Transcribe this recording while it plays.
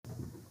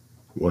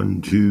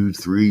1, 2,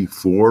 3,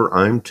 4.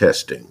 I'm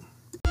testing.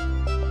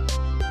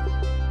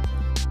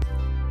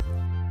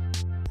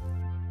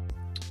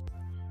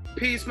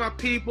 Peace, my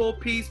people.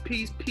 Peace,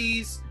 peace,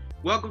 peace.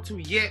 Welcome to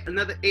yet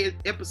another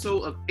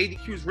episode of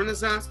ADQ's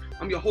Renaissance.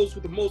 I'm your host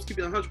with the most,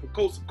 keeping 100 from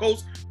coast to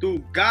coast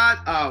through God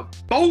of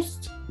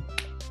Boast.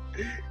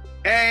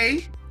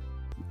 ADQ.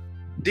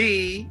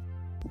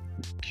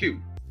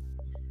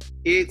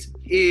 It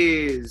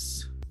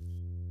is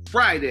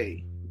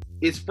Friday.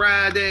 It's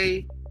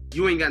Friday.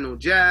 You ain't got no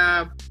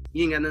job.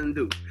 You ain't got nothing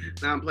to do.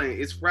 Now I'm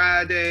playing. It's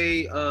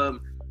Friday.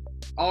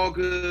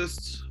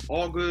 August.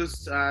 I'm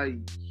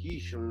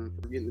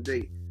forgetting the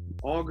date.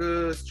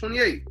 August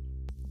 28th.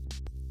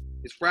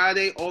 It's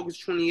Friday,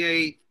 August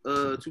 28th,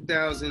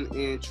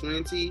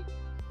 2020.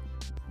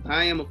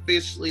 I am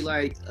officially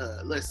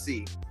let's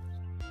see.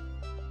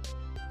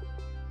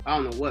 I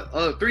don't know what.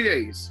 3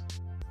 days.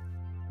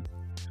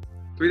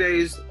 3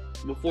 days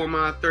before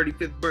my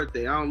 35th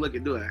birthday. I don't look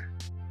it, do I?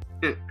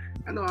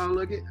 I know I don't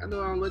look it.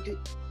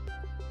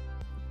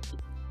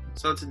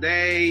 So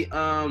today,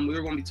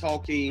 we're going to be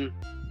talking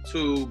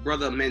to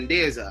Brother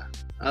Mandeza,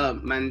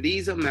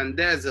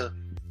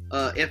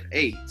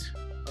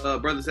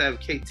 F8. Brothers out of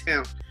Cape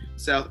Town,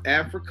 South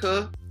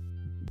Africa.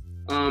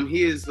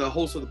 He is the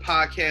host of the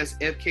podcast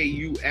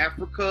FKU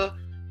Africa.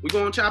 We're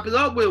going to chop it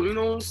up with him, you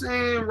know what I'm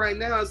saying? Right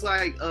now it's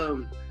like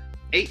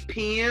 8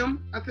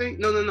 p.m., I think.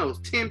 No, it's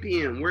 10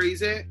 p.m. where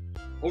he's at,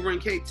 over in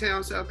Cape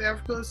Town, South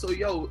Africa. So,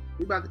 yo,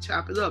 we about to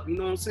chop it up, you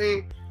know what I'm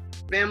saying?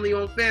 Family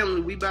on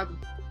family. We about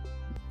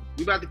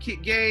to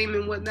kick game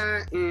and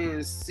whatnot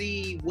and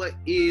see what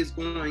is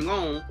going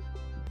on.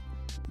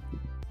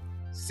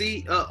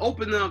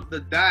 Open up the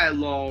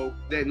dialogue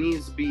that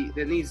needs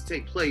to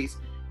take place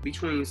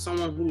between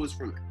someone who is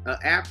from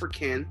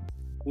African,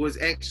 who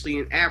is actually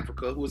in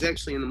Africa, who is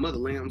actually in the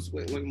motherland. I'm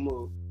sweating like a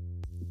mug.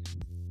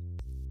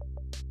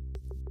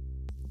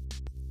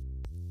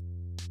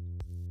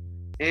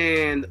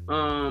 And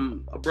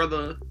a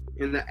brother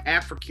in the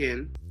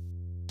African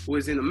who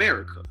is in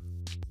America.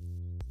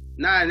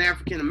 Not an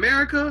African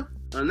American,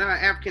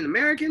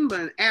 but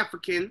an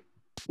African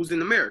who's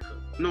in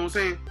America. You know what I'm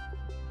saying?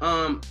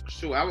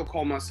 Sure, I would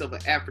call myself an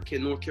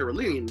African North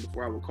Carolinian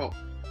before I would call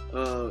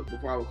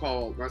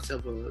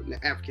myself an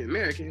African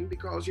American,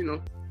 because you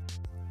know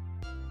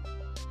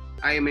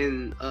I am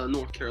in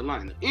North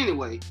Carolina.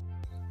 Anyway,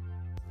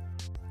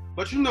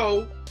 but you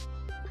know,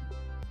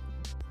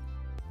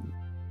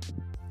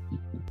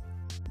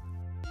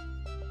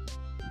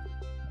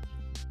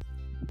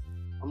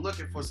 I'm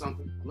looking for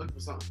something.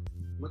 Looking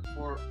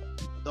for a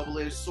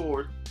double-edged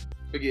sword.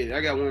 Forget it.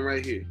 I got one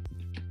right here.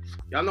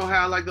 Y'all know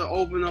how I like to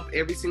open up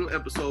every single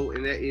episode,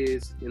 and that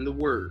is in the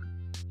Word.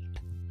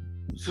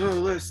 So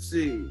let's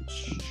see.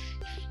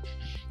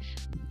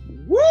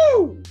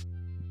 Woo!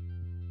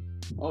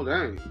 Oh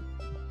dang.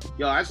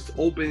 Yo, I just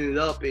opened it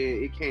up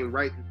and it came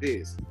right to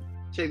this.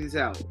 Check this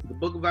out. The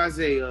book of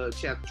Isaiah,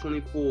 chapter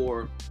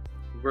 24,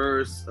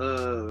 verse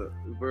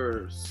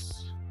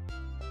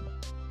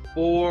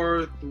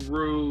 4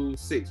 through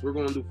 6. We're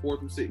going to do 4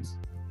 through 6.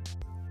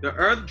 The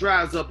earth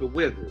dries up and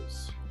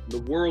withers. The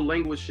world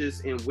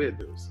languishes and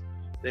withers.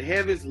 The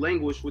heavens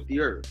languish with the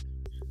earth.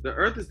 The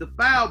earth is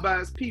defiled by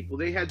its people.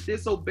 They have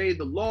disobeyed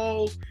the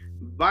laws,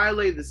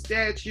 violated the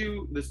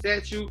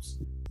statutes,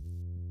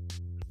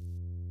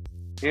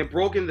 and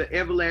broken the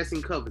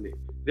everlasting covenant.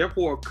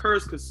 Therefore, a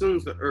curse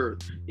consumes the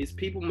earth. Its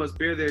people must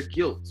bear their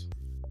guilt.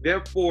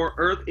 Therefore,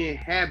 earth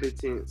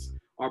inhabitants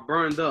are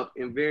burned up,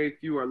 and very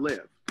few are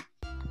left.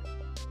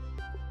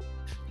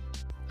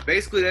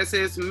 Basically, that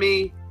says to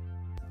me,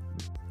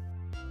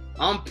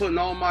 I'm putting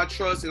all my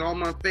trust and all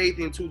my faith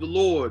into the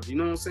Lord. You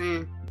know what I'm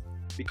saying?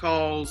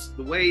 Because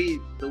the way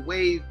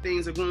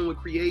things are going with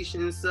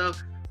creation and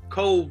stuff,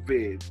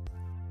 COVID,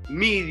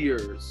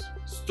 meteors,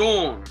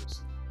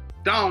 storms,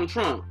 Donald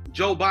Trump,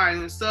 Joe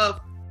Biden and stuff,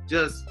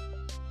 just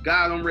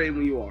God, I'm ready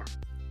when you are.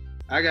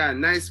 I got a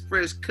nice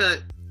fresh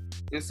cut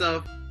and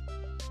stuff,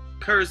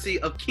 courtesy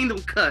of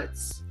Kingdom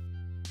Cuts,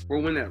 or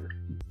whenever.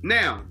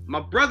 Now, my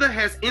brother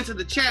has entered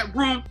the chat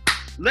room.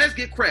 Let's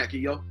get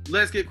cracking, yo.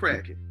 Let's get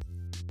cracking.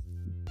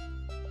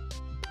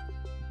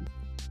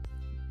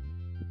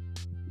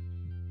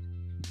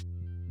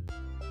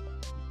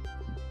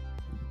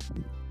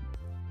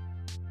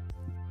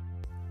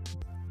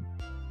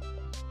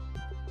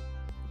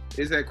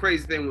 It's that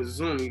crazy thing with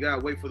Zoom. You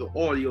gotta wait for the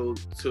audio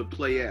to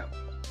play out.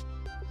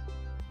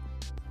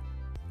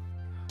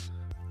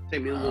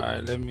 Take me a little. All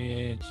right, let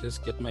me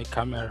just get my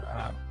camera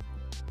up.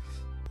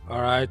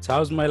 All right,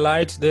 how's my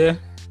light there?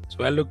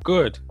 Do I look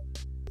good?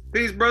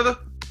 Peace, brother.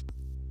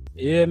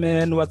 Yeah,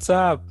 man. What's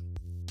up?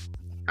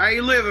 How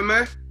you living,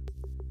 man?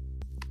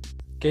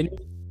 Can you?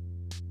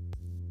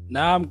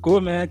 Nah, I'm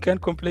good, man.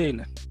 Can't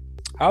complain.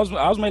 How's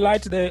my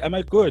light today? Am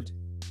I good?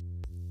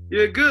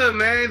 You're good,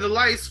 man. The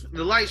light's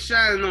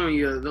shining on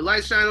you. The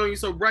light's shining on you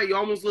so bright you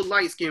almost look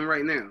light skinned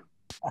right now.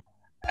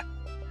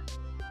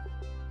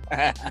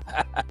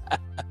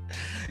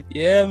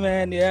 Yeah,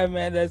 man.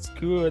 That's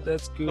good.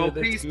 So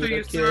peace to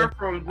you, sir.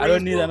 From I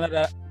don't need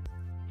another.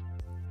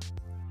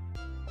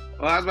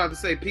 Oh, I was about to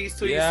say peace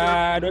to you, sir.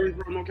 Yeah, Where are you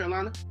from, North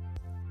Carolina?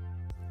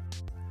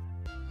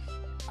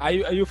 are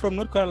you from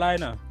North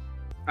Carolina?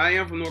 I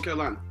am from North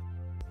Carolina.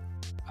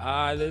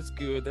 Ah, that's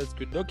good. That's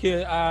good.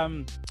 Okay.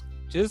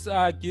 Just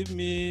give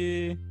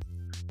me.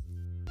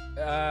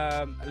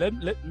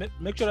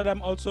 Make sure that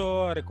I'm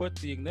also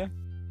recording. Ne?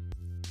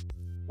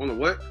 On the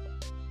what?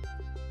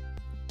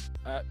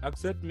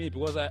 Accept me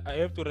because I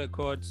have to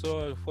record.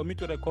 So for me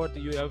to record,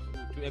 you have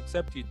to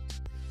accept it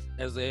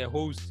as a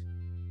host.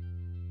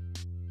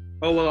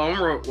 Oh well,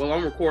 I'm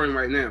recording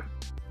right now.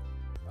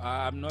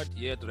 I'm not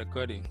yet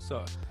recording.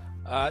 So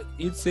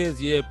it says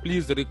here,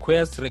 please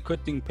request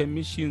recording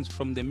permissions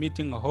from the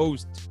meeting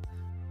host.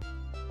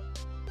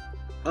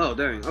 Oh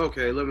dang.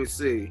 Okay, let me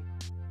see.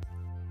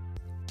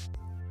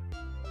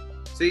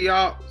 See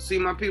y'all. See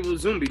my people.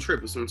 Zoom be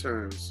tripping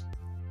sometimes.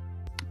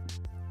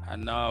 I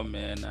know,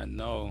 man. I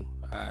know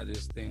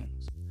these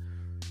things.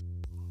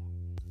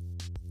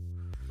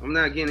 I'm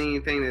not getting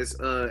anything that's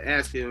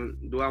asking.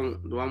 Do I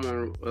want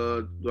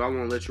to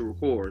let you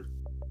record?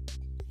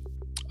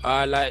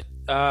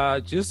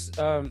 Just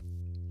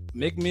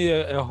make me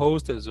a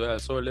host as well.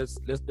 So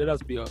let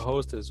us be a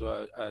host as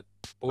well.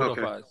 Both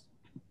of us.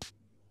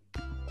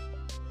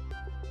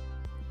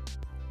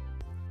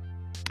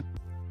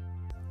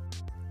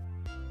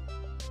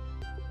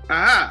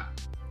 Aha!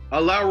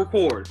 Allow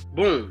record.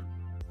 Boom.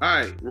 All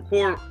right,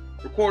 record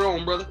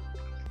on, brother.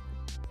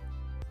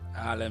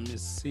 Let me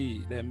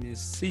see.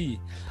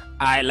 All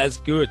right, that's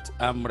good.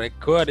 I'm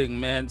recording,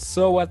 man.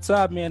 So what's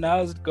up, man?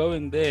 How's it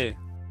going there?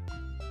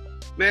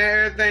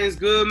 Man, everything's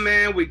good,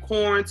 man. We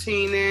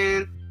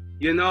quarantining.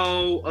 You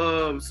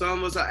know, some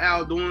of us are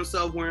out doing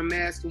stuff, wearing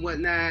masks and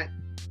whatnot.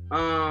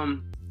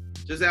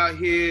 Just out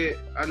here.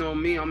 I know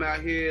me. I'm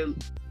out here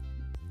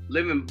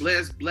living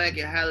blessed, black,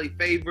 and highly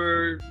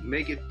favored,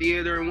 making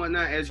theater and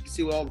whatnot. As you can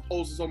see with all the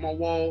posters on my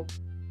wall.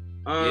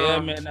 Yeah,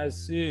 man, I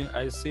see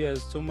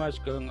there's too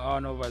much going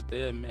on over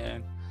there,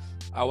 man.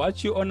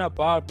 What you on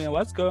about, man?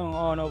 What's going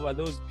on over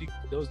those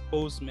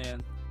posts,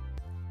 man?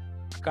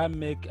 I can't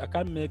make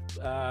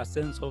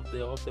sense of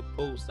the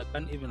post. I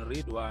can't even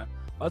read one.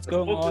 What's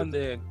going on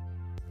there?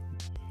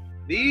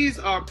 These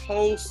are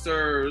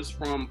posters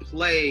from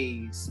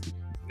plays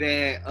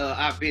that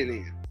I've been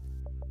in.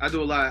 I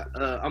do a lot.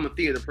 I'm a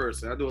theater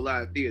person. I do a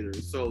lot of theater.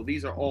 So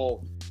these are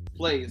all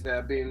plays that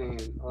I've been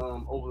in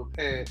over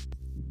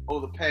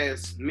the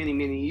past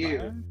many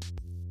years. Right.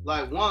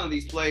 Like one of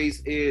these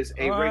plays is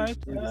a race.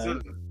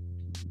 Like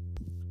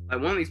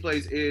one of these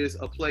plays is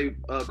a play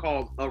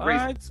called a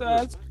race.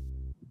 That's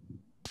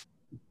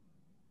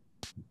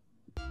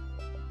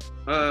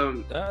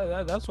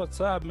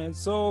what's up, man.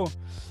 So,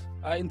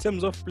 in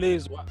terms of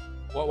plays,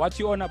 what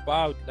you on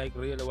about? Like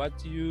really,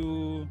 what's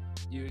your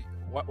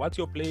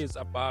play is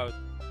about?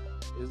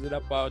 Is it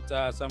about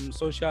some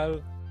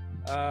social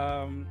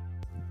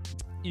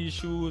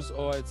issues,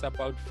 or it's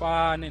about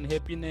fun and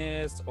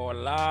happiness or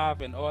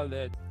love and all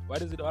that?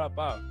 What is it all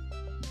about?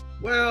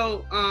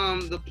 Well,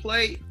 the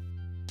play,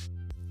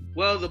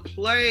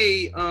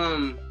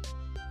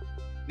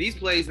 these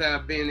plays that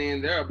I've been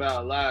in, they're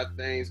about a lot of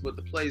things, but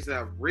the plays that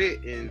I've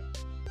written,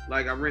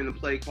 like I've written a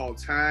play called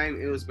Time.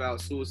 It was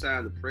about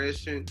suicide and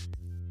depression,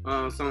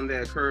 something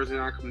that occurs in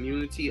our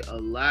community a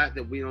lot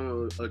that we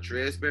don't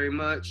address very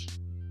much.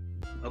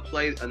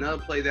 Another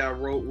play that I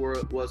wrote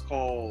was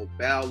called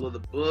Battle of the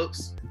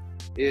Books.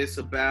 It's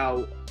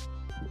about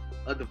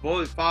a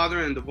devoted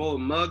father and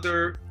devoted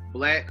mother,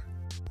 black,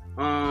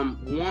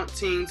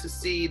 wanting to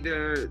see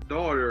their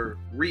daughter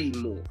read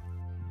more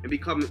and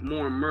become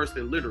more immersed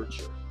in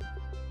literature.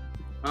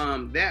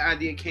 That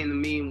idea came to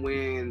me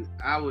when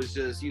I was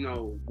just,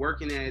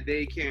 working at a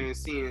daycare and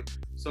seeing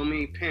so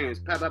many parents,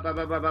 you know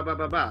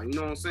what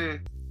I'm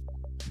saying?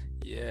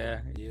 Yeah.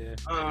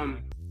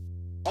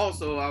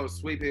 Also, I was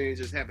sweeping and it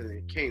just happened and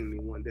it came to me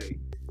one day.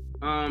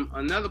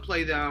 Another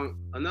play that I've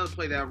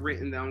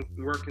written that I'm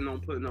working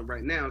on putting up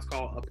right now is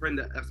called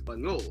Aprenda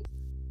Español.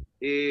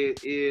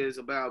 It is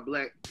about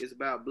black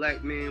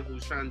man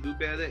who's trying to do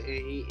better, and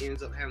he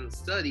ends up having to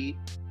study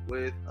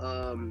with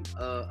a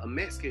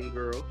Mexican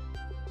girl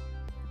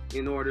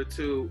in order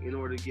to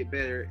get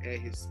better at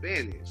his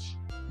Spanish.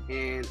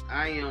 And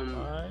I am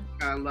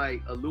kind of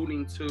like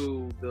alluding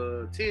to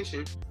the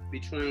tension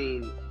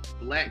between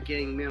black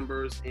gang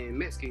members and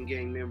Mexican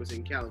gang members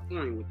in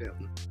California with that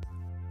one.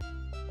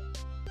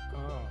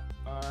 Oh,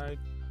 all right.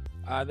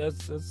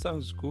 That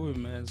sounds cool,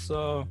 man.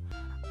 So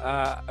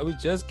I will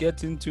just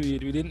get into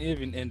it. We didn't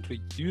even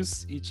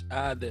introduce each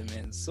other,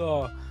 man.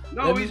 So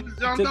no, we just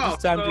jumped off.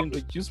 This time to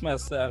introduce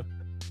myself.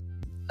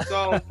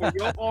 So for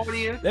your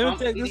audience, let me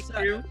take this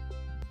time.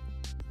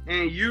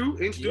 And you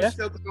introduce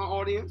yourself to my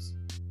audience.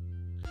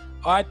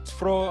 All right,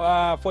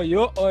 for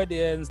your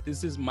audience,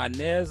 this is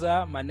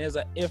Maneza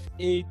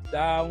F8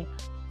 down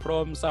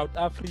from South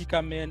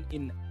Africa, man,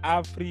 in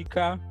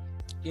Africa,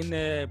 in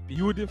a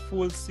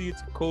beautiful city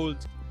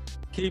called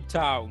Cape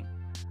Town.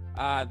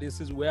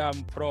 This is where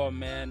I'm from,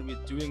 man.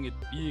 We're doing it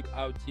big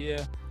out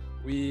here.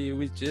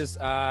 We just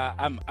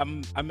I'm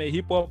a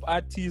hip hop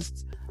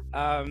artist.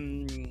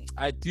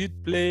 I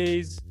did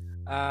plays.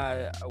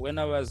 when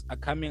I was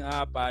coming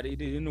up, but it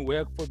didn't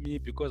work for me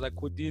because I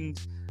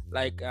couldn't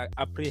like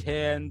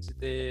apprehend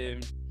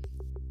the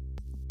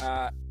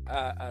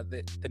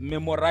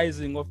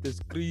memorizing of the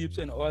scripts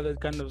and all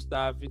that kind of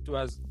stuff. It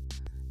was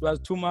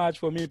too much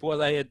for me because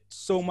I had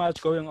so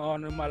much going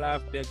on in my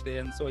life back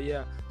then. So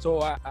yeah,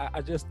 so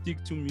I just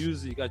stick to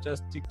music. I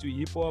just stick to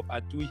hip hop. I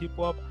do hip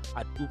hop.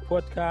 I do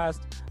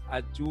podcast.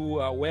 I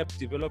do web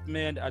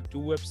development. I do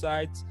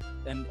websites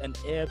and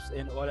apps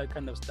and all that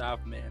kind of stuff,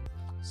 man.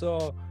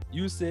 So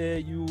you say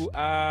you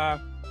are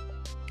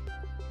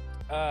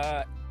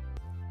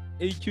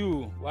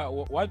AQ.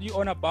 What are you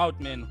on about,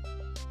 man?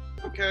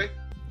 Okay.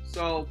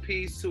 So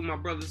peace to my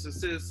brothers and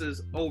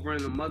sisters over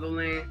in the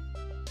motherland.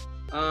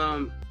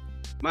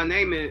 My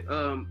name is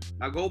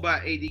I go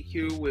by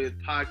ADQ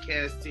with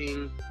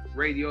podcasting,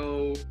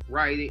 radio,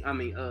 writing. I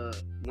mean,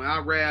 when I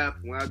rap,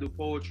 when I do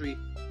poetry,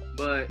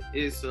 but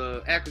it's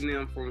an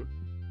acronym for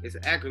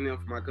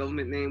my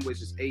government name,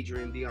 which is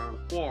Adrian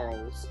Dion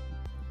Quarles.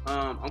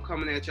 I'm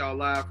coming at y'all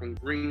live from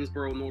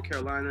Greensboro, North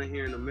Carolina,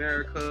 here in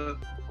America.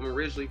 I'm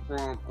originally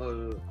from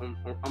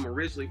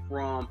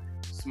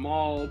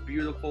small,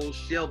 beautiful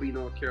Shelby,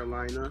 North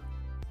Carolina.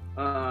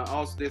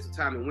 Also, there's a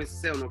time in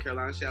Winston-Salem, North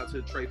Carolina. Shout out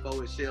to Trey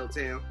Fo in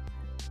Shelltown.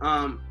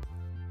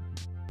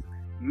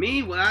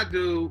 What I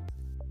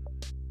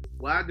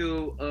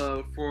do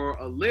for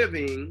a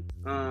living,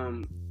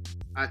 I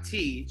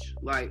teach.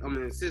 Like, I'm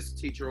an assistant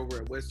teacher over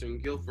at Western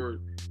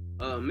Guilford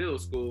Middle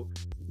School.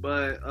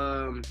 But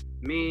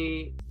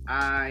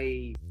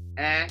I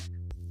act.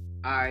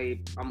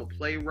 I'm a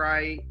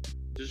playwright.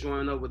 Just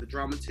joined up with the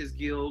Dramatists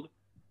Guild.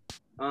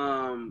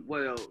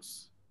 What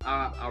else?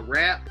 I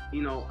rap.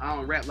 You know, I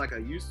don't rap like I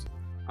used to.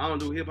 I don't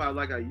do hip hop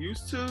like I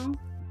used to.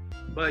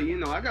 But you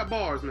know, I got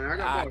bars, man. I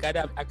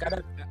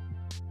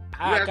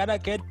gotta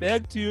get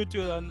back to you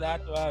on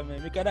that one,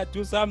 man. We gotta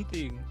do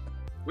something.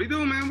 We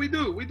do, man. We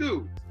do.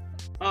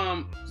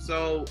 Yeah,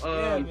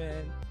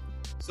 man.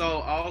 So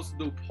I also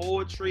do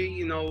poetry.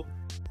 You know,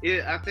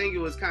 I think it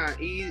was kind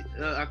of easy.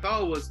 I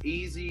thought it was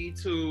easy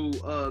to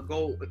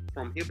go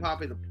from hip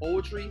hop into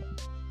poetry.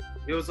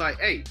 It was like,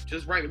 hey,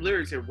 just write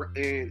lyrics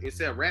and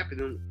instead of rapping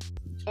them,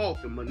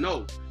 talking. But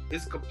no,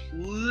 it's a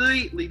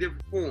completely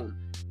different form.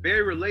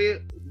 Very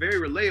related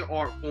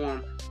art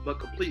form, but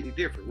completely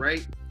different,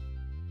 right?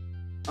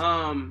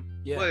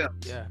 Yeah. What else?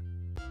 Yeah.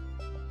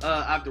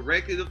 I've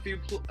directed a few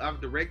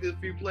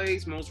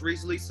plays. Most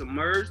recently,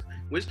 Submerged,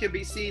 which can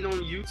be seen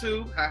on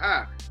YouTube.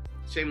 Haha,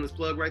 shameless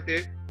plug right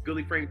there.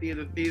 Billy Frank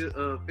Theater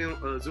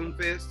film Zoom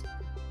Fest.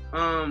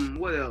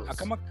 What else?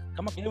 Come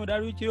again with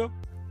that YouTube.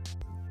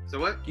 So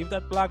what? Give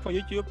that plug for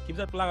YouTube. Give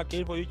that plug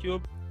again for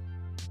YouTube.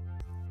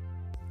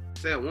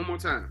 Say it one more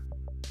time.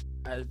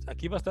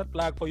 Give us that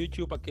plug for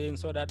YouTube again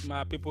so that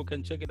my people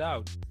can check it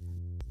out.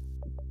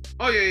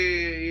 Oh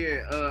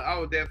yeah. I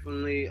would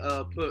definitely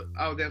put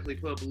up a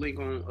link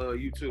on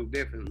YouTube.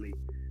 Definitely.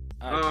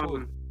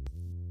 Cool.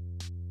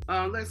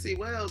 Let's see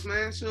what else,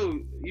 man.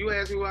 Shoot, you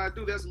asked me what I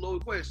do. That's a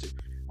loaded question.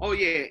 Oh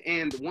yeah,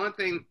 and one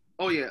thing.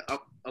 Oh yeah,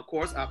 of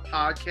course, I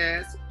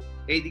podcast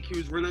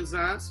ADQ's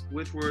Renaissance,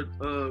 which we're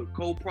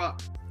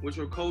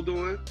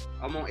co-doing.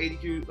 I'm on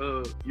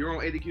ADQ. You're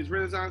on ADQ's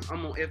Renaissance.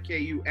 I'm on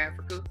FKU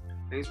Africa.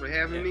 Thanks for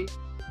having me.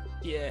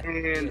 Yeah.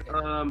 And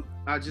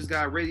I just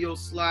got a radio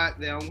slot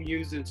that I'm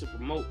using to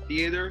promote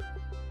theater.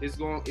 It's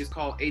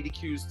called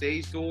ADQ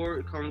Stage Door.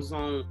 It comes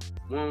on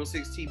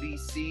 106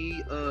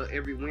 TBC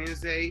every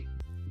Wednesday,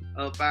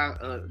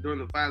 during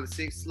the 5 to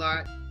 6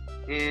 slot.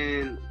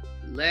 And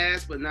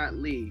last but not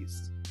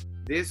least,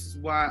 this is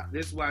why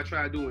I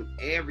try doing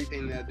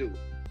everything that I do.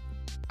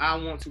 I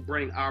want to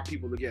bring our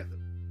people together.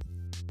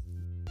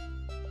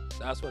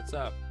 That's what's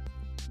up.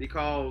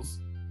 Because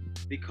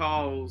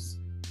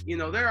you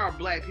know, there are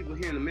black people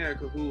here in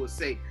America who will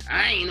say,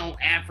 I ain't no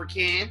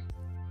African.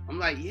 I'm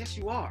like, yes,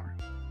 you are.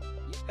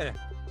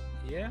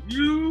 Yeah.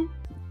 You,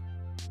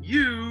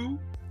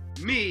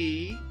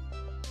 me,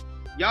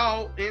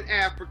 y'all in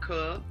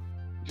Africa,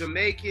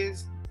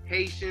 Jamaicans,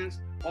 Haitians,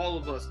 all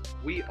of us,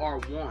 we are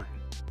one.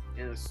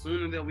 And the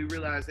sooner that we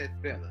realize that,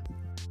 the better.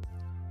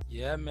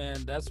 Yeah,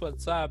 man, that's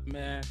what's up,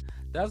 man.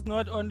 That's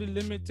not only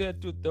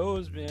limited to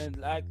those, man.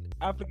 Like,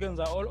 Africans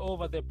are all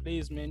over the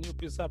place, man. You'll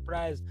be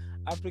surprised.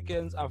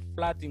 Africans are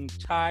flooding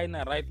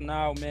China right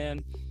now,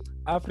 man.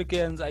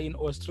 Africans are in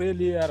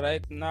Australia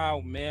right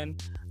now, man.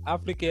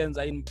 Africans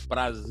are in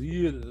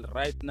Brazil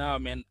right now,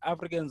 man.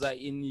 Africans are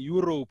in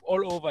Europe,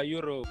 all over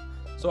Europe.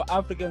 So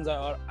Africans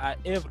are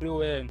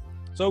everywhere.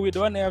 So we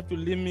don't have to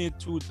limit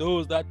to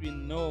those that we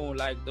know,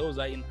 like those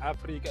are in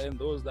Africa and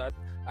those that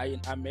are in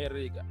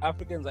America.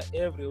 Africans are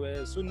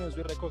everywhere. As soon as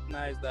we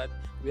recognize that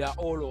we are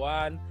all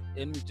one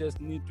and we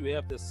just need to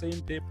have the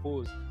same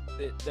purpose,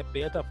 the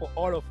better for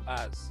all of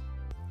us.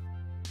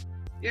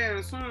 Yeah,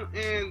 the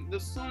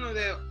sooner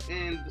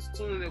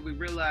that we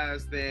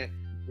realize that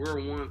we're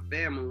one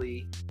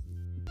family,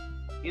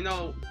 you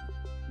know,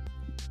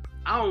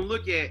 I don't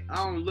look at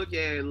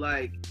it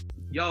like,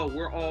 yo,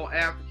 we're all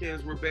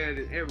Africans, we're better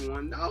than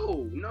everyone.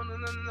 No.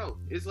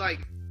 It's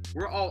like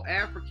we're all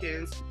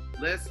Africans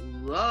let's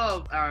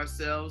love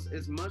ourselves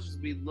as much as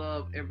we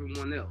love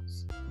everyone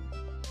else.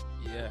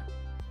 Yeah.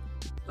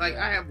 Like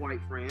Yeah. I have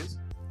white friends.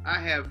 I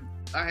have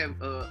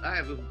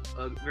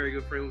a very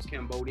good friend who's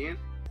Cambodian.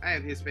 I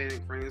have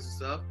Hispanic friends and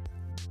stuff.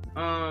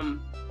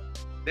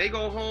 They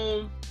go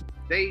home,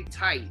 they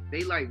tight.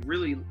 They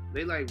really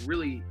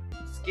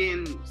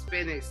skin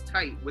Hispanics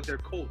tight with their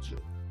culture.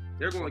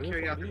 They're going to For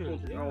carry real, out for their real,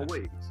 culture in yeah. all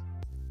ways.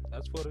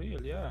 That's for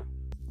real, yeah.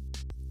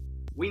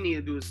 We need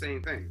to do the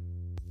same thing.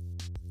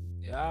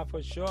 Yeah,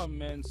 for sure,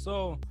 man.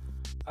 So,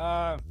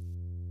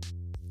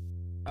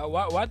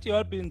 what you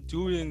all been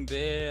doing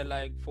there,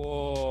 like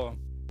to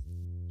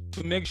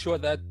make sure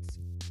that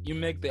you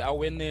make the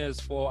awareness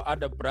for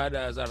other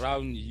brothers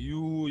around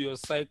you, your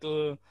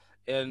cycle,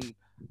 and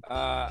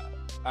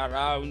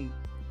around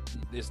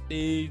the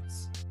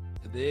states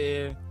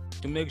there,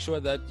 to make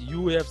sure that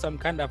you have some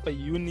kind of a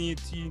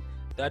unity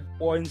that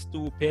points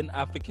to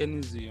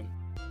Pan-Africanism.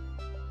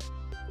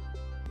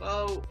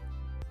 Well,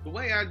 the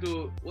way I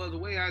do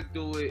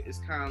it is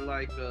kind of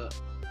like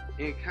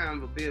in kind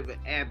of a bit of an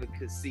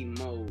advocacy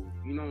mode.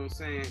 You know what I'm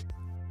saying?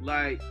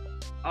 Like,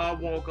 I'll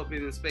walk up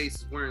in the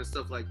spaces wearing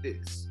stuff like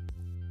this.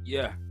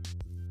 Yeah,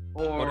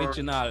 Or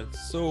original,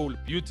 soul,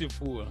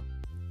 beautiful.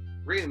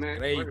 read it, man.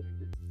 Great. Read it.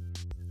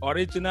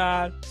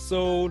 Original,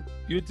 soul,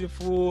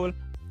 beautiful,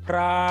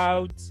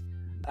 proud,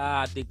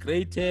 the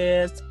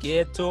greatest,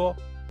 ghetto.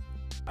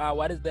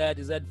 What is that?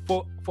 Is that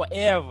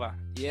forever?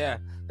 Yeah,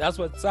 that's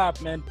what's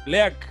up, man.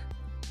 Black.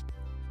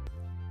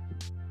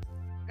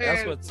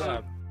 That's And, what's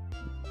up.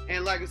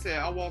 And like I said,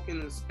 I walk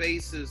in the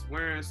spaces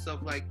wearing stuff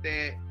like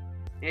that,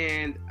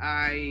 and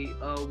I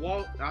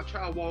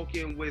try to walk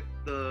in with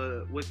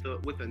the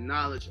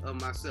knowledge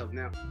of myself.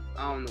 Now,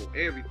 I don't know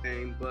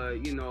everything,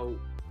 but you know,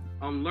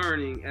 I'm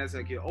learning as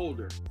I get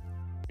older.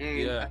 And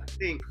Yeah. I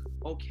think,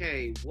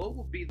 okay, what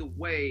would be the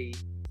way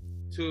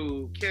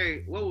to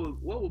carry?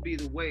 What would be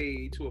the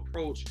way to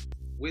approach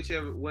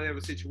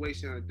whatever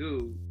situation I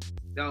do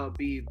that would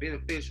be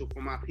beneficial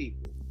for my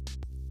people?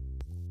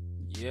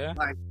 Yeah.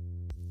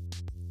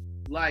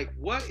 Like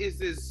what is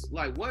this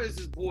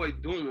boy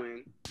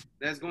doing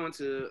that's going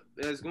to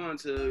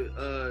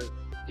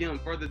get him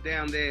further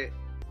down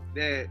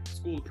that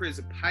school to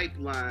prison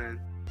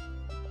pipeline?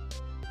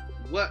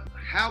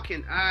 How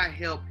can I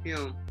help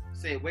him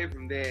stay away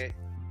from that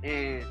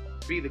and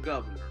be the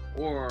governor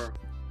or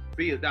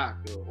be a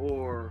doctor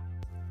or,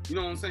 you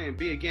know what I'm saying,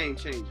 be a game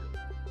changer?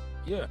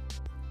 Yeah.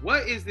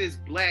 What is this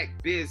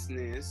black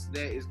business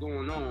that is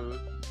going on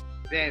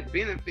that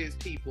benefits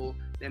people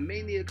that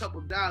may need a couple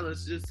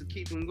dollars just to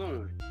keep them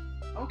going?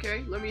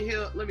 Okay, let me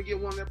get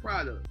one of their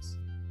products.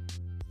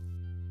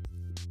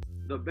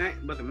 But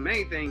the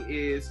main thing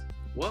is,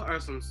 what are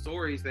some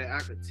stories that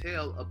I could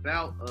tell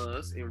about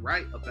us and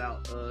write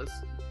about us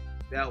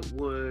that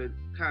would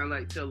kind of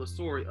like tell a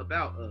story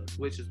about us,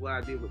 which is what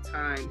I did with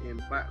Time and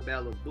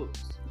Battle of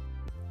Books.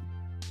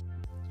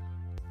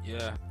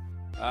 Yeah.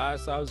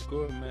 Sounds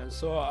good, man.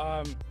 So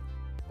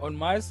on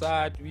my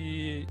side,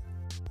 we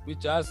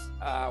just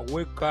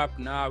wake up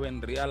now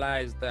and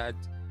realize that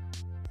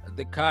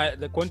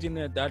the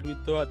continent that we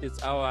thought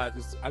is ours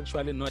is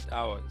actually not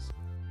ours.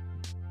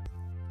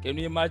 Can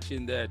you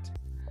imagine that?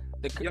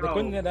 The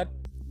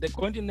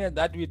continent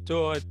that we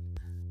thought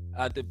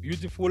the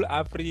beautiful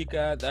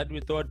Africa that we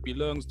thought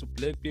belongs to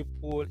black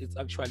people, it's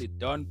actually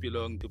don't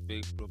belong to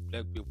black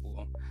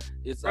people.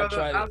 It's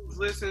Brother, actually. I was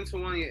listening to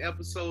one of your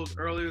episodes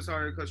earlier.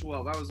 Sorry to cut you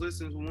off. I was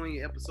listening to one of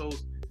your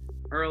episodes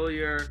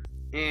earlier,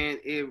 and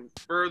it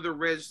further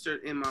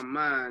registered in my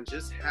mind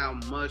just how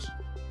much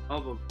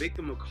of a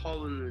victim of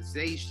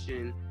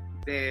colonization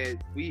that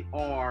we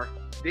are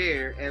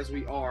there as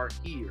we are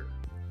here.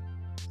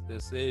 The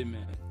same,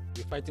 man.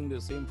 We're fighting the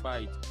same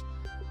fight.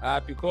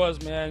 Because,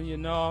 man, you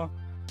know,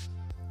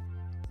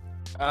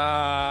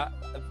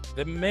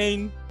 the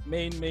main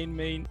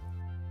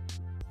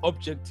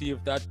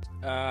objective that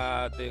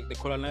the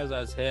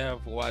colonizers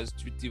have was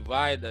to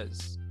divide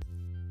us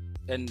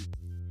and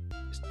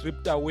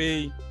stripped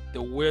away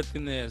the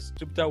worthiness,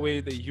 stripped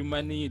away the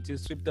humanity,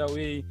 stripped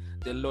away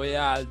the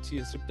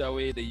loyalty, stripped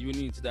away the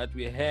unity that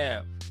we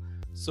have.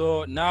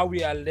 So now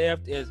we are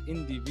left as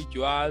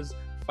individuals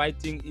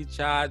fighting each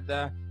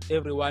other.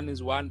 Everyone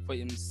is one for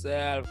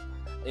himself.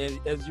 And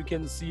as you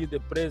can see, the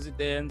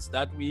presidents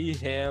that we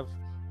have,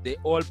 they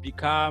all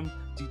become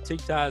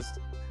dictators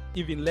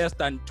even less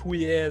than 2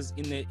 years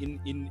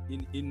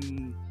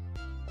in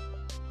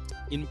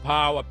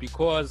power,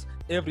 because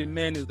every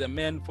man is the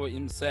man for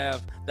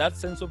himself. That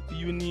sense of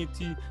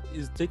unity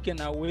is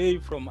taken away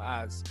from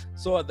us.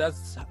 So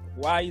that's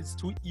why it's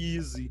too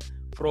easy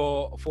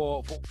for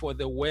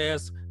the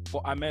West,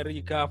 for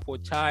America, for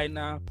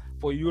China,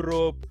 for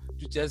Europe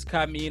to just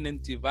come in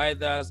and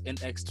divide us and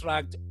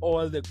extract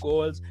all the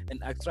goals and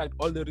extract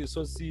all the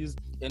resources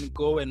and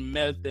go and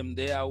melt them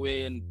their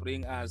way and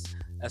bring us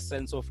a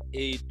sense of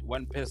aid,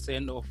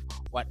 1% of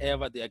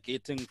whatever they are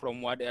getting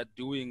from what they are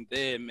doing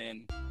there,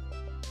 man.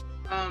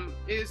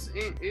 It's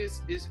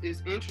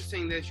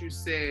interesting that you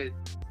said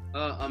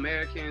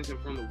Americans and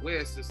from the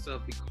West and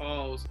stuff,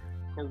 because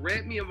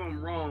correct me if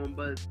I'm wrong,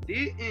 but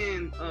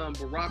didn't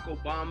Barack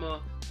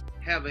Obama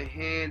have a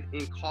hand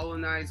in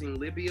colonizing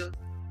Libya?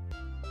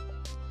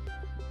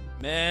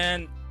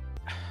 Man,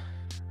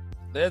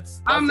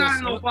 that's I'm a not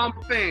an so-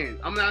 Obama fan.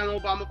 I'm not an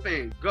Obama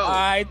fan. Go.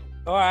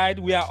 All right,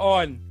 we are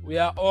on. We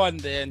are on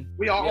then.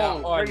 We are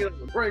on. Bring it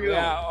on. Bring it We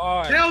on. are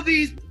on. Tell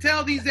these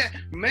that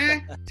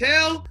man.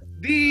 Tell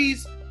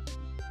these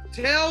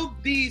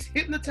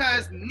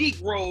hypnotized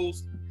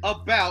Negroes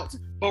about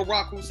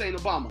Barack Hussein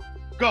Obama.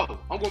 Go.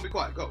 I'm gonna be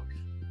quiet. Go.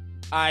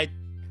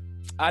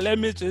 Let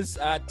me just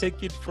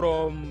take it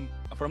from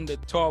the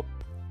top.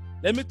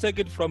 Let me take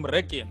it from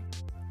Reagan.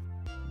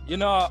 You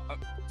know,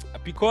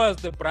 because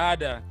the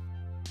brother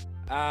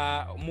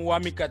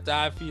Muammar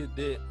Gaddafi,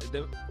 the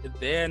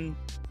then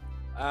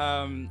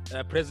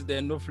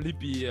president of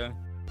Libya,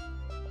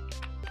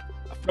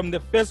 from the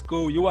first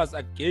go, he was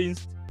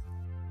against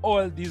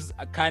all these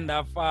kind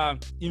of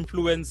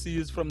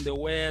influences from the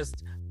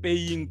West,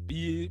 paying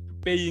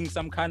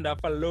some kind of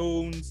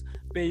loans,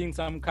 paying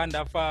some kind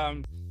of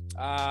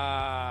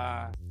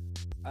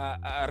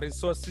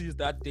resources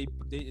that they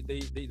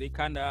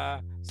kind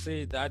of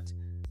say that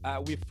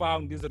we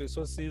found these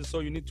resources, so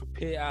you need to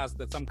pay us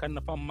that some kind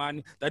of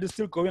money. That is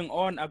still going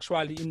on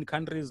actually in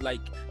countries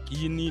like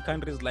Guinea,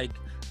 countries like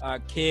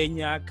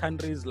Kenya,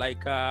 countries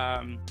like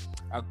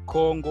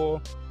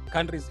Congo,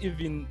 countries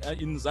even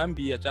in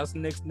Zambia, just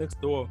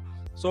next door.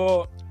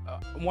 So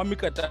Muammar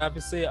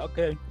Gaddafi say,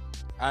 okay,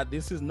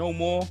 this is no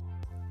more.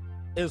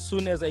 As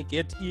soon as I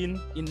get in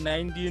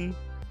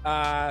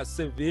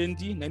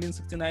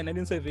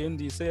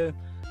 1970, say,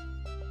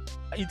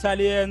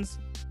 Italians,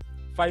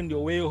 find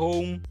your way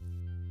home.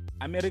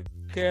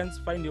 Americans,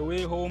 find your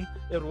way home.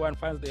 Everyone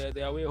finds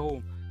their way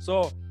home.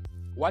 So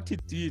what he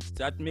did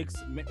that made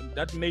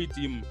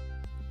him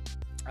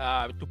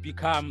to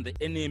become the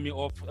enemy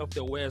of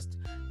the West.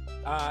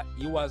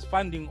 He was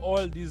funding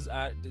all these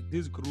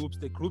groups,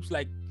 the groups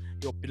like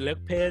your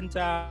Black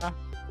Panther,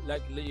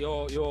 like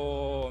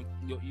your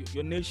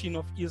Nation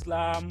of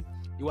Islam.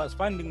 He was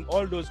funding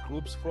all those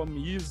groups from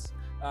his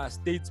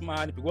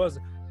statesman, because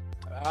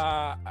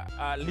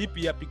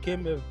Libya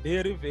became a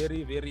very,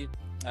 very, very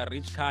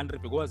rich country,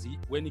 because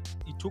when he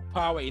took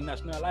power, he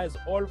nationalized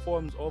all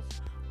forms of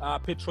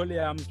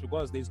petroleum,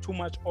 because there's too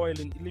much oil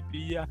in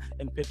Libya,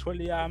 and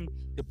petroleum,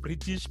 the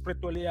British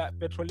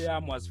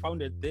petroleum was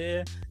founded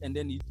there, and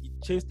then he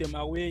chased them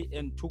away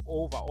and took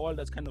over all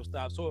that kind of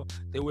stuff. So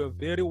they were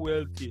very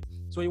wealthy.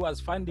 So he was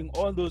funding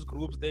all those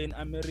groups there in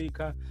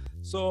America.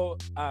 So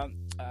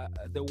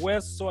the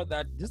West saw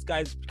that this guy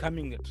is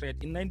becoming a threat.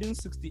 In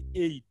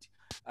 1968,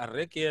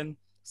 Reagan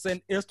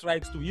sent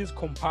airstrikes to his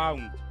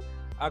compound,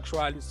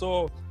 actually.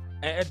 So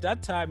at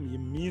that time, he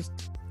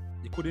missed.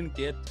 He couldn't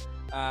get.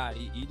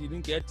 He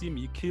didn't get him.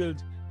 He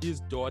killed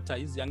his daughter,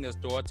 his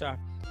youngest daughter,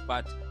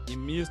 but he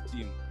missed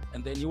him.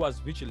 And then he was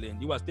vigilant.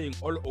 He was staying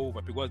all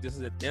over, because this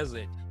is a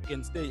desert. You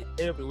can stay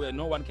everywhere.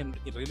 No one can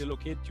really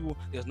locate you.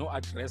 There's no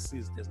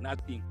addresses. There's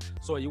nothing.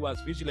 So he was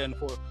vigilant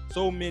for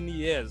so many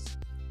years.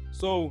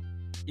 So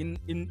in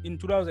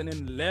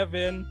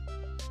 2011,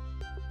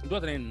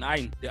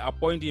 2009, they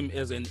appoint him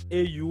as an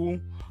AU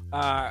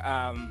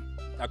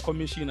a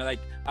commissioner, like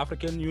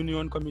African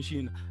Union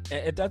Commission.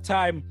 At that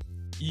time,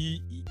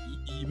 he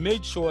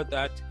made sure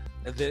that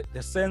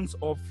the sense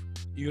of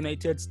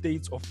United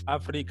States of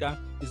Africa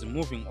is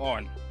moving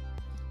on.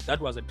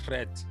 That was a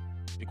threat,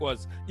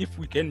 because if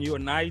we can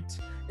unite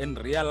and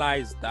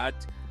realize that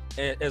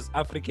as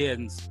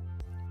Africans,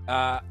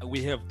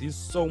 we have this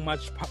so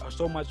much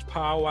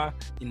power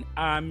in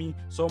army,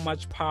 so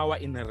much power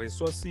in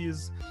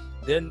resources,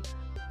 then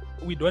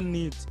we don't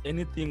need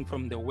anything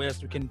from the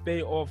West. We can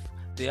pay off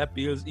their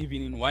bills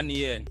even in 1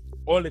 year.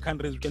 All the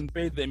countries, we can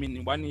pay them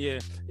in 1 year.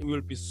 We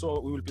will be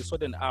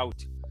sorted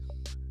out.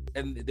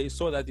 And they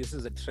saw that this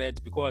is a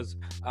threat, because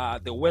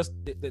the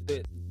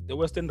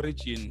Western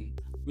region,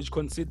 which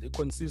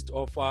consists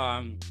of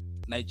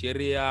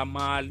Nigeria,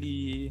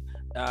 Mali,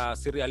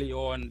 Sierra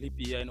Leone,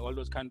 Libya, and all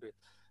those countries,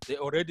 they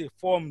already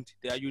formed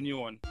their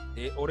union.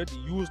 They already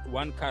used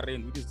one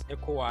current, which is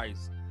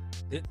ECOWAS.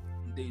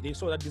 They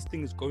saw that this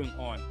thing is going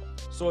on.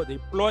 So they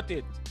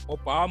plotted.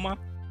 Obama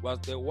was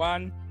the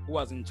one who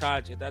was in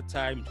charge at that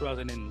time,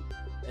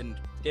 2010,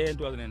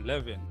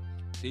 2011.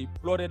 They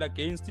plotted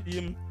against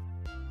him.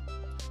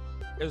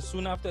 As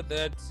soon after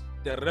that,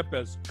 the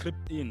rebels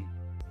crept in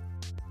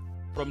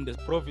from the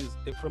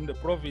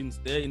province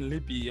there in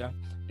Libya.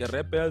 The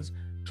rebels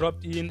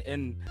dropped in,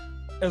 and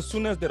as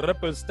soon as the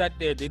rebels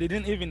started, they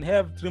didn't even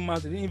have 3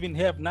 months. They didn't even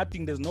have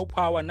nothing. There's no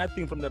power,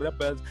 nothing from the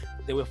rebels.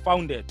 They were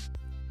founded.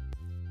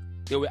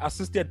 They were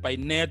assisted by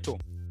NATO.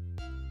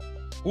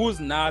 Who's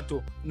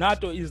NATO?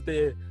 NATO is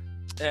the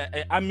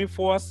army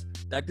force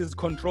that is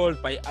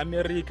controlled by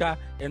America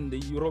and the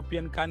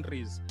European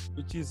countries,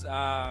 which is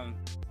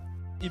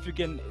if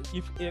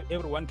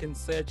everyone can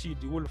search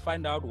it, you will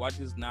find out what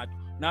is NATO.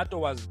 NATO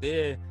was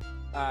there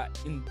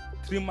in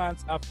 3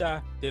 months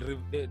after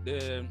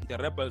the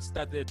rebels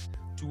started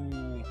to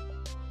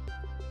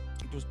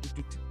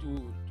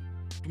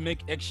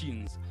make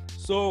actions.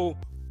 So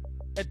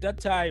at that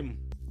time,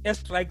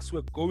 airstrikes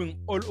were going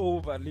all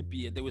over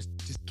Libya. They were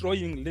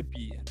destroying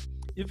Libya.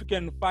 If you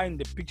can find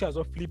the pictures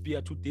of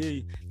Libya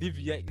today,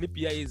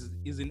 Libya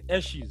is in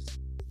ashes.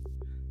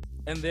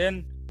 And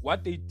then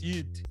what they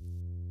did,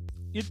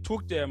 it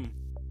took them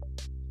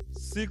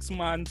 6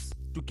 months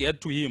to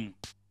get to him,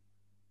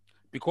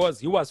 because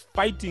he was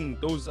fighting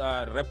those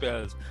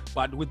rebels.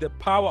 But with the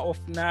power of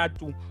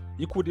NATO,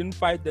 he couldn't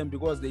fight them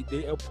because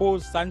they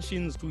opposed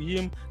sanctions to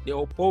him. They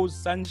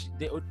opposed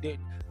the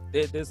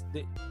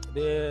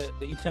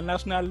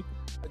international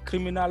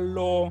criminal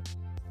law,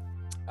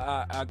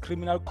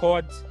 criminal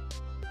court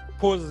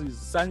poses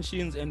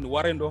sanctions and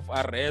warrant of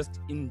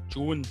arrest in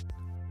June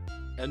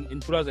and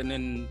in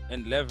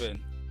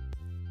 2011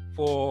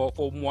 for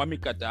Muammar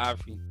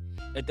Gaddafi.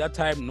 At that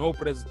time, no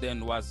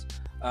president was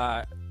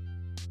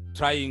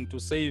trying to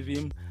save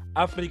him.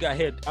 Africa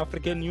had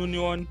African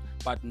Union,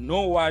 but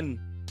no one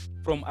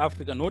from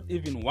Africa, not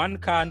even one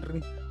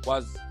country,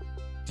 was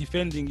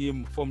defending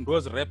him from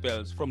those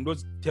rebels, from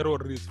those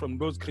terrorists, from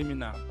those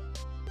criminals.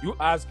 You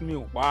ask me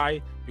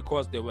why?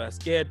 Because they were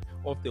scared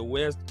of the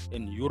West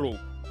and Europe.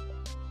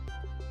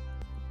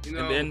 You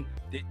know, and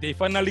then they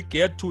finally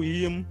get to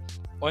him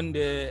on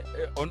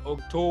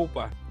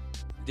October.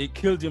 They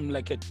killed him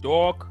like a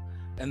dog,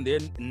 and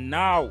then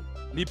now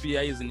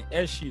Libya is in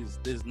ashes.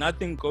 There's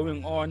nothing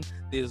going on.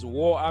 There's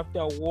war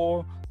after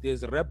war.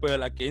 There's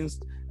rebel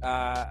against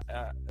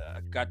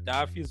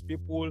Gaddafi's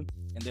people,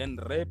 and then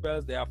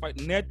rebels. They are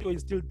fighting. NATO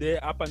is still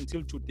there up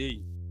until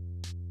today.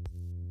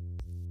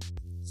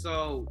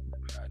 So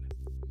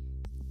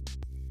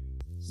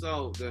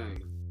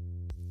dang.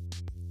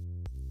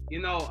 You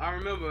know, I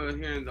remember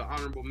hearing the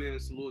Honorable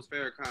Minister Louis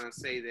Farrakhan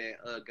say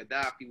that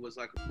Gaddafi was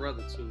like a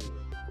brother to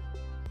him.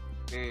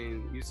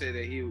 And you say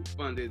that he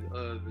funded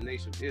the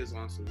Nation of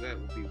Islam, so that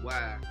would be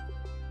why.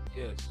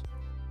 Yes.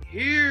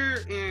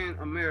 Here in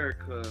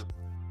America,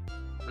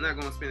 I'm not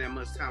going to spend that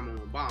much time on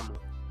Obama,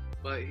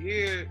 but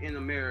here in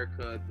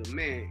America, the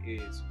man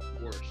is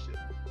worshipped.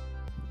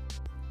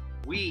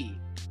 We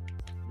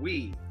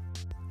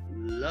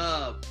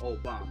love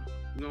Obama.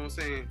 You know what I'm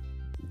saying?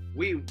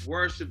 We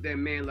worship that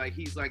man like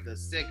he's like the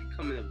second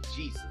coming of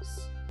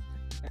Jesus.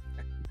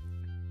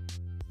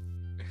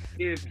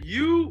 If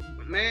you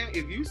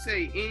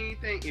say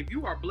anything, if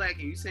you are black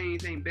and you say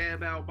anything bad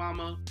about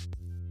Obama,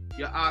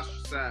 you're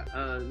ostracized.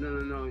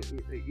 No.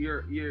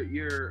 You're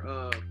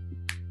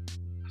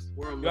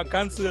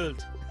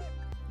cancelled.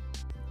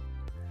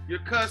 You're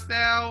cussed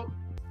out.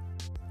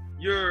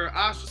 You're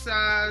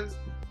ostracized.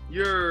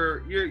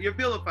 You're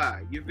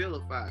vilified. You're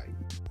vilified.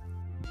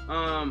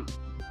 And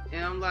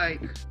I'm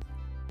like,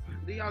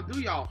 do y'all do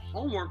y'all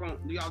homework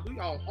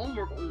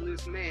on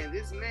this man?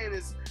 This man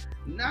is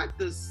not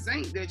the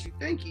saint that you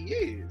think he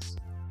is.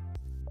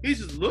 He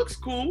just looks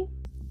cool.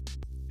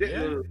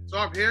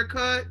 Soft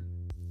haircut.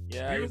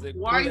 Yeah, he's a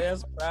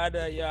cool-ass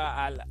brother.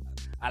 Yeah,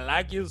 I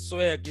like his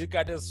swag. He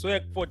got a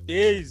swag for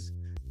days.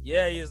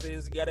 Yeah,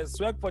 he's got a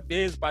swag for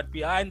days, but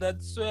behind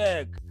that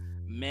swag,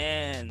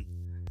 man,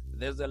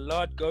 there's a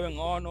lot going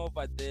on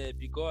over there,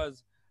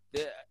 because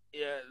the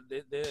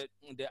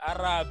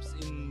Arabs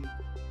in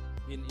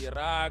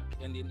Iraq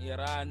and in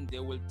Iran, they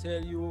will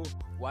tell you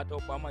what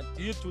Obama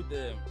did to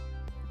them.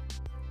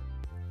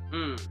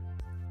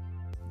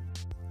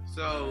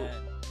 So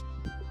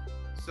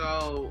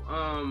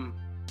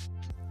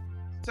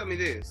tell me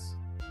this.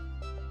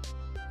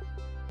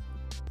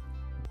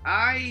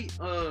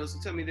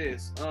 Tell me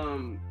this.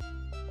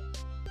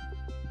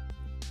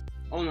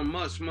 On a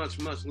much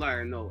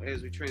lighter note,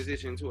 as we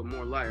transition to a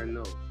more lighter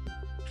note,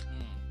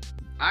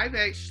 I've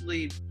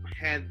actually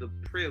had the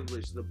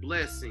privilege, the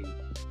blessing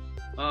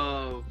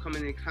of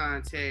coming in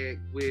contact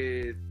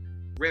with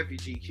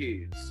refugee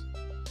kids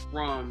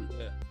from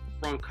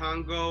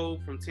Congo,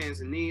 from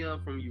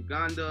Tanzania, from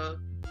Uganda,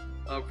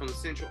 from the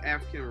Central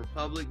African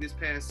Republic this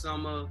past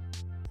summer.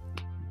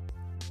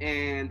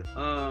 And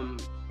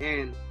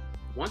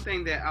one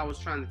thing that I was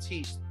trying to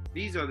teach,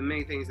 these are the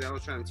main things that I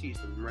was trying to teach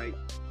them, right?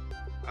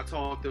 I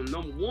taught them,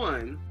 number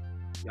one,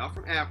 y'all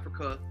from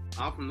Africa,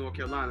 I'm from North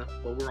Carolina,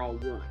 but we're all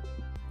one.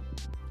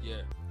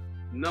 Yeah.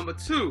 Number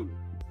two,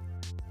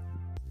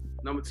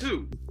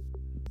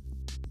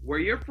 where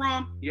you're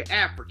from, you're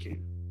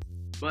African,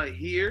 but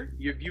here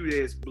you're viewed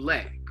as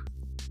black.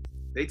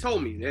 They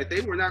told me that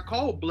they were not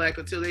called black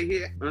until they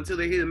hit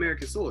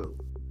American soil.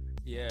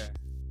 Yeah.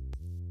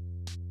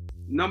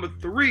 Number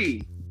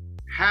three,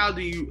 how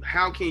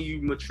can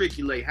you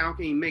matriculate? How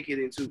can you make it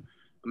into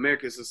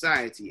American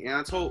society?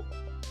 And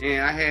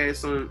I had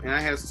some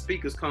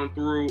speakers come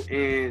through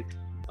and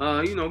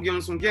give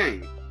them some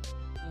game.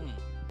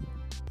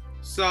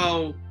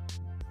 So,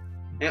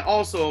 and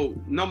also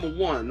number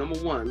one,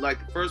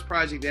 like the first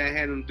project that I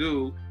had them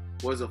do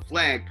was a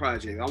flag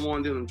project. I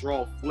wanted them to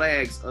draw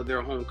flags of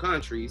their home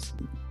countries,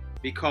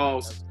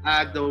 because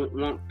I don't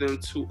want them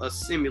to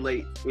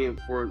assimilate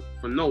for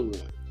no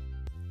one.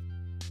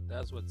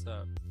 That's what's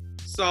up.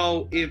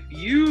 So if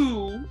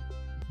you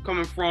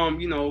coming from,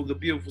 the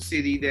beautiful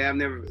city that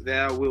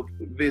I will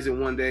visit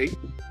one day,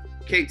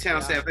 Cape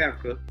Town, South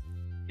Africa.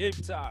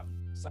 Cape Town,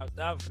 South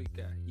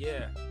Africa.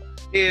 Yeah.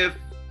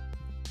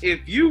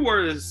 If you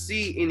were to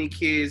see any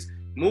kids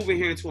moving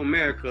here into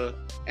America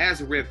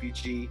as a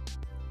refugee,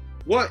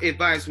 what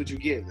advice would you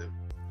give them?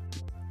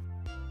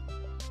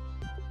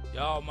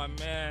 Yo, my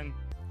man,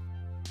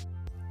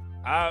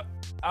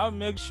 I'll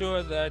make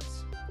sure that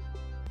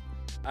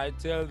I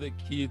tell the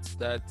kids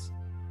that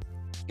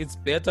it's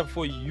better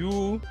for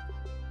you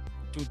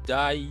to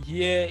die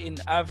here in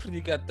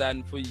Africa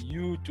than for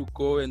you to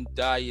go and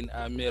die in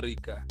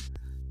America,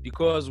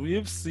 because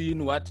we've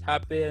seen what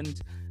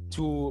happened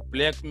to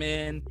black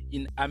men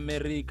in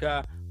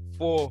America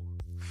for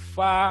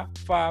far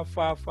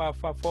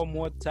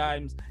more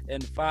times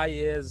and 5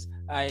 years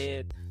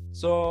ahead.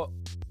 So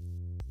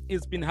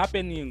it's been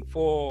happening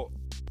for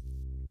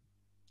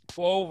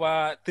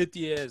over 30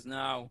 years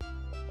now,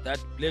 that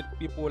black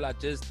people are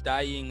just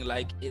dying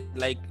like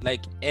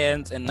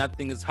ants and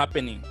nothing is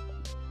happening.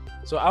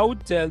 So I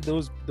would tell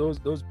those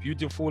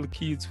beautiful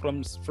kids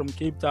from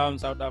Cape Town,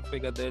 South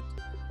Africa,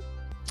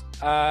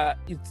 that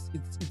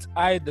it's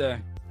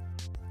either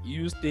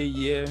you stay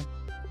here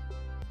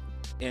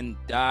and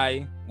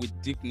die with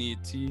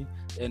dignity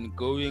and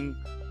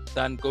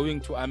than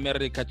going to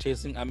America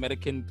chasing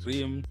American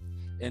dream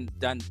and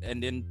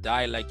then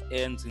die like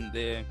ants in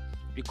there.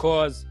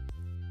 Because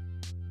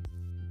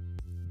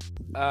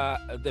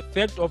the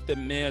fact of the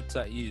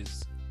matter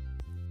is,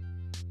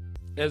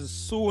 as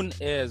soon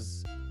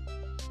as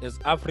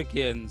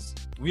Africans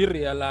we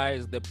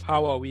realize the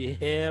power we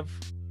have,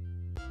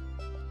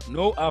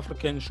 no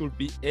African should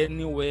be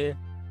anywhere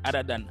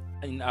other than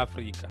in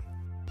Africa.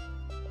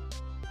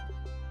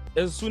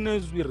 As soon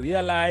as we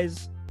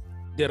realize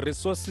the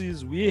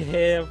resources we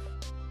have,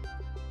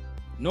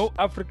 no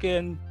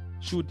African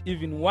should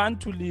even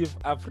want to leave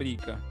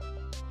Africa.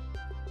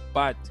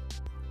 But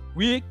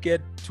we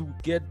get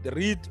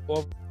rid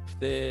of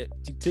the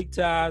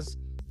dictators,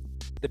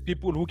 the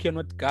people who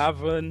cannot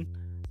govern,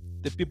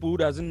 the people who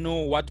doesn't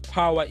know what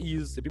power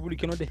is, the people who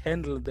cannot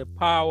handle the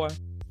power.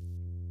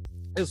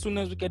 As soon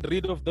as we get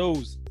rid of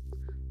those,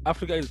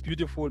 Africa is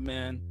beautiful,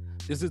 man.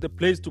 This is the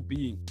place to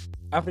be.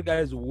 Africa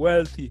is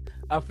wealthy.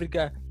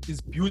 Africa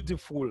is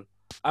beautiful.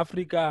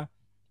 Africa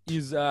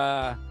is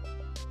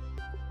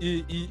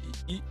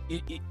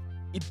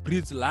it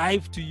breathes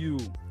life to you.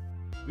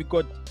 We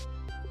got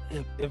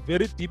a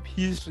very deep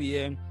history,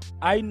 and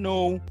I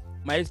know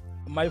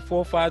my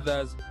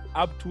forefathers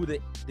up to the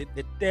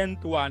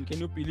 10th one. Can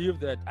you believe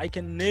that? I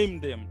can name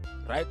them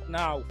right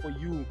now for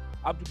you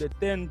up to the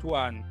 10th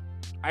one.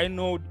 I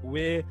know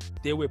where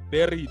they were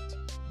buried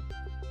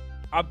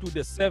up to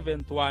the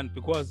 7th one,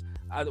 because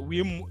the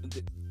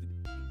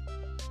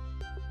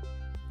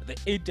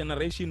 8th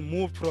generation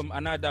moved from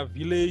another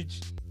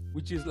village,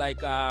 which is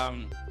like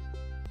I'd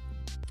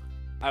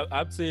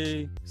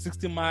say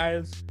 60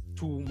 miles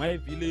to my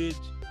village,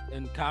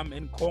 and come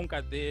and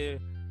conquer there.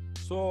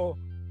 So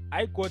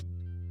I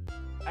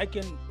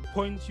can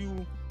point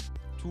you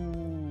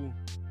to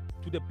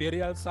the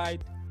burial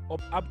site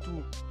of up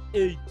to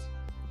 8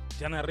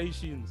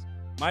 generations.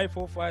 My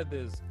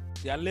forefathers,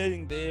 they are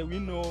laying there. We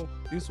know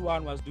this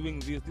one was doing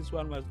this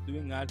one was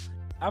doing that.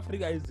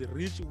 Africa is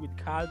rich with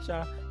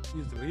culture,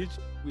 is rich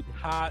with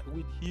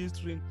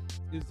history,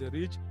 is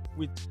rich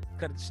with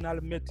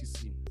traditional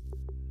medicine.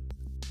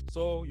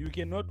 So you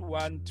cannot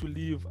want to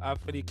leave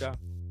Africa.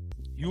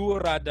 You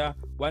rather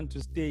want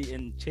to stay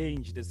and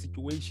change the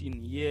situation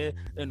here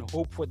and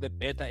hope for the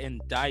better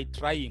and die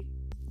trying.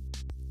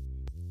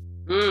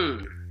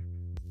 Man,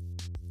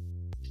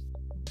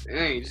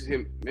 you just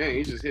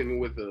hit me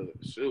with a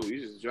shoe. You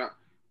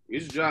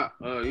just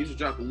dropped a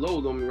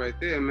load on me right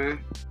there, man.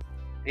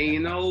 And you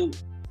know,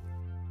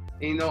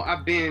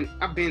 I've been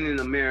in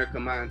America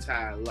my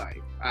entire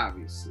life.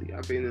 Obviously,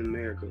 I've been in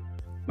America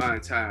my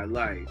entire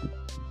life.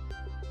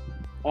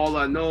 All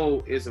I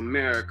know is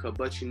America,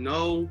 but you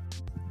know,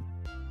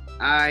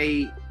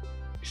 I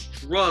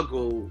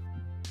struggle.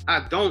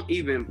 I don't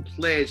even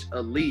pledge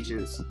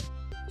allegiance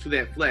to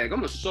that flag. I'm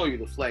gonna show you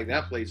the flag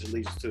that I pledge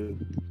allegiance to.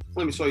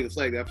 Let me show you the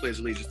flag that I pledge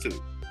allegiance to.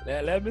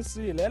 Let me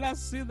see. Let us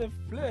see the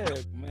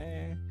flag,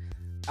 man.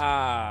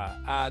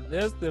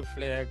 There's the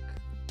flag.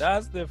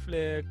 That's the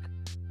flag.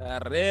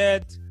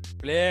 Red,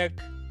 black,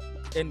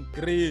 and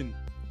green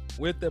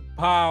with the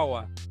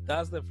power.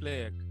 That's the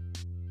flag.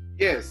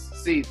 Yes,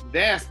 see,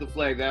 that's the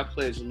flag that I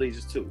pledge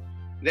allegiance to.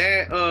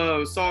 That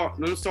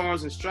them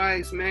stars and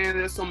stripes, man,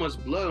 there's so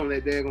much blood on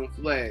that daggone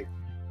flag.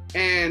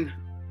 And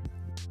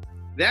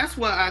that's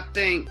what I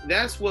believe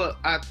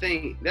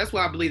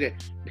that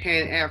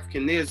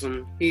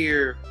Pan-Africanism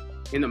here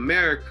in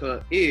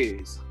America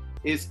is.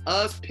 It's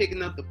us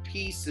picking up the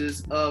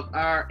pieces of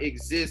our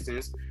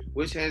existence,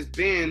 which has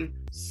been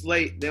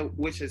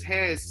which has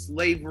had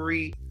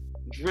slavery,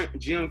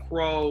 Jim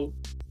Crow,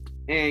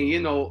 and you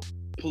know,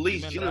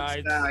 police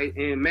genocide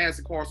and mass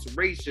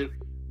incarceration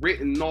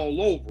written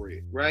all over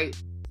it, right?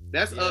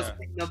 That's us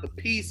picking up the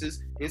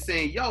pieces and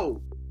saying,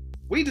 yo,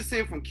 we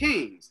descend from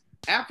kings.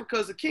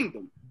 Africa's a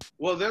kingdom.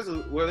 Well, there's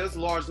a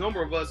large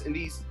number of us in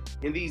these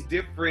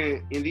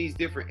different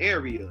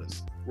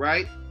areas,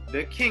 right?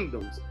 They're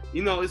kingdoms.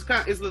 You know, it's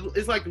like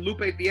the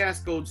Lupe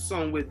Fiasco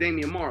song with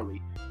Damian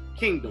Marley,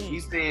 Kingdom.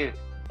 He's saying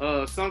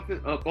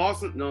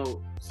Boston,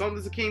 no,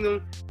 something's a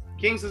kingdom,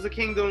 Kings is a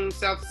kingdom,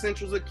 South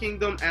Central's a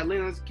kingdom,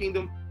 Atlanta's a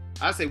kingdom.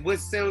 I say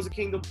Winston-Salem's a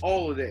kingdom,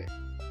 all of that.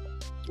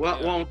 Well,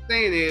 what I'm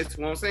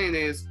saying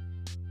is,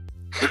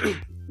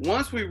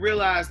 once we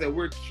realize that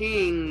we're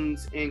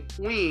kings and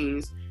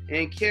queens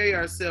and carry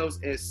ourselves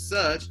as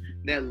such,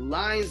 that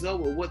lines up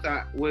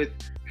with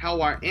how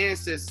our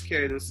ancestors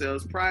carried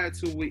themselves prior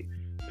to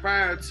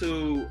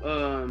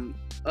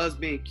us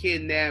being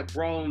kidnapped,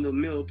 brought on the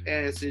Middle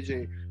Passage,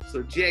 and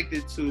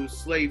subjected to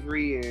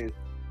slavery and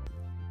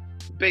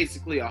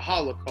basically a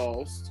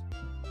Holocaust.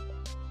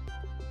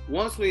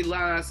 Once we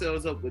line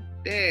ourselves up with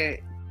that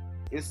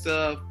and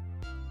stuff,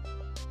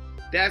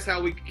 that's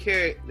how we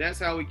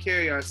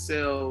carry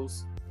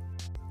ourselves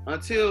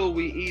until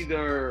we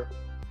either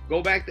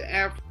go back to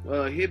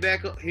hit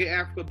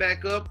Africa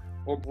back up,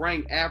 or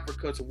bring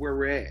Africa to where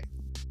we're at.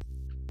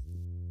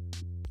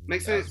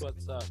 Make sense?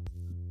 That's what's up.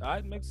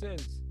 That makes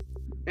sense.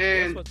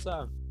 And that's what's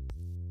up.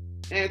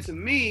 And to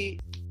me,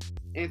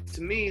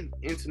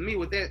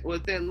 what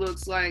that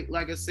looks like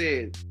I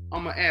said,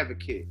 I'm an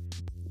advocate.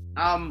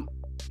 I'm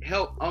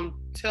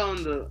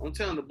telling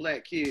the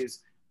black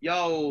kids,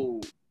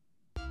 yo,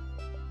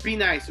 be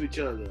nice to each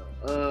other.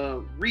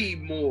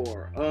 Read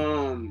more.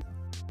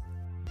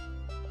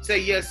 Say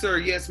yes sir,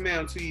 yes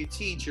ma'am to your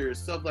teachers,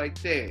 stuff like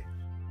that.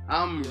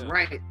 I'm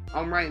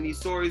writing these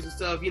stories and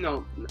stuff. You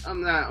know,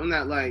 I'm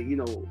not like, you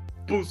know,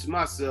 boosting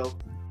myself,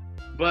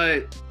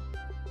 but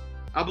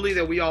I believe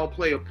that we all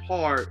play a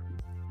part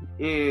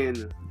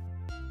in.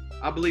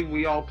 I believe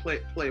we all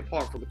play a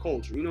part for the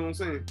culture. You know what I'm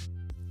saying?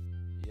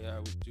 Yeah,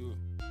 we do.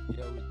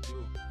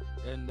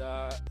 And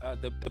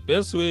the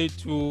best way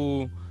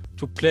to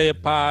play a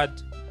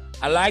part,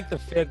 I like the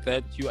fact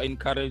that you are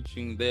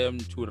encouraging them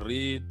to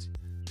read.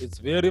 It's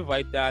very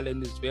vital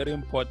and it's very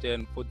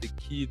important for the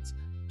kids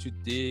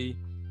today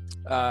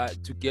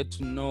to get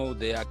to know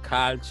their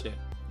culture,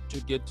 to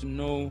get to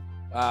know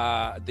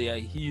their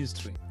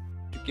history,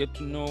 to get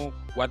to know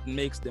what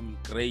makes them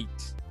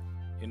great,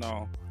 you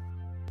know.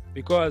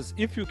 Because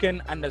if you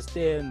can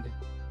understand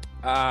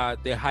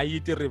the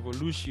Haiti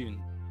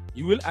Revolution,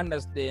 you will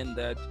understand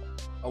that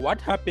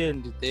what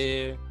happened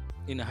there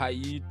in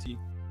Haiti,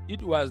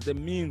 it was the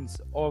means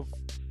of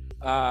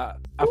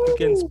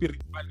African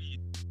spirituality.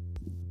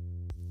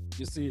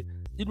 You see,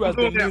 it was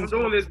I'm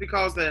doing this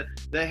because the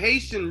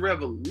Haitian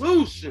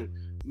Revolution,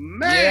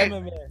 man.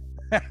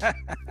 Yeah, man.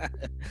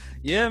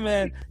 Yeah,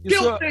 man.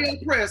 Killed their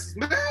oppressors,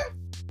 man.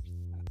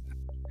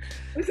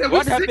 They said,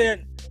 what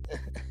happened?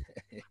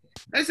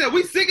 They said,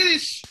 we sick of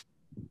this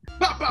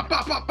pop, pop,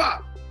 pop, pop,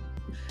 pop.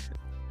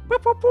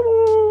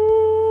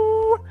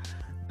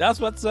 That's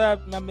what's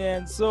up, my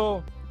man.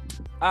 So,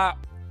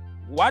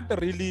 what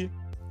really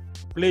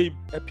played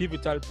a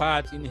pivotal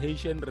part in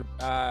Haitian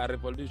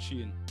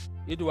Revolution?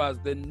 It was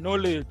the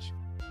knowledge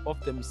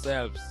of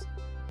themselves,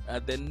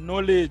 the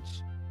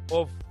knowledge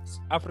of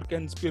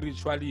African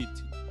spirituality.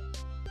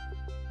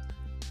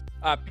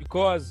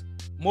 Because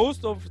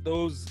most of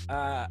those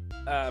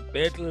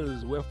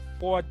battles were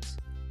fought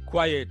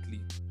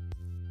quietly.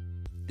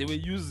 They were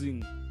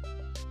using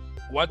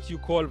what you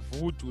call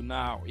voodoo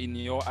now in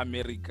your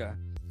America,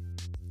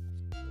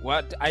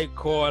 what I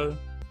call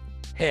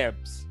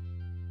herbs.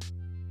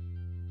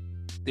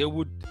 They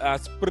would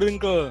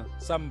sprinkle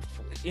some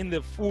in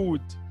the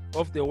food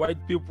of the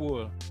white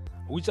people,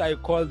 which I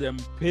call them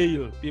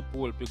pale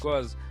people,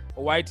 because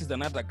white is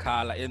another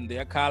color and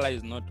their color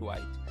is not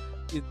white.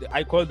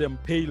 I call them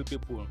pale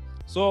people.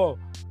 So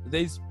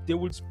they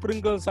would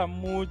sprinkle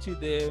some mochi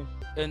there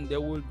and they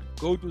would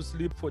go to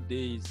sleep for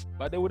days,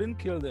 but they wouldn't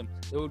kill them.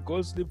 They would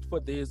go sleep for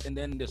days, and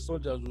then the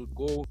soldiers would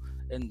go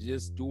and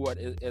just do what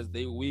as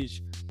they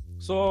wish.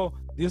 So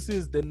this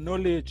is the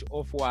knowledge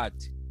of what?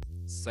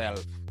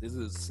 Self. This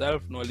is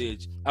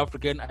self-knowledge,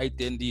 African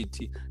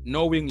identity,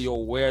 knowing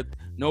your worth,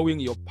 knowing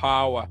your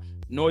power,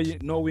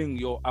 knowing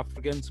your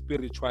African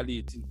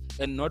spirituality,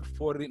 and not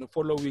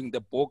following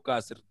the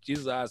bogus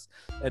Jesus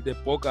and the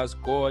bogus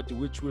God,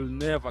 which will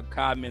never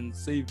come and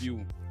save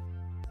you.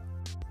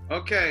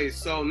 Okay,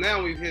 so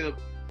now we hit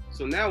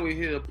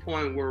a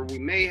point where we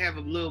may have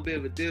a little bit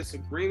of a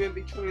disagreement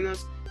between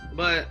us,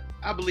 but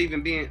I believe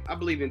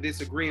in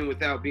disagreeing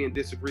without being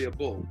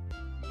disagreeable.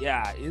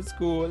 Yeah, it's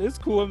cool. It's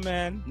cool,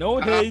 man. No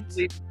hate.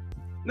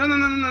 No.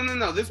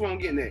 This is what I'm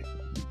getting at.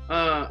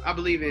 I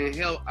believe in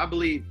hell. I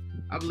believe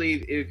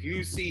if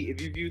you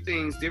view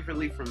things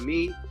differently from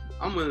me,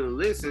 I'm gonna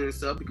listen and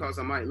stuff because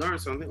I might learn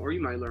something, or you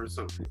might learn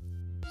something.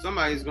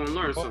 Somebody's gonna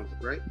learn something,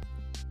 right?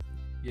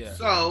 Yeah.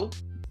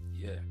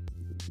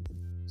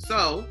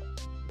 So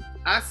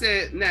I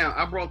said, now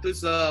I brought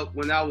this up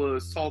when I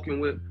was talking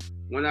on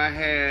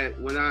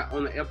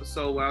the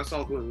episode where I was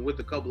talking with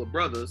a couple of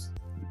brothers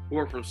who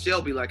are from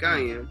Shelby like I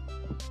am,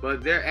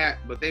 but they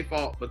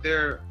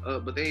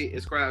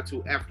ascribe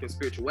to African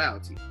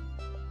spirituality.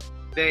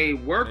 They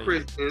were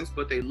Christians,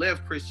 but they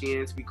left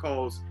Christianity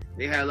because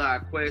they had a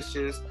lot of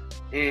questions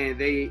and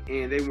they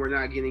were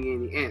not getting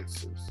any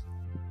answers.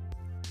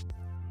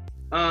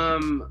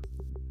 I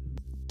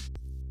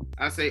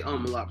say a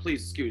lot.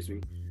 Please excuse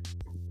me.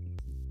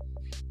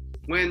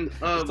 When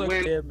It's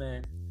okay,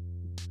 man.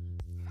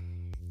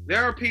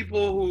 there are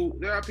people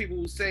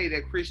who say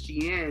that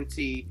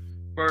Christianity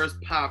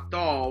first popped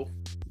off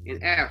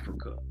in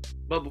Africa.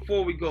 But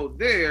before we go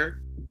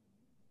there,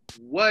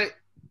 what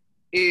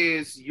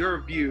is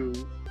your view?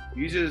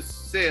 You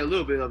just said a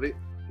little bit of it,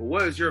 but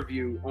what is your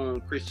view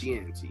on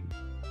Christianity?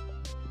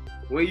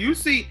 When you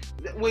see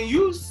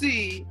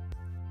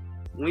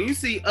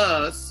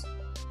us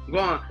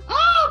going,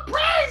 oh,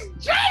 praise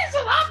Jesus,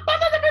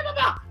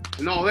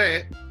 and all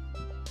that.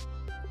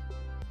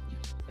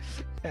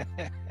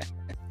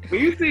 When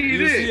you see You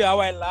this, see how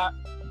I laugh?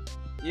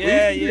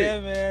 Yeah, see yeah,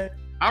 this? man.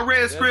 I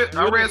read script.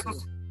 I read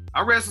beautiful.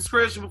 some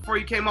scripture before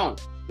you came on.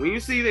 When you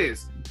see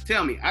this,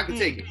 tell me. I can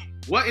take it.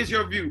 What is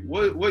your view?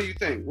 What do you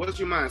think? What's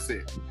your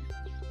mindset?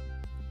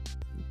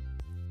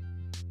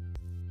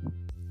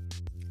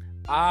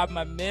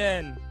 My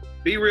man.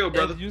 Be real,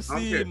 brother. And you I don't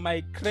see care.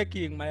 my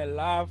cracking, my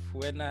laugh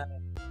when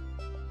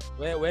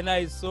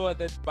I saw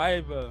that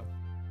Bible.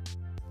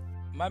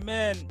 My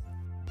man,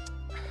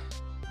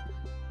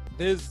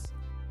 there's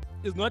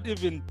not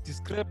even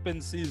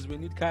discrepancies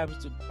when it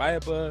comes to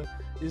Bible.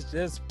 It's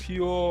just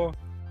pure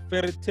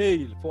fairy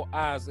tale for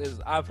us as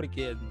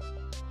Africans,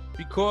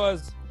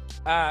 because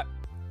a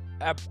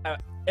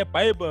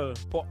Bible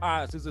for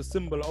us is a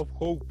symbol of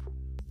hope.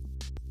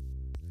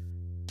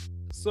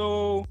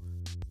 So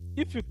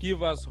if you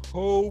give us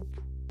hope,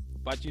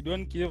 but you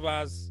don't give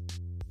us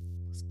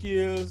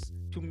skills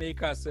to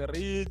make us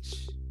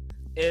rich,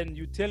 and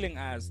you're telling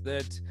us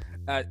that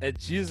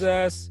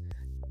Jesus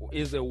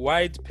is a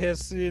white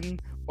person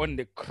on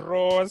the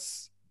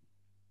cross,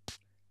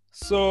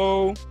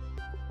 so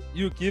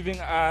you're giving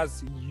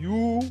us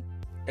you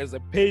as a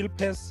pale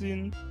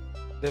person,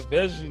 the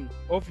version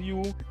of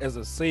you as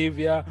a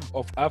savior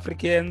of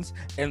Africans,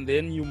 and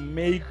then you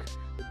make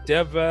the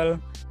devil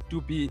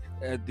to be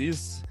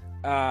this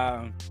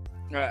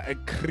a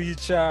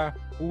creature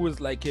who is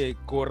like a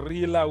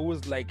gorilla, who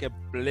is like a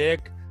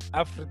black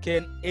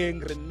African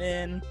angry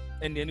man,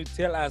 and then you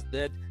tell us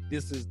that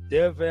this is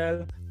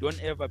devil,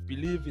 don't ever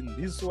believe in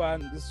this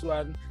one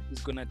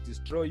is gonna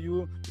destroy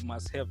you, you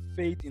must have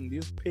faith in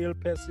this pale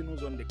person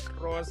who's on the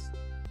cross.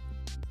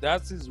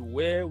 That is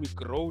where we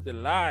grow the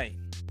line,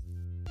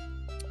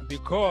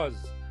 because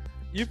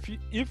if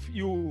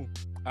you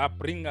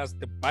bring us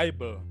the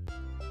Bible,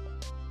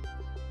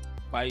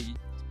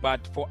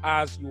 but for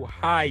us you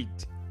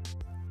hide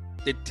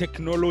the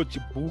technology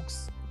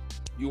books,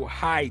 you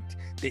hide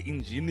the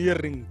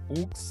engineering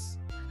books,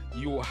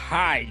 you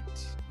hide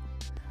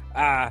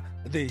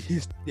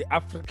the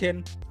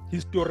African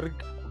historic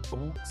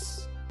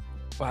books,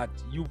 but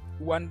you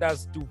want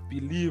us to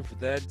believe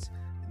that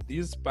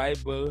this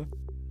Bible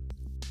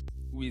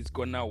is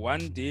gonna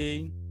one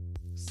day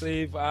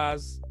save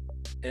us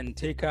and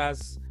take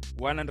us.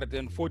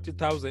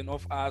 140,000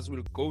 of us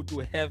will go to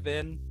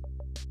heaven.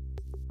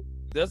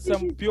 That's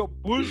some pure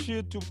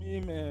bullshit to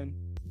me, man.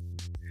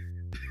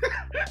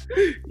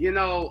 You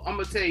know, I'm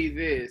gonna tell you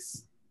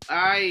this.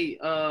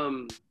 I'm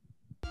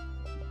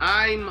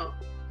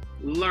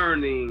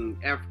learning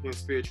African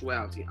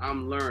spirituality.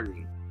 I'm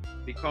learning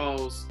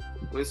because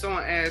when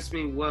someone asks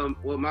me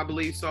what my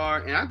beliefs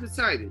are, and I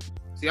decided,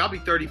 see, I'll be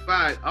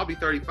 35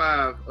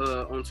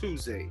 on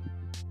Tuesday.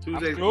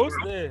 I'm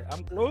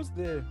close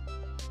there.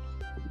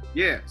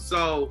 Yeah,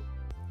 so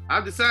I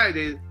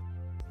decided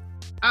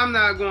I'm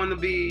not going to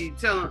be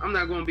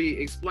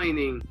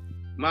explaining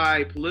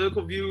my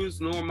political views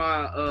nor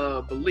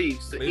my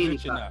beliefs to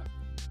anybody.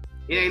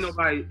 It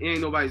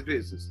ain't nobody's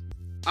business.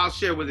 I'll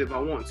share with it if I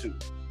want to.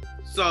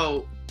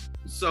 But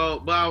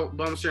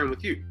I'm sharing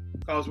with you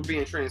because we're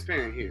being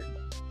transparent here.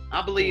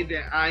 I believe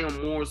that I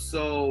am more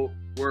so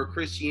where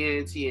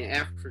Christianity and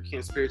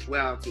African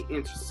spirituality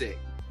intersect.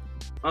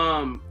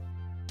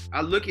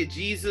 I look at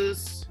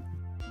Jesus,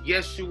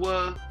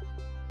 Yeshua.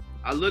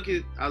 I look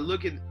at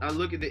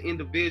the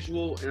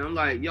individual, and I'm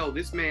like, yo,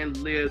 this man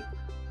lived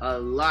a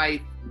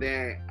life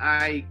that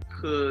I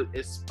could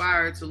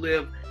aspire to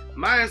live.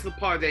 Mine's the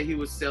part that he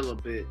was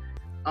celibate.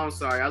 I'm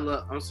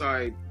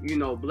sorry. You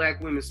know,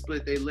 black women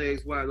split their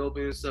legs wide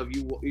open and stuff.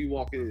 You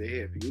walking into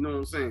heaven. You know what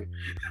I'm saying?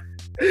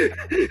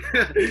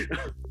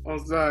 I'm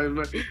sorry,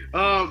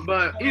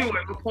 but anyway,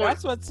 my point.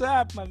 That's what's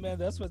up, my man.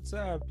 That's what's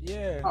up.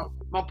 Yeah.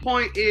 My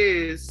point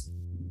is,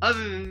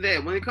 other than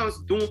that, when it comes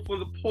to doing for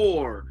the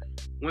poor,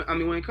 when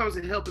it comes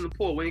to helping the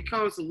poor, when it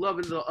comes to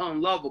loving the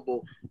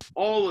unlovable,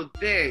 all of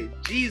that,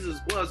 Jesus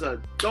was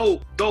a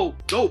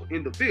dope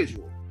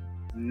individual.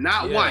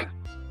 Not white.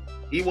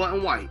 He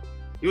wasn't white.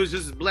 He was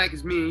just as black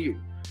as me and you.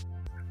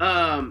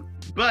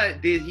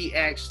 But did he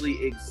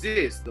actually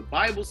exist? The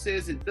Bible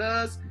says it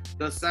does.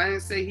 Does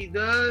science say he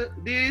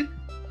did?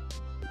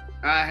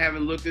 I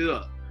haven't looked it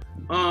up.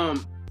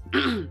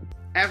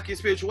 African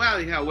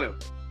spirituality, however,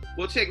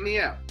 well, check me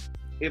out.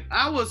 If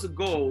I was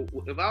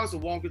to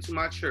walk into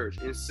my church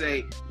and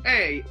say,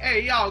 hey,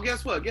 y'all,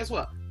 guess what?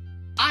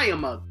 I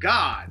am a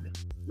god.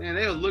 Man,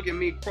 they'll look at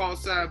me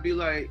cross-eyed, be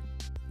like,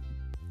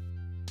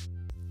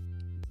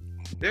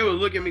 they would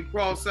look at me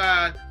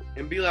cross-eyed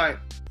and be like,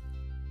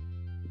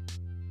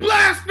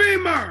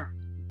 blasphemer!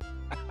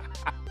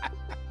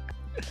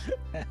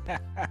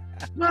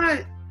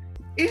 But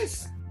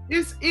it's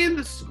in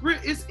the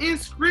script, it's in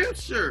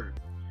scripture.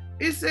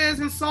 It says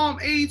in Psalm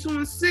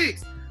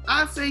 82:6,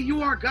 I say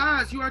you are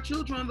gods, you are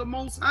children of the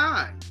Most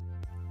High.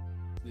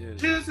 Yes.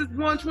 Genesis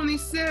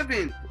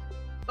 1:27,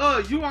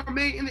 you are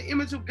made in the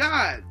image of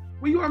God.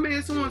 When you are made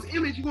in someone's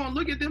image, you're gonna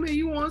look at them and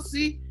you're gonna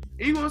see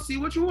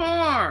what you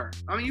are.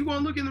 I mean, you're gonna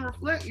look at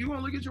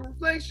your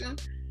reflection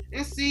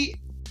and see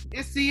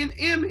an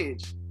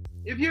image.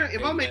 If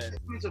I'm made in the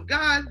image of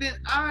God, then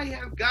I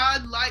have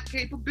God-like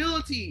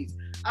capabilities.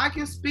 I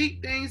can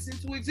speak things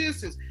into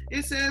existence.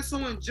 It says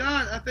so in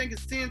John, I think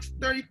it's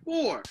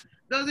 10:34.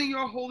 Doesn't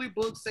your holy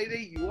book say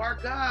that you are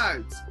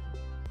gods?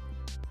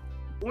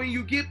 When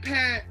you get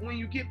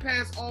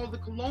past all the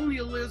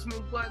colonialism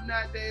and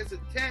whatnot that is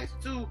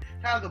attached to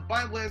how the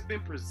Bible has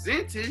been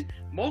presented,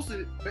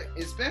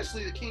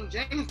 especially the King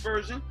James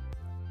version,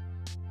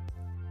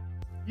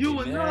 you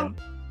will know.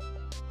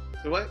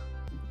 So what?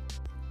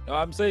 No,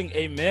 I'm saying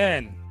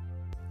amen.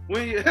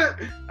 When you,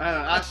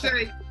 I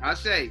say,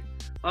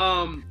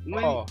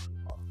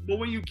 but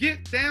when you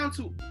get down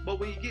to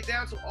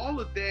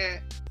all of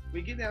that,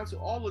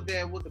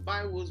 what the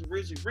Bible was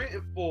originally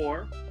written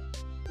for,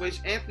 which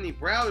Anthony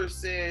Browder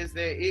says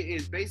that it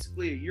is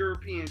basically a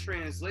European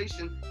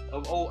translation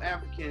of old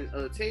African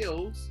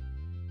tales.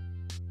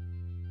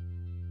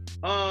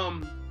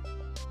 And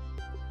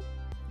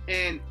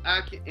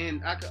I can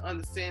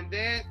understand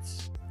that.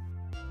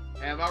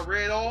 Have I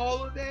read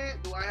all of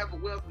that? Do I have a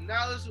wealth of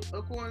knowledge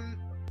of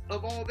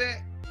all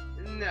that?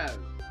 No.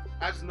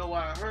 I just know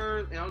what I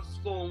heard, and I'm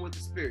just flowing with the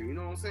Spirit. You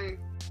know what I'm saying?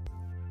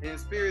 And the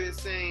Spirit is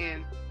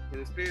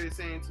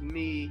saying to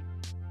me,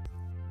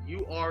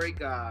 you are a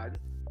God.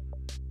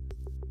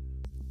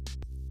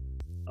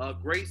 A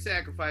great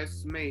sacrifice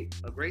is made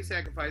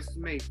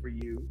for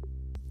you.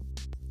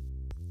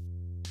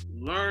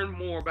 Learn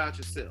more about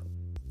yourself.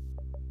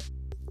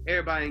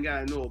 Everybody ain't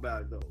gotta know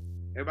about it though.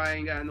 Everybody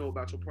ain't gotta know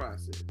about your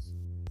process.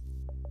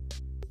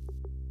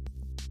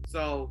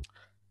 So,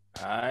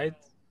 all right.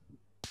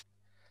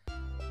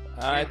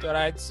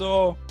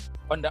 So,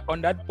 on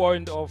that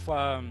point of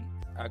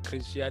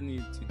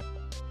Christianity,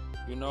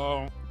 you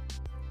know,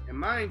 and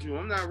mind you,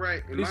 I'm not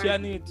right.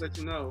 Christianity, let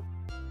you know,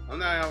 I'm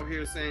not out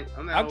here saying.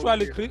 I'm not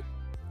actually.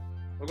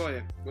 Go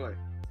ahead.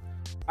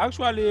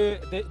 Actually,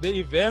 the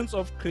events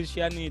of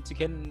Christianity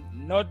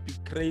cannot be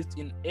traced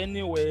in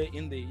any way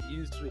in the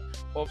history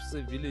of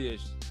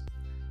civilization,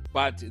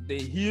 but the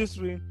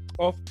history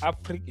of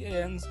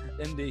Africans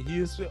and the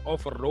history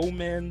of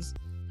Romans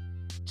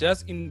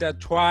just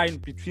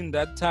intertwined between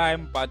that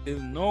time, but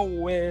there's no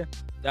way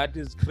that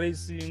is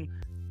tracing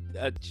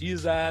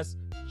Jesus,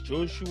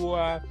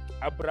 Joshua,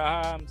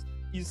 Abraham,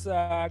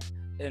 Isaac,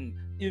 and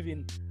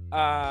even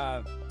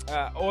all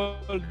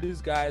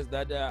these guys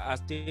that are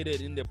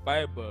stated in the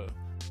Bible.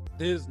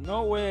 There's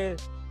no way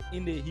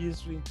in the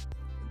history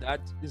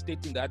that is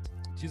stating that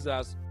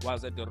Jesus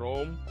was at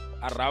Rome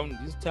around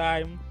this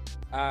time,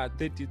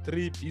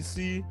 33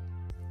 BC,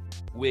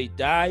 where he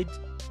died.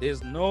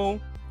 There's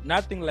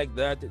nothing like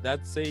that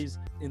says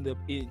in the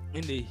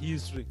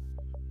history.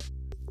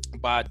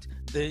 But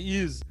there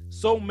is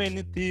so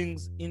many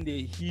things in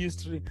the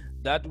history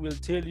that will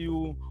tell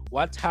you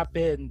what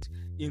happened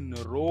in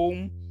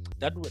Rome,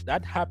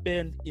 that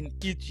happened in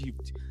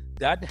Egypt,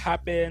 that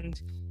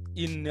happened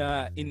in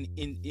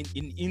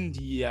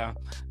India,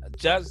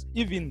 just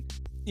even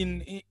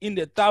in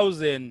the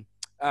 1000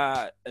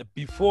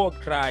 before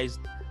Christ.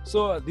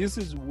 So this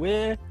is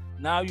where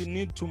now you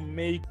need to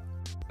make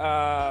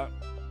the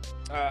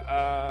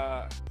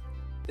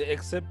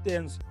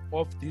acceptance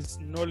of this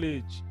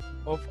knowledge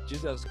of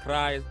Jesus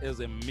Christ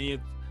as a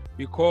myth,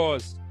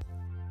 because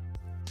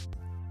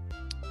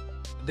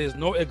there's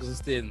no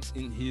existence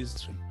in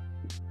history.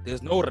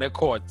 There's no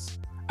records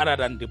other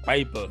than the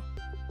Bible.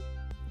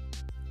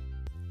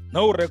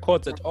 No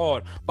records at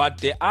all. But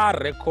there are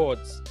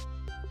records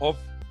of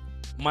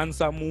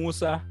Mansa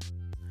Musa.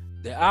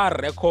 There are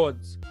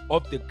records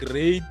of the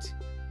great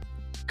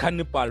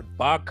Cannibal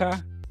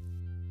Barca.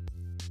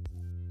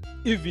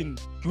 Even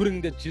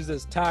during the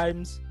Jesus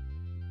times,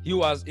 he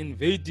was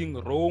invading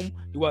Rome.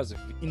 He was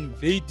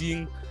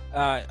invading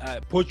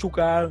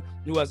Portugal.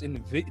 He was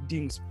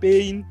invading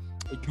Spain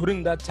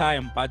during that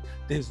time, but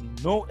there's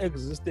no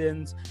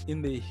existence in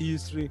the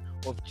history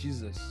of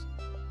Jesus.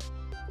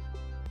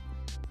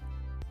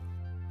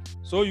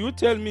 So you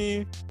tell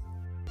me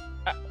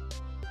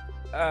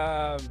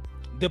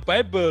the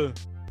Bible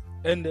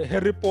and the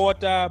Harry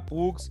Potter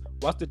books,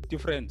 what's the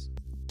difference?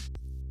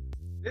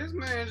 This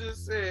man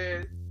just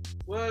said,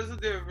 what is the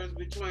difference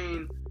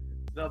between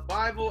the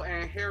Bible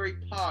and Harry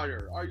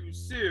Potter? Are you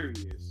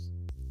serious?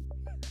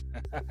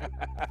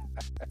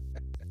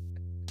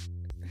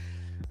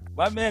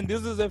 But man,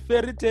 this is a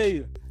fairy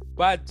tale.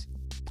 But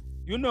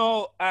you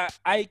know,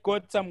 I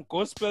got some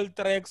gospel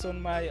tracks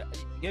on my.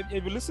 Have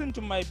you listened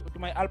to my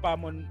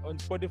album on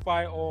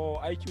Spotify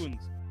or iTunes?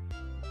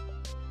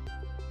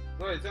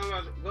 Go ahead, tell me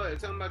about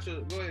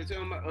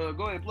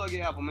go ahead, plug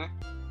your album, man.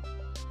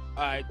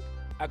 I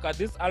got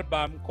this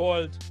album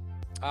called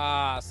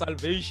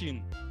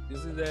Salvation.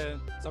 This is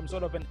some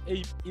sort of an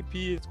EP.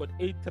 It's got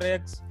 8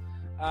 tracks.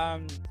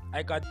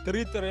 I got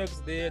 3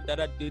 tracks there that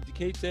are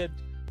dedicated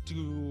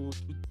to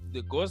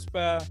the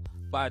gospel,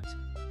 but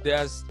they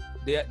are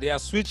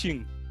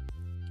switching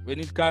when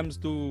it comes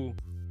to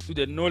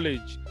the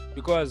knowledge,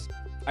 because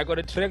I got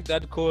a track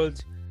that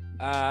called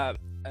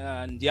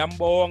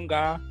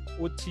Ndiyambonga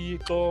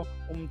uThixo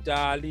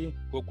umdali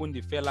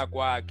ngokundifela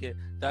kwakhe.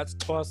 That's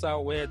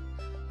Xhosa word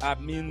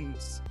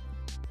means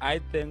I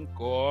thank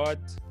God,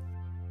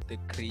 the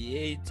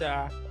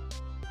Creator,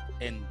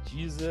 and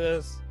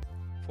Jesus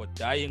for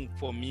dying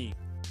for me.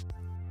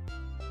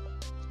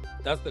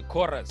 That's the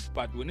chorus.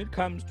 But when it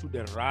comes to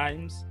the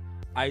rhymes,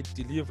 I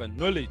deliver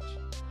knowledge.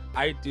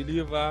 I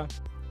deliver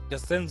the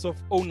sense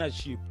of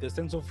ownership, the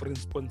sense of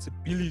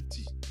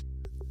responsibility,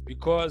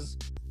 because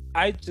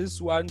I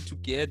just want to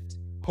get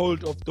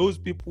hold of those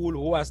people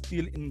who are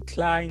still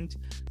inclined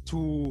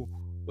to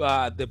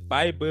the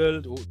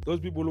Bible, those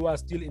people who are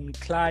still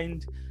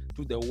inclined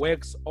to the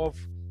works of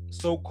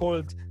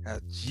so-called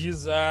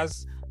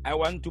Jesus. I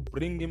want to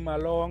bring him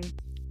along,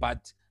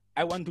 but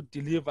I want to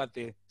deliver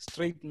the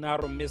straight,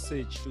 narrow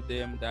message to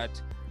them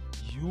that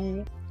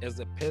you,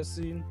 as a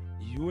person,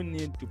 you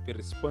need to be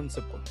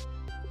responsible.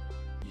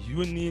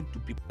 You need to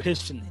be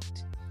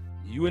passionate.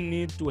 You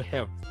need to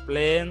have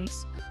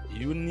plans.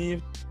 You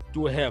need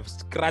to have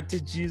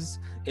strategies,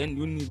 and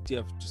you need to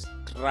have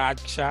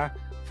structure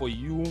for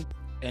you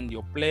and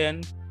your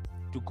plan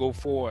to go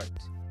forward.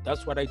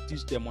 That's what I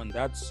teach them on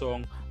that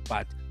song.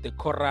 But the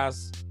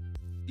chorus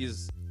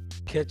is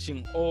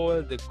catching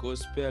all the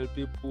gospel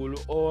people,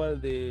 all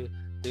the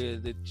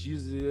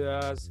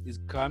Jesus is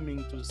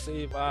coming to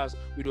save us.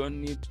 We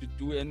don't need to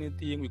do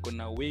anything. We're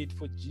gonna wait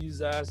for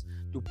Jesus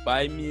to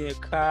buy me a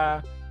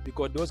car,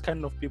 because those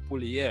kind of people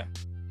here,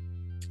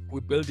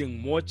 we're building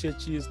more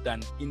churches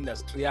than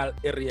industrial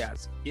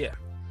areas here.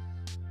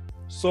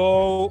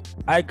 So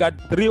I got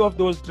 3 of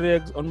those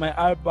tracks on my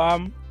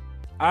album.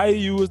 I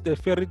use the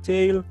fairy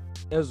tale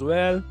as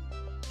well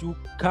to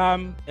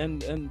come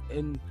and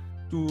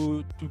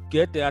to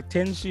get the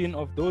attention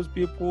of those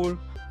people,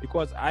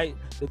 because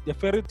the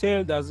fairy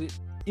tale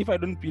if I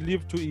don't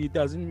believe to it,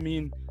 doesn't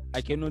mean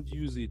I cannot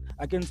use it.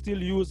 I can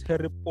still use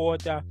Harry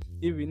Potter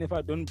even if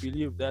I don't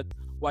believe that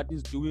what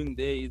is doing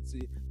there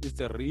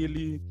it's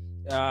really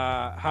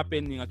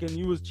happening. I can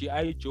use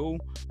G.I. Joe.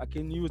 I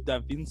can use Da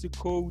Vinci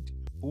Code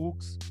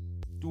books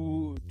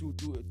to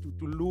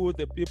lure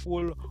the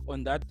people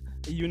on that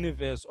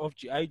universe of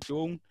G.I.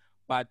 Joe,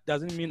 but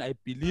doesn't mean I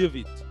believe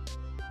it.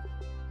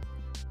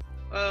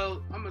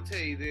 Well, I'm gonna tell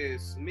you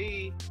this.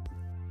 Me,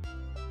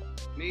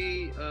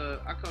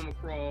 I come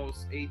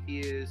across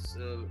atheists,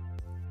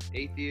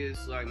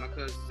 like my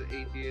cousin's an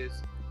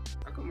atheist.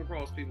 I come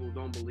across people who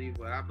don't believe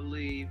what I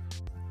believe.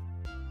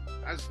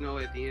 I just know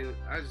at the end of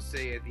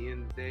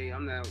the day,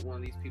 I'm not one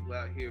of these people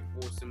out here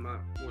forcing my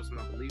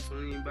beliefs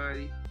on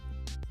anybody.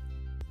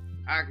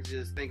 I can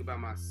just think about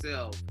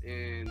myself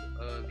and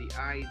the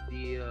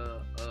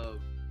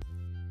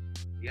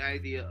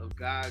idea of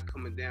God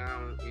coming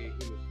down in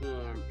human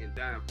form and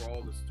dying for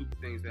all the stupid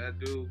things that I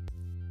do.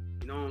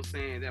 You know what I'm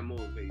saying? That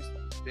motivates me.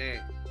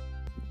 That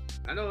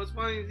I know it's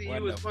funny to you.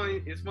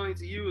 Wonderful. It's funny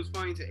to you. It's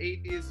funny to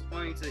atheists. It's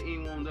funny to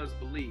anyone who doesn't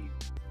believe.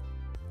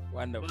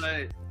 Wonderful.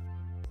 But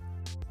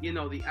you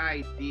know, the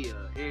idea,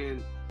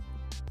 and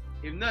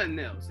if nothing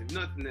else,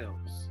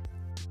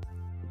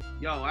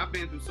 yo, I've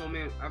been through so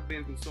many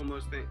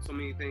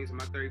things in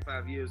my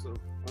 35 years on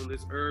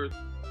this earth.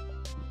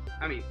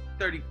 I mean,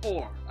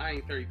 34. I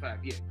ain't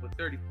 35 yet, but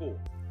 34.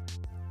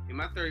 In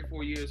my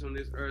 34 years on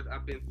this earth,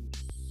 I've been through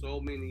so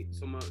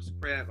much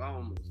crap. I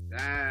almost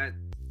died.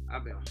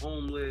 I've been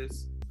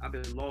homeless. I've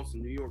been lost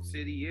in New York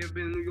City. You ever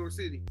been in New York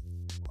City?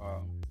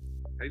 Wow.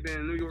 Have you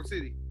been in New York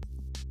City?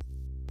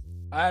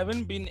 I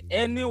haven't been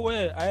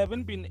anywhere.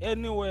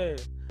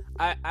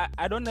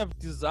 I don't have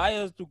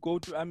desires to go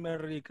to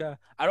America.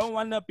 I don't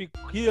want to be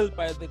killed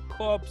by the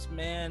cops,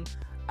 man.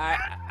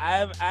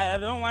 I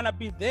don't want to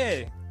be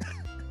there.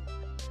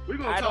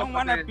 I don't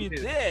want to be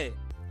there.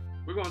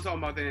 We're gonna talk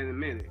about that in a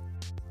minute.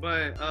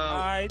 But All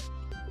right.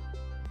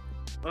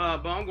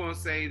 but I'm gonna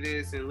say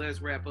this, and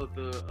let's wrap up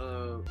the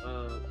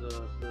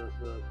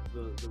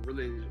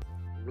religion.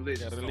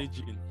 Yeah,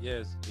 religion.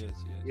 Yes.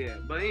 Yeah,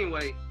 but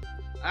anyway,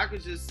 I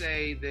could just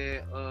say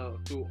that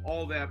through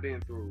all that I've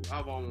been through,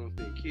 I've almost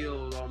been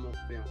killed, almost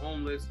been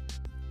homeless,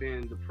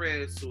 been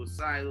depressed,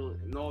 suicidal,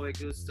 and all that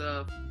good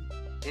stuff.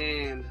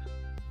 And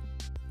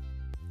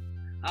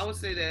I would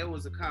say that it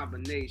was a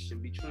combination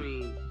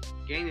between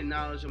gaining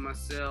knowledge of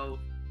myself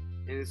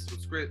and some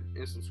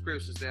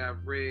scriptures that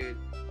I've read,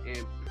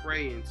 and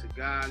praying to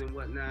God and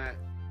whatnot,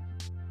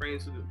 praying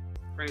to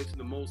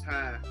the Most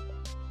High,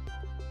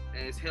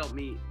 has helped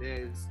me.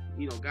 Has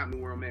got me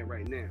where I'm at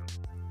right now.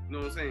 You know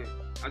what I'm saying?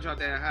 I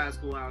dropped out of high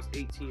school when I was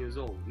 18 years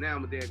old. Now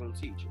I'm a daggone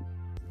teacher.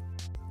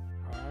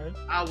 All right.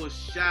 I was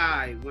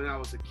shy when I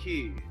was a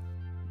kid.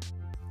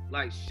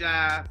 like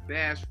shy,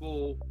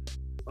 bashful,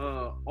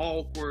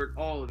 awkward,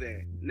 all of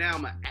that. Now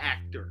I'm an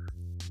actor.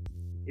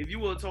 If you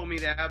would have told me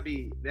that I'd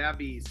be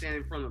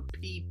standing in front of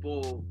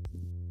people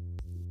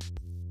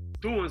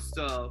doing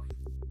stuff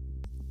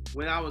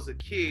when I was a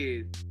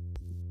kid,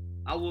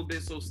 I would have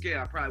been so scared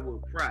I probably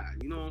would have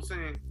cried. You know what I'm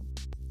saying?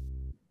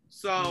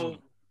 So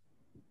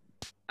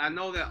I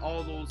know that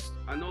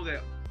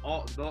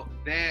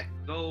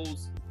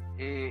those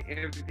and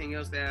everything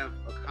else that I've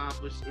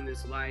accomplished in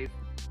this life,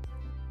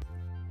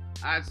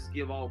 I just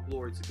give all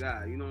glory to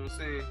God. You know what I'm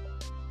saying?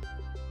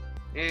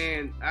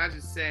 And I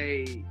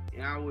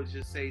would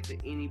just say to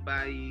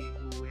anybody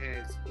who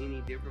has any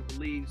different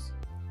beliefs,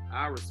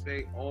 I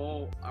respect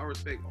all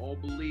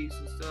beliefs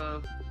and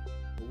stuff.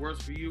 What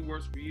works for you,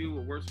 works for you.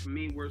 What works for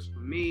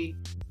me.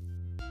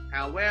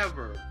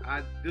 However,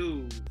 I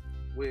do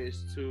wish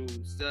to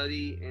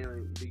study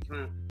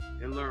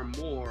and learn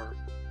more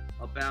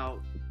about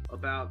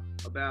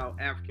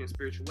African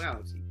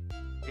spirituality.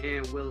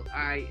 And will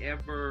I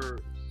ever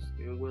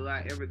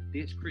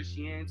ditch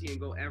Christianity and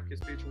go African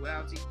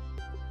spirituality?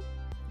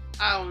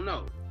 I don't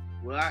know.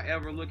 Will I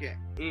ever look at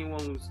anyone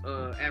who's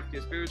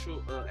African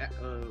spiritual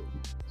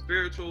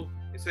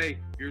and say,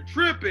 "You're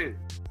tripping,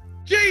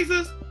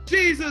 Jesus,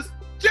 Jesus,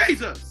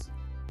 Jesus"?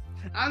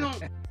 I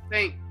don't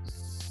think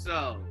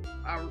so.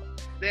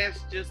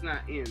 That's just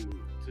not in me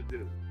to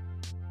do.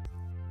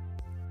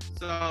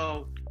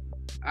 So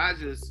I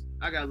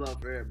got love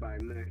for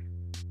everybody, man.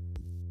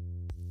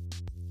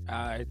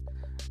 All right.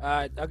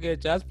 Okay,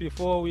 just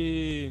before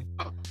we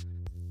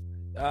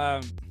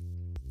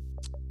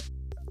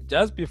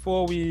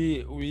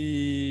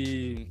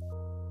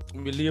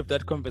leave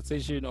that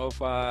conversation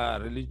of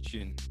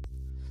religion,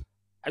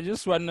 I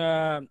just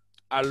wanna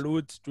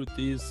allude to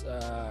this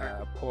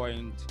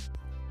point.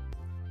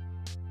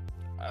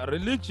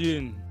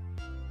 Religion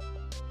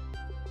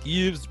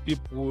gives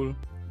people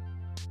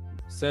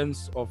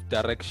sense of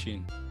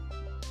direction.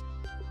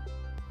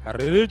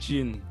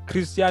 Religion,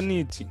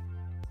 Christianity,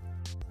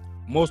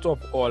 most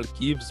of all,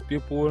 gives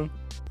people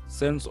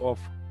sense of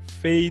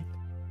faith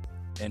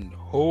and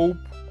hope.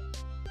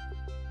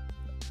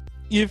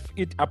 If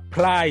it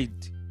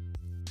applied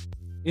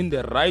in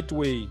the right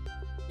way,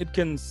 it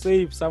can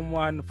save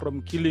someone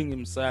from killing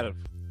himself.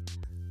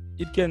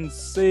 It can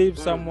save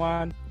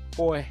someone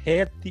for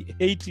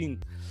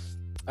hating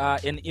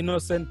an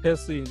innocent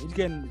person. It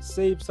can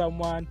save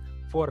someone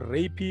for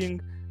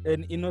raping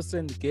an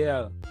innocent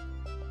girl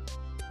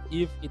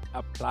if it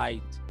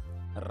applied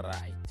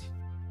right.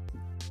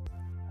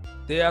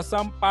 There are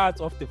some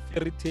parts of the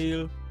fairy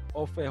tale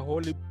of a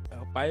holy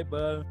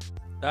Bible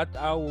that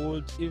I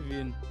would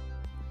even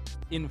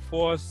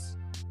enforce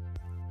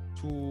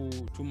to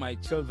my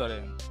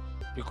children,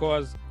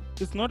 because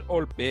it's not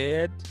all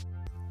bad.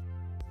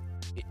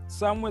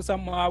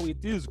 Somehow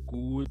it is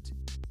good.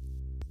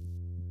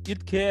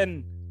 It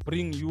can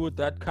bring you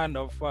that kind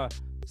of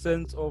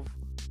sense of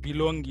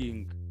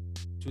belonging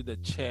to the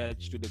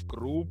church, to the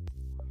group,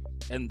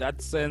 and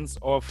that sense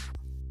of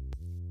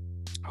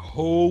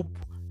hope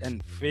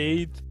and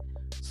faith.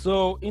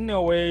 So in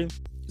a way,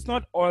 it's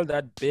not all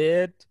that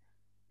bad,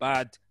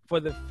 but for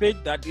the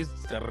faith that is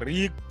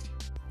rigged,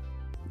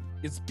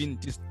 it's been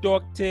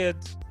distorted,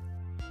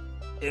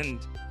 and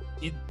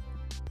it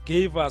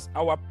gave our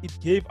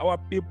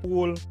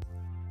people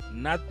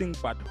nothing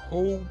but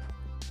hope.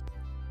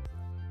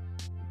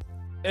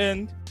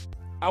 And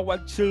our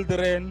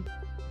children,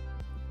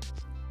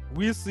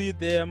 we see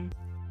them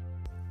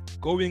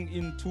going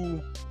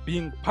into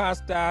being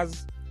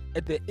pastors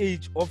at the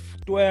age of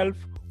 12,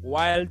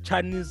 while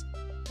Chinese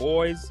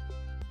boys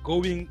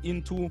going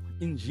into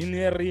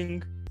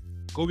engineering,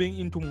 going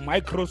into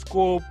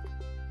microscope,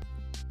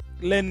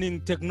 learning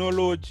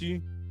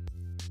technology.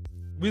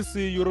 We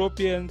see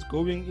Europeans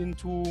going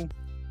into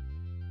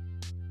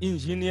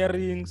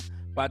engineering,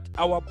 but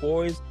our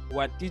boys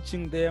were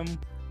teaching them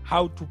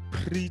how to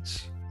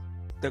preach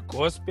the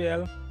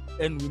gospel,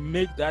 and we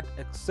make that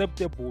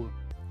acceptable.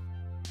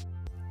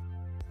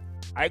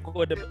 I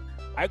got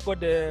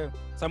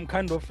some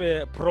kind of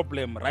a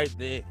problem right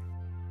there.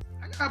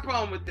 I got a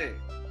problem with that.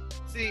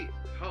 See,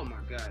 oh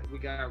my God, we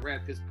gotta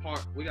wrap this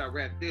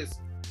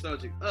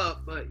subject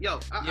up. But yo,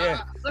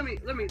 let me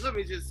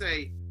just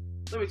say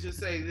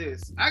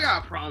this. I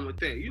got a problem with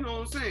that. You know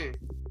what I'm saying?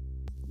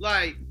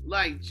 Like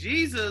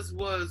Jesus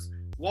was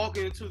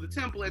walking into the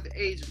temple at the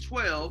age of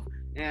 12,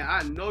 and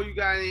I know you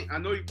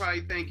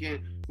probably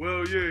thinking,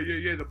 well,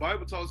 yeah. The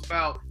Bible talks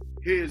about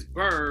his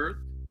birth.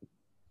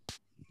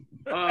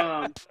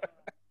 Don't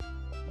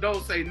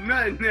say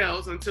nothing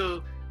else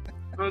until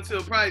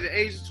probably the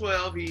age of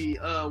 12. He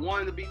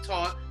wanted to be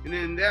taught, and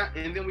then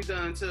we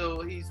done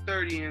until he's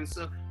 30 and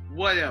so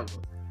whatever.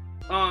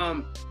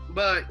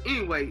 But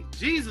anyway,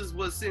 Jesus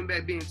was sitting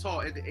back being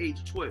taught at the age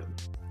of 12,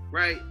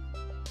 right?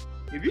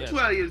 If you're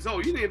 12 years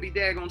old, you need to be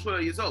daggone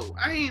 12 years old.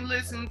 I ain't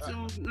listening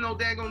to no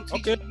daggone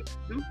teacher.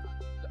 Okay.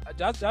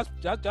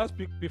 Just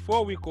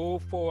before we go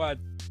forward,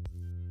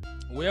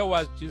 where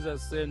was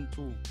Jesus sent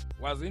to?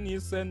 Wasn't he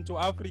sent to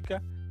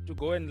Africa to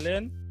go and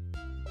learn?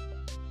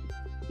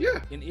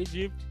 Yeah. In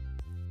Egypt?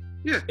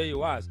 Yeah. he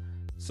was.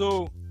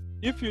 So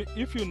if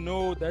you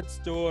know that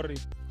story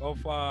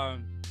of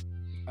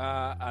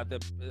the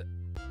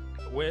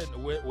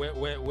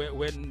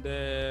when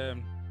the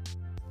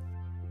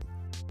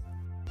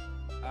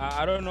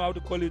I don't know how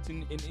to call it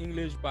in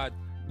English, but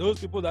those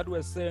people that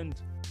were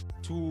sent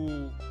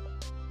to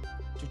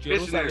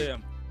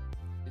Jerusalem,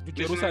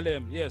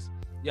 Jerusalem, yes,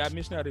 yeah,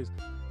 missionaries.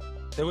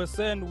 They were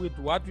sent with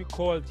what we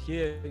called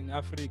here in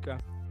Africa,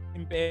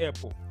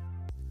 impepo.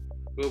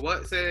 But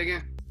what? Say it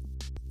again.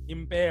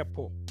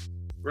 Impepo.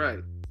 Right.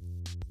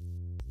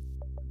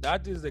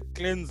 That is a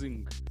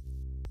cleansing,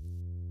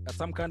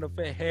 some kind of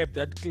a herb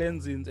that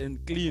cleanses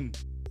and clean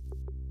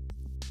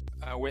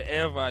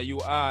wherever you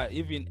are.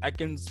 Even I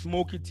can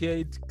smoke it here.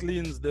 It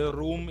cleans the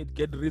room. It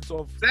gets rid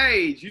of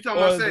sage. You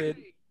talking about sage?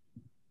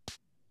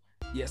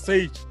 Yes,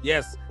 sage.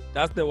 Yes,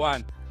 that's the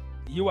one.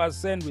 He was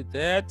sent with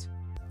that,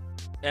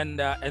 and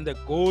the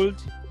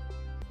gold.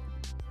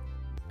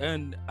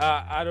 And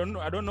I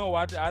don't know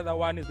what the other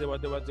one is. There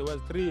was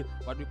three.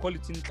 What we call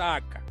it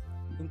intlaka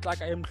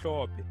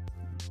emhlophe.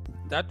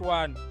 That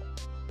one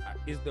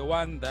is the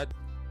one that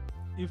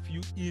if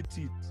you eat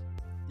it,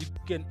 you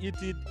can eat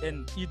it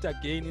and eat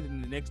again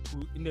in the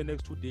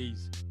next 2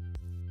 days.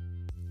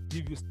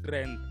 Give you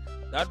strength.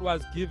 That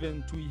was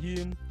given to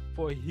him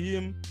for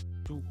him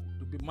to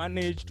be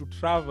managed to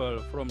travel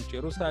from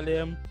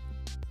Jerusalem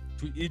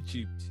to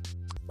Egypt.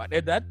 But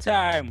at that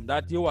time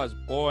that he was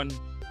born,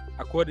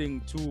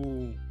 according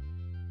to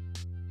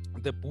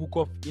the book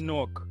of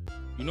Enoch.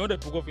 You know the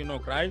book of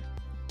Enoch, right?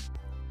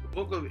 The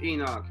book of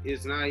Enoch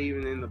is not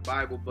even in the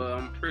Bible, but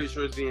I'm pretty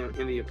sure it's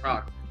in the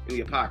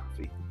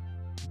Apocryphy.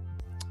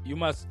 You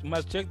must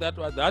check that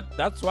one.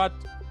 That's what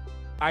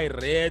I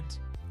read,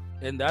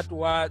 and that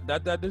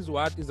is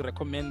what is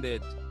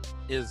recommended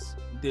is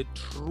the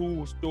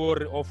true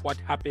story of what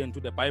happened to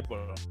the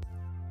Bible.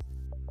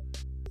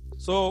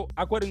 So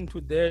according to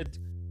that,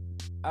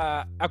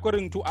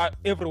 according to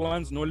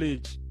everyone's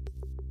knowledge,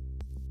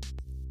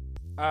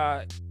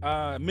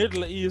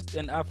 Middle East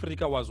and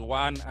Africa was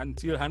one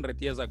until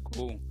 100 years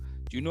ago.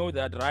 Do you know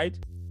that, right?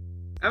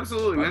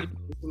 Absolutely, man.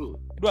 Absolutely.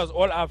 It was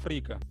all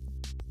Africa.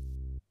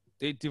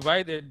 They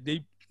divided.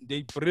 They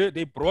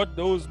brought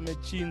those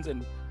machines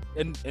and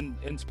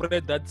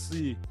spread that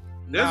sea.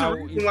 There's a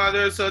reason why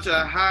there's such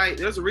a high.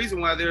 There's a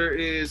reason why there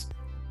is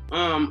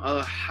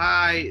a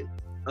high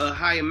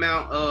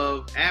amount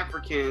of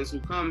Africans who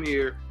come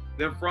here.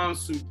 They're from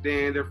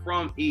Sudan. They're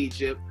from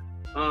Egypt.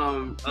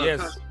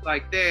 Yes.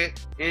 Like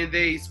that, and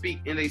they speak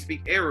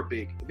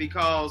Arabic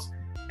because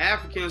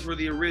Africans were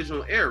the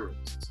original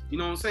Arabs. You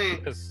know what I'm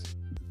saying? Yes.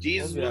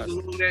 Jesus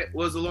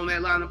was along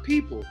that line of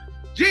people.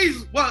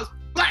 Jesus was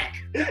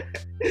black.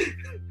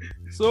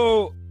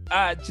 So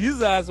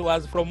Jesus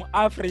was from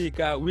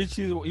Africa, which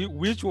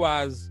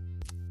was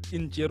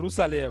in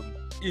Jerusalem,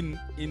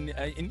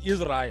 in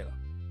Israel,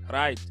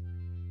 right?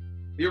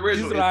 The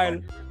original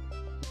Israel.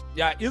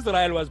 Yeah,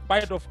 Israel was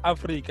part of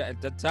Africa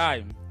at that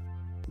time.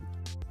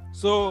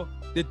 So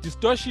the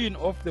distortion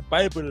of the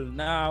Bible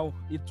now,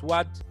 it's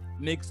what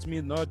makes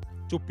me not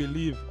to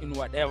believe in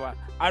whatever.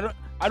 I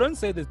don't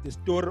say that the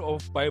story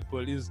of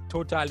Bible is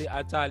totally,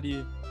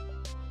 utterly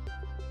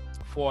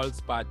false,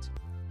 but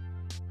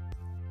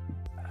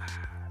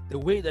the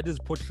way that is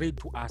portrayed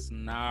to us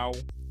now,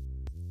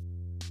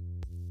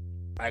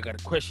 I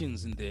got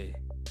questions in there.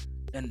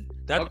 And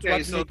that's what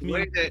makes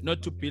me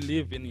not to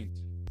believe in it.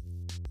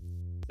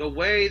 The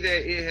way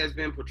that it has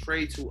been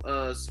portrayed to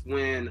us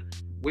when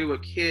we were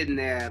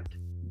kidnapped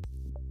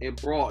and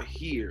brought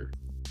here,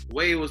 the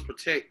way it was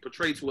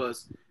portrayed to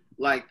us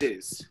like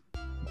this.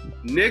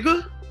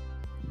 Nigga,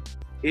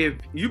 if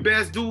you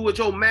best do what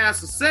your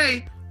master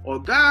say, or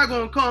God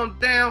gonna come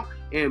down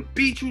and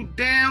beat you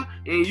down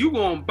and you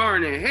gonna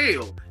burn in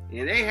hell.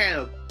 And they had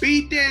to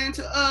beat that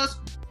into us,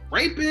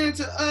 rape it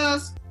into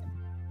us.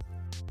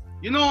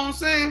 You know what I'm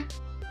saying?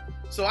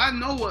 So I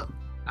know what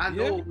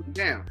went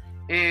down.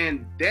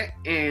 And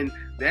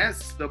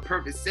that's the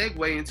perfect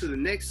segue into the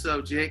next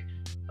subject.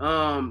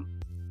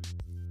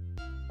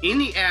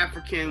 Any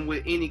African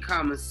with any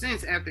common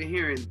sense, after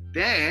hearing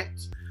that,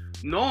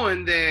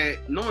 knowing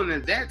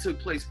that took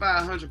place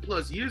 500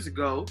 plus years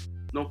ago,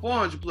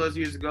 400 plus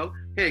years ago,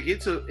 heck,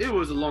 it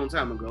was a long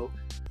time ago,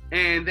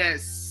 and that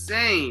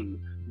same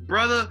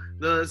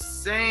the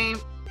same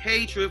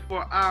hatred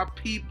for our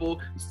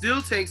people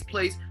still takes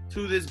place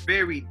to this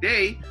very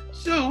day.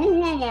 So who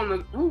would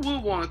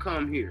want to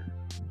come here?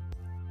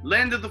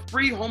 Land of the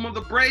free, home of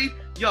the brave.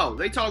 Yo,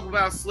 they talk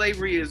about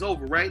slavery is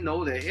over, right?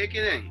 No, the heck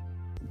it ain't.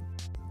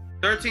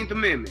 13th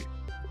Amendment.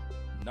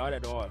 Not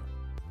at all.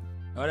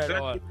 Not at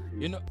all.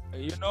 You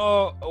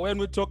know, when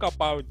we talk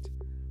about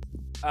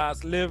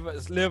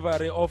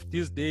slavery of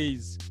these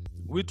days,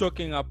 we're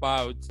talking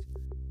about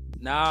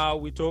now.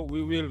 We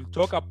will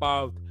talk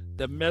about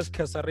the mass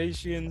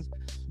incarcerations.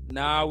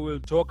 Now we'll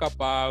talk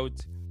about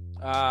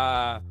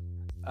the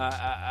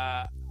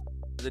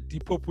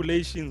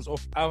depopulations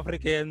of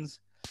Africans.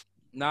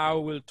 Now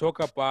we'll talk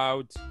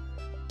about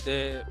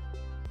the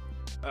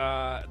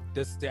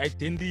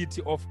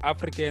identity of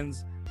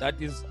Africans that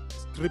is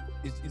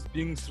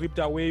being stripped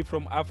away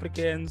from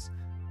Africans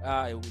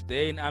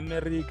there in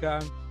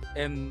America,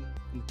 and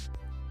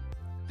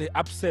the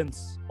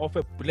absence of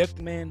a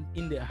black man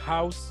in the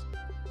house,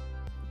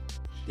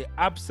 the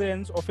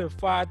absence of a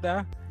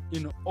father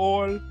in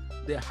all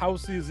the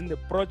houses in the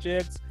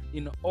projects,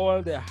 in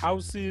all the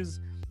houses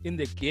in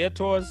the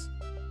ghettos.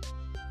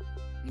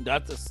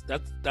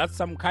 That's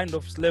some kind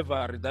of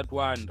slavery, that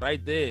one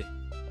right there.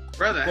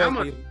 Brother, how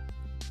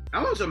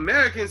much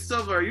American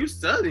stuff are you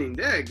studying?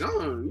 Dad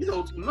gone. You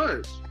know too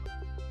much.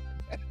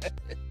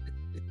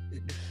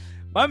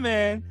 My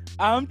man,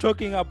 I'm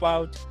talking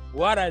about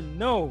what I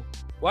know,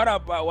 what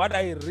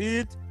I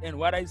read and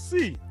what I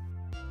see.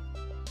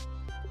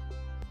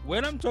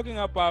 When I'm talking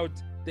about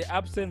the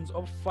absence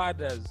of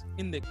fathers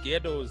in the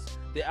ghettos,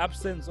 the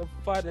absence of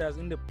fathers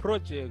in the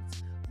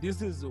projects,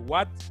 this is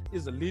what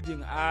is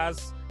leading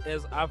us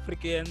as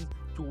Africans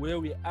to where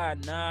we are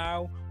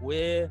now,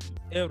 where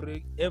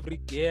every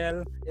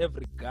girl,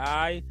 every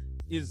guy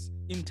is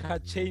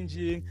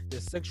interchanging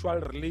the sexual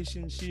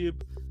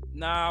relationship.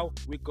 Now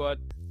we got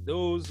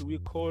those we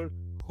call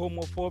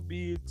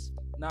homophobics.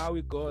 Now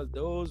we got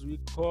those we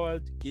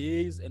called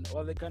gays and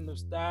all that kind of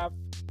stuff,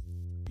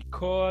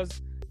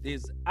 because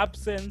there's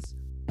absence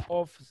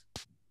of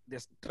the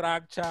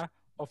structure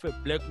of a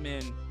black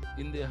man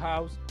in the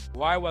house.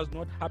 Why was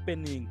not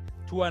happening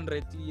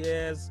 200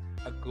 years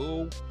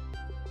ago?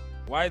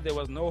 Why there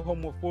was no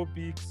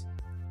homophobics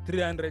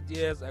 300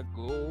 years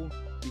ago?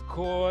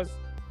 Because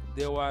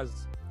there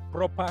was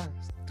proper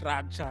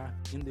structure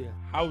in the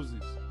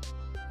houses,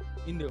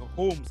 in the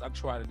homes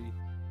actually,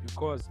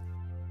 because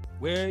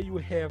where you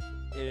have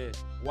a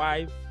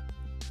wife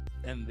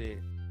and the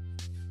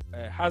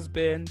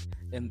husband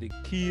and the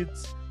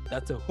kids,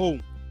 that's a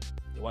home.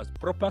 There was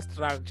proper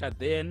structure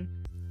then.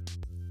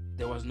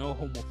 There was no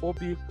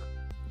homophobic.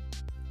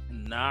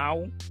 And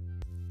now,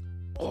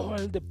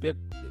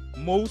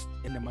 most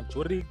and the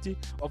majority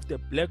of the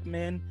black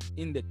men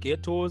in the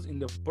ghettos, in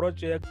the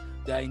projects,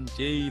 they are in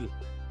jail.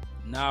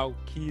 Now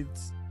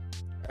kids,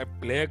 a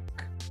black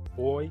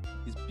boy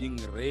is being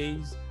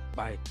raised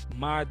by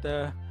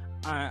mother,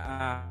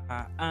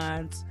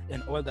 aunts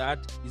and all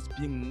that, is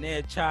being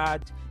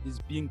nurtured, is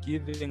being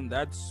given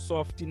that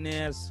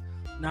softness.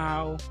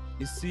 Now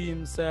he sees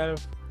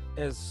himself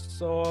as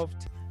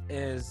soft,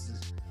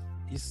 as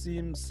he sees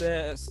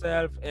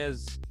himself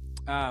as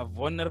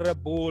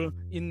vulnerable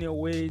in a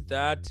way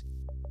that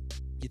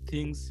he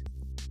thinks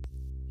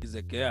he's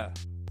a girl.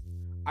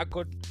 I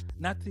got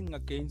nothing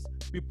against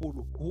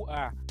people who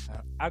are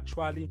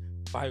actually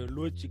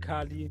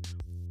biologically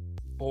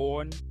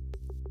born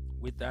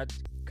with that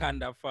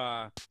kind of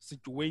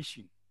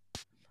situation,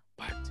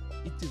 but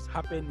it is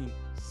happening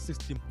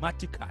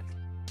systematically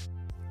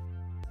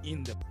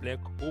in the black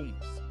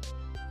homes.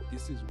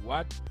 This is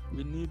what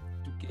we need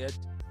to get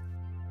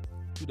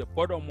to the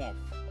bottom of.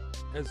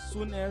 As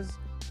soon as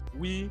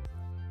we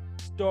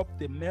stop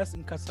the mass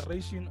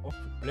incarceration of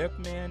black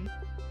men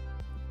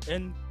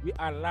and we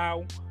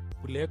allow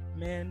black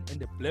men and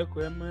the black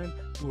women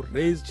to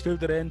raise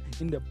children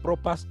in the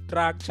proper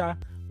structure,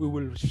 we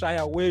will shy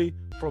away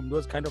from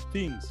those kind of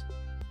things.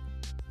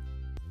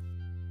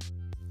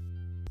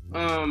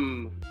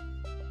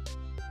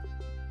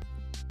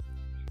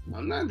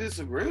 I'm not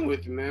disagreeing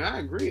with you, man. I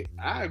agree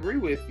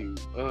with you.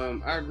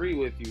 I agree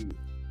with you.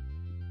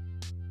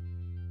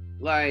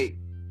 Like,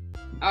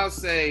 I'll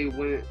say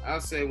when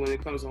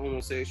it comes to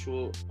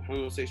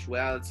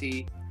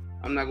homosexuality,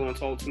 I'm not going to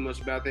talk too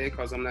much about that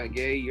because I'm not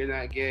gay. You're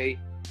not gay.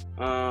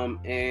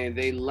 And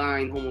they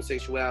line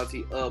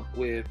homosexuality up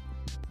with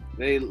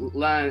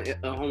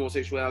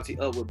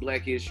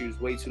black issues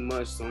way too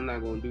much, so I'm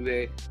not going to do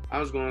that. I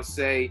was going to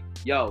say,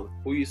 yo,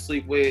 who you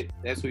sleep with,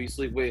 that's who you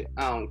sleep with.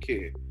 I don't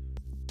care.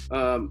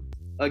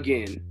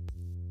 Again,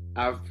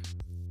 I've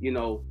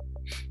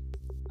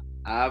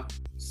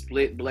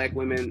split black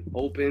women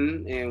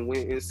open and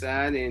went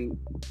inside and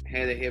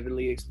had a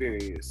heavenly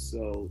experience.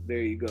 So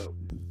there you go.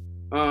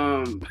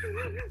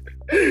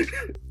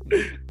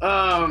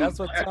 That's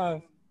what's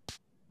up.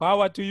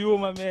 Power to you,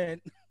 my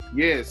man.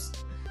 Yes.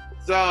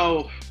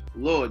 So,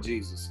 Lord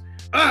Jesus.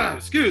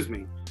 Excuse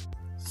me.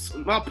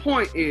 My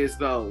point is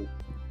though,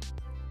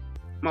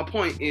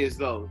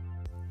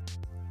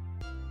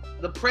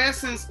 the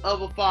presence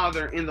of a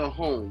father in the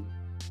home,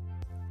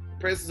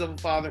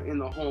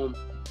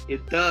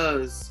 it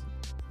does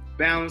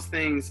balance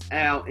things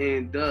out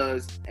and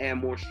does add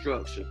more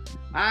structure.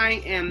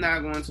 I am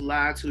not going to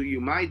lie to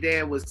you. My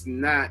dad was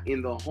not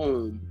in the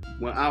home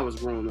when I was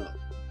growing up.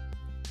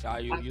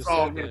 You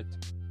said it.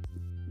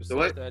 You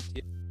said that.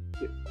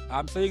 Yeah.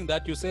 I'm saying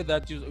that you said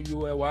that you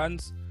were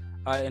once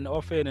an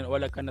orphan and all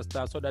that kind of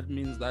stuff. So that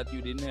means that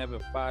you didn't have a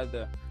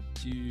father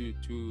to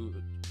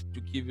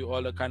give you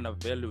all the kind of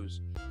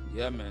values.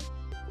 Yeah, man.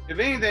 If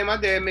anything, my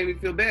dad made me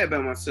feel bad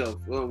about myself.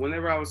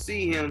 Whenever I would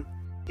see him,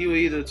 he would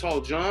either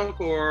talk junk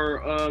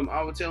or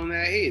I would tell him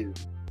that I hated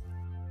him.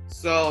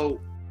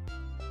 So,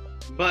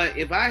 but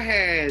a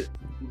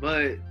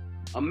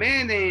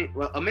man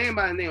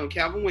by the name of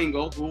Calvin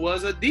Wingo, who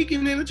was a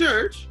deacon in the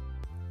church,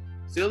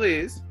 still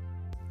is.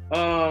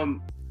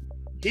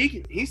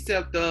 He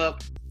stepped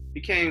up,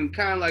 became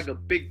kind of like a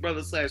big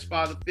brother /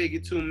 father figure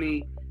to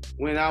me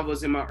when I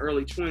was in my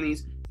early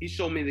 20s. He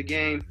showed me the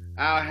game.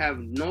 I have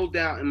no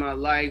doubt in my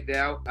life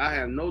that I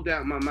have no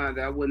doubt in my mind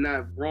that I would not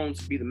have grown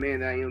to be the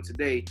man that I am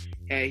today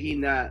had he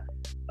not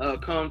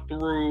come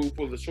through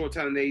for the short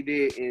time they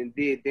did and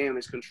did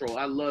damage control.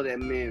 I love that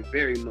man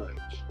very much.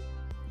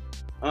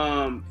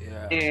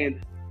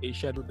 And he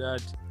should do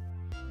that.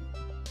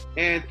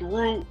 And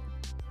through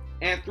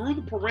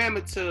the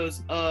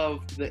parameters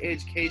of the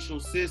educational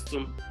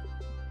system,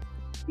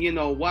 you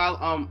know, while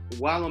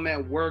I'm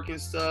at work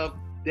and stuff,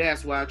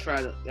 that's why I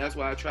try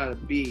to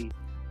be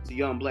to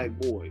young black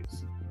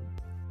boys.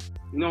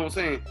 You know what I'm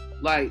saying?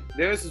 Like,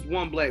 there's this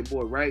one black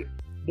boy, right?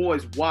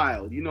 Boy's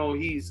wild. You know,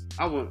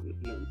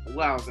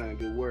 wild's not a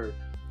good word.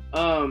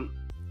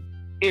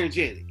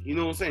 Energetic. You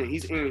know what I'm saying?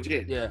 He's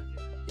energetic. Yeah,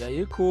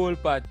 you're cool,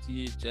 but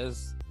you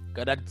just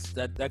got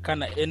that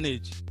kind of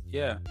energy.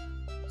 Yeah.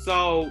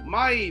 So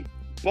my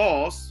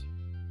boss,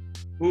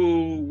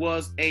 who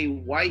was a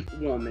white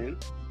woman,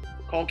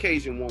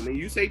 Caucasian woman,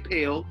 you say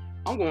pale,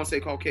 I'm going to say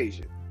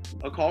Caucasian.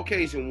 A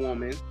Caucasian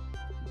woman,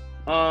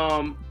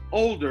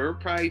 older,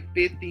 probably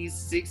 50s,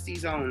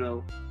 60s, I don't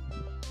know,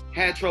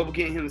 had trouble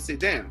getting him to sit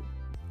down.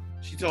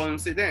 She told him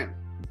to sit down.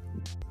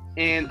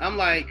 And I'm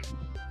like,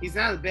 he's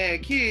not a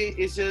bad kid,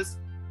 it's just,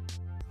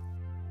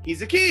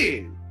 he's a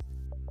kid.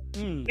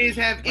 Kids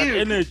have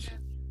energy.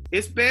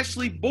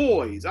 Especially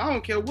boys. I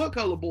don't care what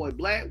color boy,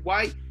 black,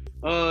 white,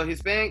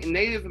 Hispanic,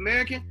 Native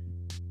American.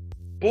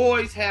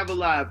 Boys have a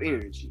lot of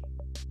energy.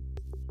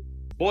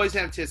 Boys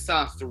have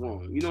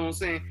testosterone. You know what I'm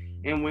saying?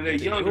 And when they're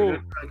younger, they're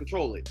trying to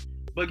control it.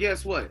 But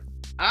guess what?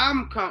 I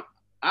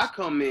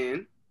come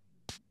in,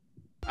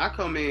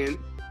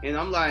 and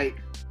I'm like,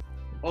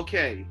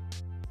 okay,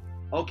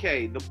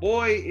 the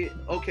boy,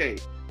 okay.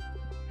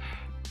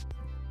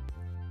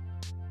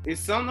 It's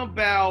something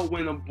about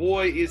when a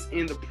boy is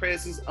in the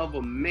presence of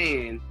a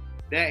man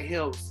that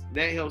helps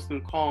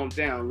them calm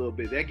down a little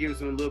bit. That gives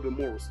them a little bit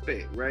more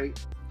respect, right?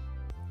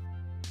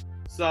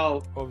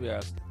 So,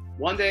 obvious.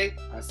 One day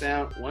I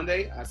sound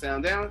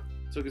down,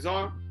 took his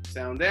arm,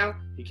 sound down.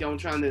 He kept on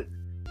trying to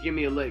give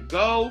me a let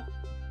go,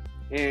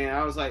 and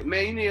I was like,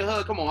 "Man, you need a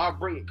hug? Come on, I'll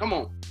bring it. Come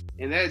on."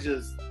 And that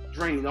just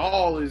drained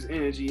all his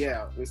energy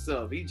out and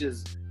stuff. He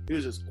was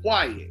just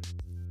quiet.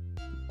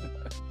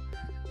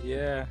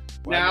 Yeah.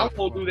 Now I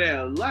won't do that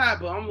a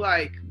lot, but I'm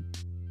like,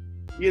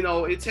 you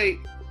know, you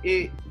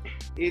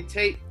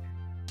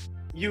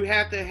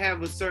have to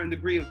have a certain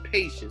degree of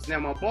patience. Now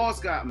my boss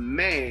got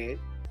mad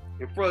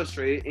and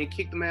frustrated and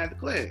kicked him out of the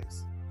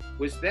class,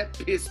 which that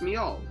pissed me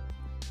off.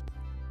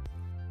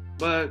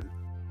 But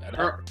that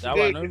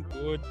was not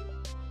good.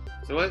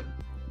 So what?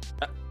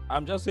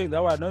 I'm just saying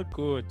that was not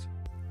good.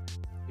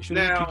 You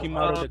shouldn't kick him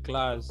out of the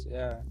class.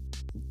 Yeah.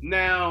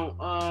 Now,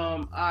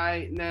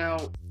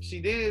 she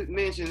did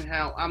mention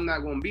how I'm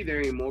not going to be there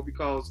anymore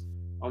because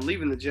I'm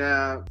leaving the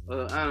job.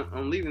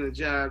 I'm leaving the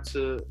job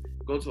to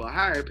go to a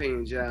higher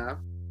paying job.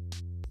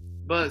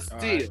 But still,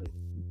 right.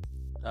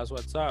 That's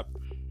what's up.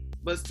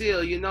 But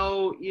still, you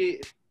know,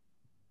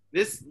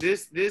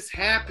 this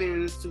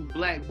happens to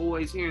black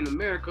boys here in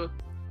America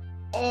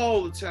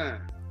all the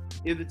time.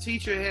 If the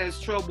teacher has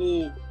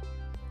trouble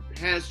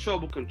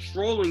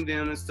controlling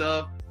them and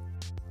stuff,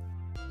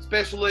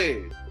 special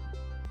ed.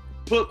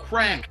 Put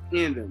crack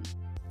in them.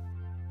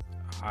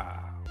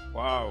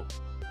 Wow.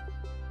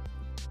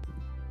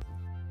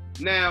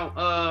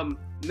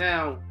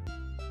 Now,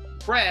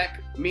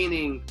 crack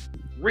meaning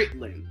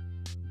Ritalin.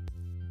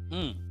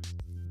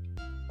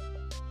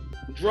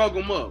 Drug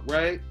them up,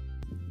 right?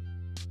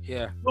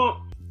 Yeah. Put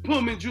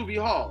them in juvie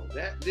hall.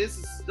 This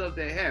is stuff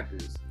that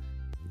happens.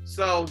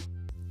 So,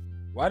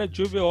 what a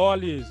juvie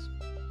hall is?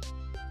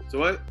 So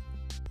what?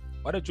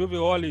 What a juvie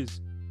hall is?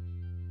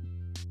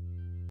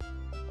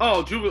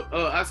 Oh,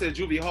 I said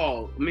juvie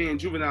hall, meaning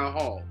juvenile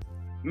hall,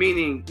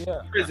 meaning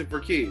prison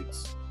for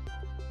kids.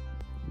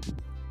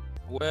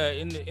 Where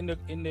in the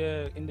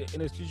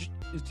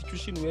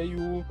institution where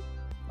you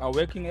are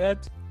working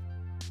at,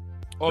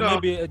 or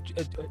maybe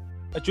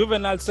a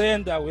juvenile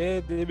center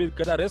where they will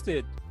get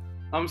arrested.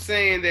 I'm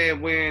saying that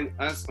when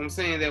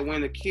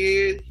a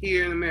kid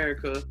here in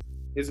America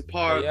is a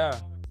part,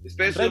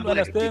 especially I'm trying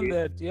to understand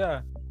that,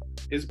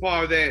 is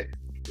part of that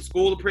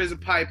school to prison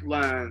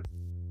pipeline.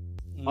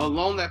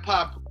 Along that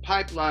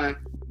pipeline,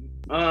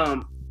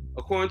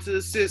 according to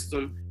the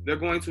system, they're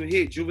going to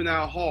hit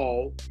juvenile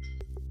hall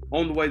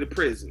on the way to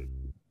prison.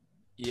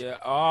 Yeah.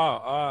 All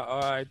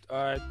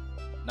right.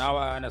 Now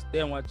I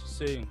understand what you're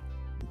saying.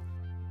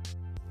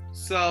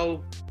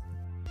 So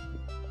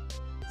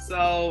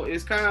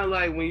it's kind of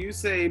like when you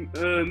say,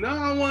 "No,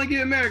 I don't want to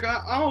get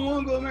America. I don't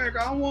want to go to America.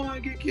 I don't want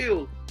to get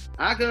killed."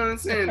 I can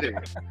understand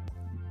that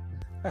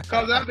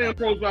because I've been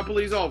approached by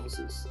police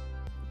officers.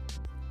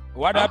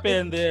 What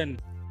happened then?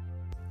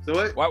 So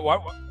what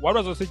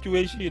was the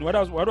situation? What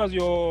was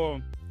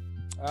your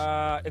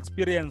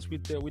experience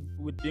with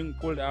being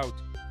pulled out?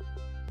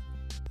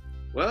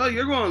 Well,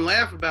 you're going to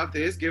laugh about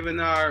this,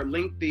 given our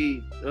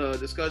lengthy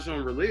discussion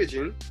on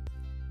religion.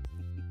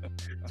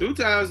 Two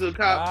times that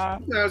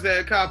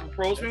cop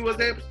approached me was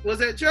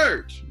at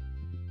church.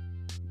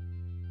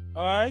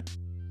 All right.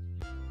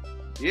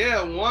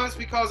 Yeah, once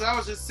because I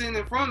was just sitting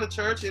in front of the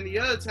church, and the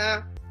other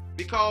time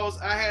because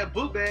I had a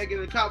book bag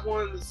and the cop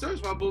wanted to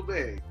search my book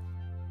bag,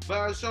 but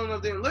I was showing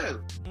up there and let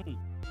him.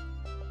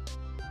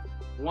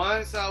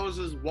 Once I was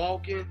just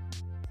walking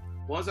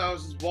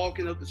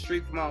up the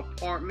street from my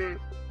apartment.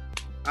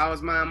 I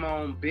was minding my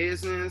own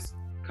business.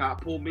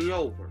 Cop pulled me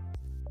over.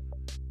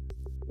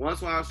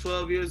 Once when I was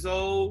 12 years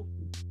old,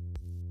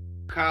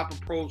 cop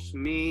approached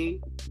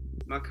me,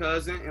 my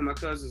cousin, and my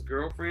cousin's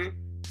girlfriend,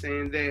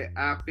 saying that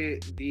I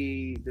fit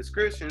the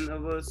description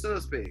of a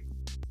suspect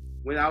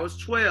when I was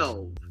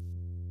 12.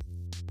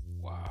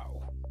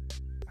 Wow.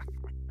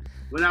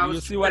 When I was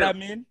You see 12. what I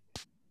mean?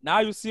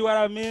 Now you see what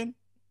I mean?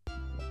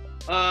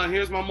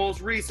 Here's my most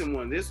recent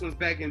one. This one's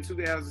back in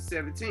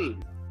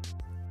 2017.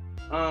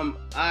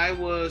 I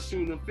was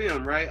shooting a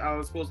film, right? I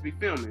was supposed to be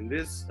filming.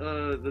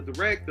 The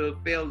director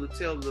failed to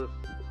tell the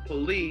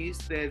police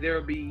that there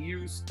would be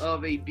use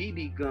of a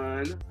BB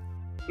gun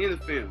in the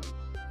film.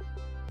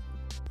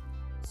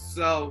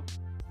 So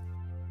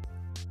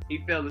he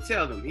failed to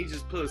tell them. He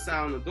just put a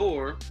sign on the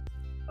door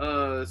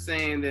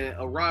saying that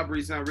a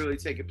robbery's not really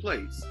taking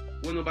place.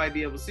 Wouldn't nobody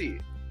be able to see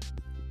it.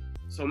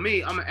 So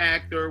me, I'm an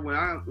actor. When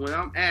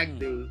I'm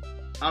acting,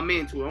 I'm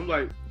into it. I'm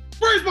like,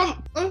 freeze,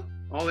 mother!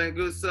 All that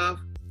good stuff.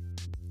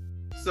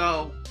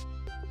 So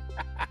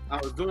I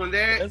was doing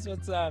that. That's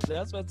what's up.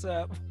 That's what's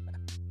up.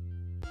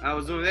 I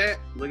was doing that.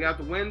 Look out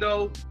the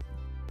window.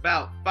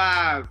 About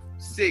 5,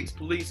 6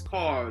 police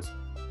cars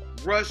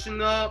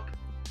rushing up,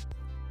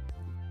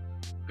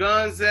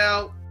 guns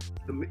out.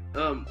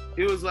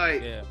 It was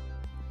like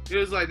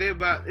they were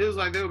about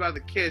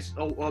to catch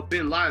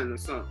Bin Laden or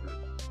something.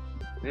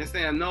 Next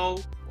thing I know,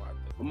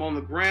 I'm on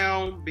the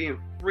ground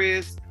being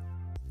frisked.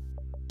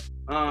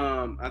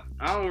 I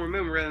don't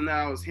remember whether or not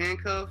I was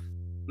handcuffed.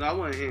 No, I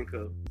wasn't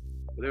handcuffed.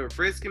 But they were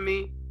frisking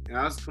me, and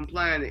I was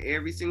complying to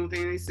every single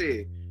thing they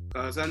said.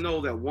 Because I know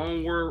that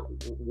one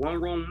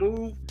wrong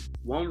move,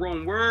 one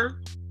wrong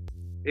word,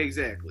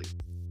 exactly.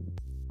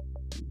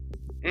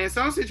 And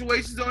some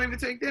situations don't even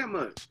take that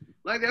much.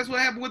 Like that's what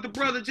happened with the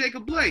brother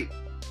Jacob Blake.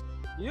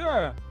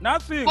 Yeah,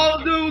 nothing. All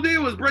the dude did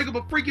was break up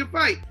a freaking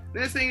fight.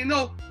 Next thing you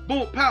know,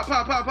 boom, pop,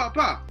 pop, pop, pop,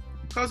 pop.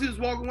 Because he was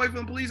walking away from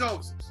the police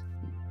officers.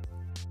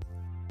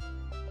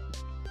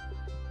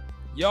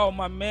 Yo,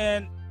 my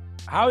man,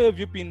 how have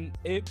you been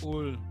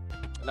able,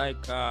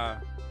 like, I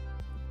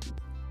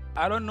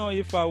don't know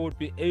if I would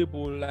be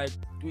able, like,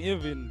 to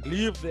even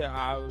leave the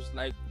house,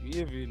 like, to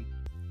even,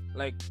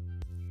 like,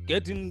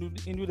 get into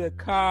the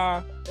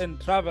car and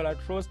travel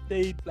across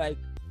state, like,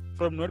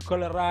 from North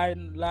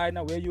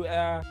Carolina, where you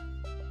are,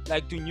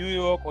 like, to New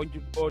York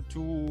or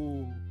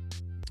to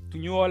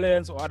New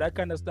Orleans or that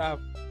kind of stuff.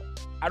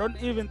 I don't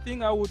even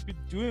think I would be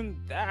doing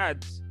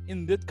that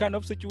in that kind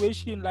of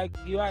situation like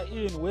you are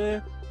in,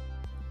 where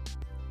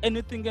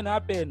anything can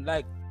happen.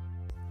 Like,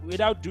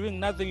 without doing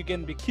nothing, you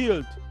can be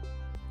killed.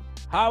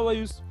 How are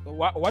you?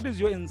 What is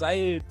your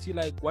anxiety?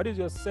 Like, what is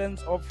your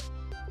sense of,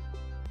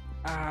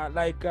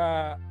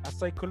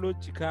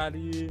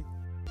 psychologically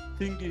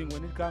thinking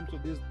when it comes to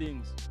these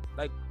things?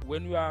 Like,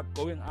 when you are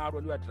going out,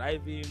 when you are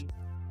driving.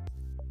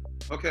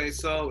 Okay,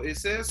 so it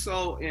says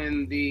so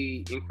in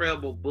the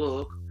incredible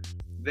book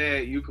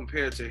that you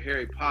compare to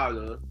Harry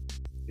Potter.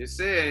 It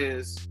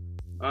says,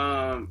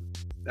 that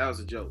was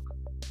a joke.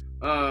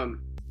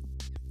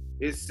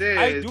 It says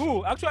I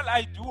do.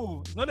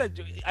 It's not a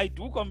joke. I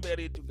do compare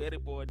it to Harry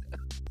Potter.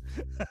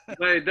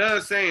 But it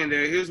does say in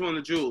there, here's one of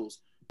the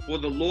jewels. For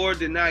the Lord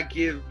did not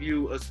give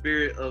you a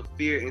spirit of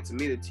fear and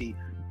timidity,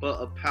 but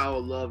of power,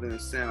 love, and a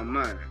sound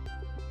mind.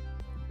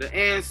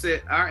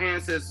 Our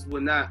ancestors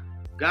would not.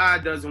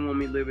 God doesn't want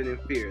me living in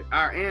fear.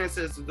 Our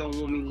ancestors don't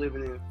want me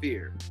living in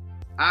fear.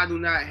 I do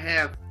not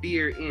have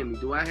fear in me.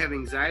 Do I have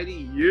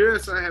anxiety?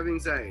 Yes, I have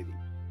anxiety.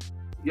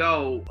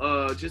 Yo,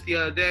 just the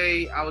other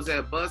day, I was at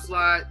a bus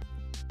lot.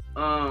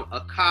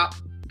 A cop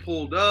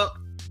pulled up,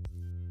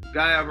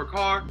 got out of her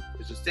car,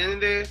 was just standing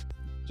there.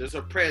 Just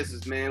her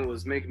presence, man,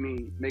 was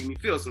making me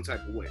feel some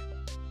type of way.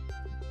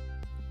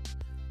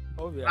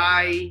 Oh, yeah.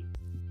 I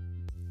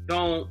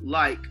don't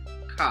like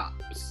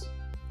cops.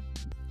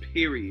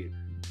 Period.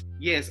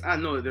 Yes, I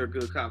know that there are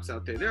good cops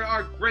out there. There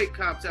are great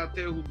cops out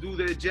there who do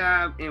their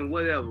job and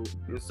whatever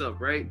and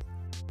stuff, right?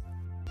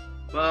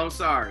 But I'm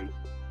sorry.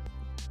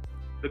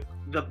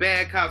 The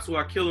bad cops who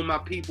are killing my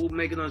people,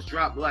 making us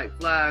drop like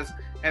flies,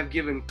 have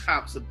given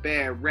cops a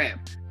bad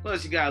rap.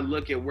 Plus, you gotta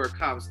look at where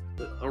cops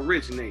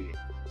originated.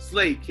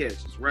 Slave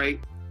catchers,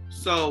 right?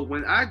 So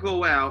when I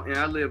go out and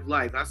I live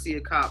life, I see a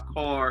cop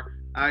car,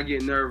 I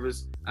get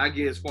nervous. I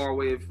get as far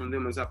away from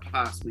them as I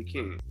possibly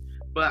can.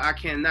 But I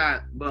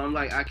cannot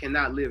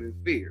live in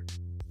fear.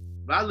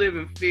 If I live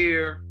in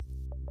fear,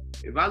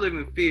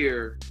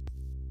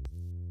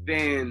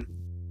 then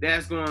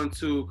that's going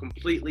to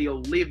completely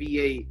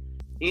alleviate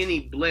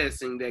any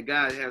blessing that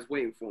God has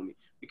waiting for me,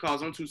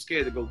 because I'm too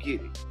scared to go get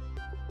it.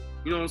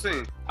 You know what I'm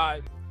saying?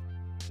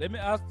 Let me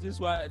ask this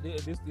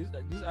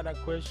other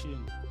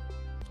question.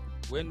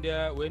 When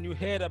you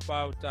heard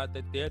about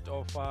the death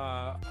of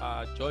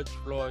George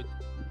Floyd,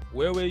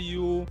 where were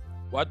you?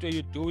 What were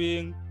you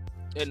doing?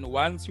 And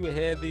once you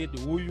heard it,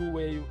 who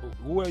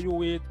were you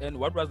with? And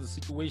what was the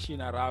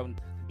situation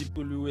around the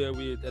people you were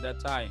with at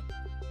that time?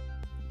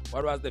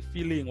 What was the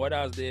feeling? What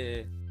was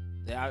the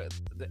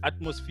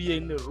atmosphere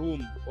in the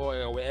room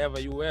or wherever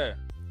you were?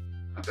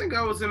 I think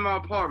I was in my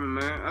apartment,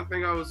 man. I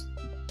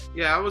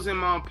was in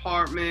my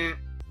apartment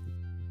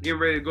getting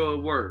ready to go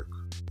to work.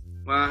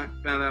 When I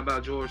found out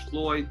about George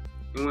Floyd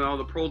and when all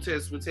the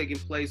protests were taking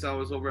place, I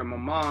was over at my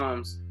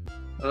mom's.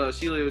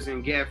 She lives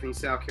in Gaffney,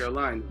 South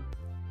Carolina.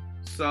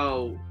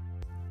 So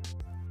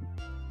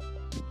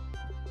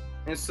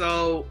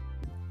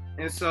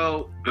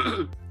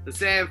the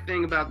sad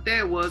thing about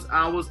that was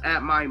I was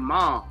at my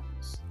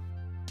mom's.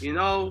 You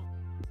know,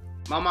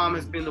 my mom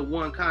has been the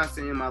one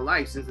constant in my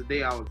life since the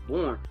day I was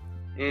born.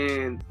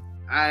 And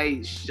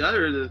I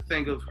shudder to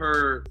think of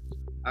her.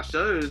 I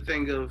shudder to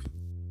think of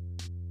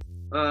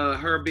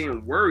her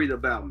being worried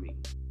about me.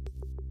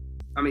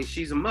 I mean,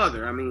 she's a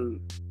mother. I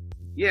mean,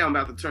 yeah, I'm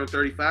about to turn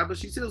 35, but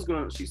she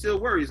still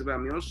worries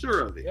about me. I'm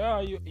sure of it. Yeah,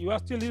 you are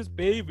still his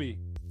baby.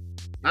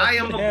 I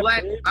am a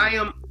black. Baby. I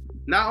am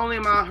not only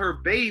am I her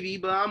baby,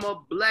 but I'm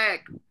a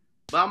black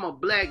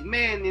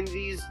man in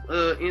these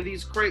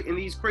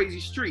crazy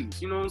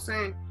streets. You know what I'm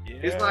saying?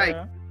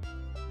 Yeah.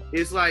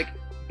 It's like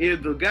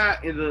if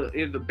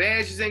the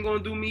badges ain't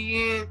gonna do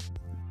me in,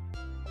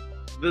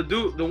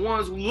 the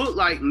ones who look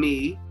like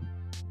me,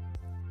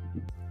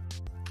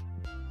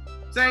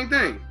 same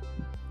thing.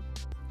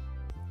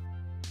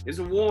 It's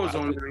a war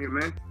zone here,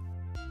 man.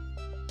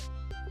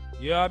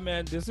 Yeah,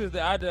 man, this is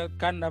the other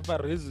kind of a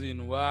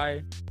reason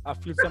why I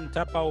feel some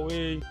type of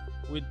way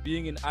with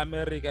being in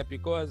America,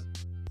 because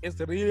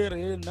it's really,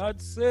 really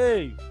not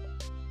safe.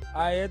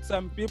 I had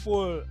some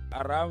people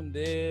around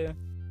there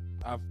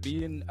I've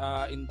been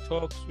in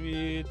talks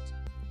with.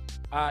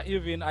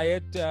 Even I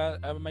had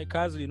my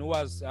cousin who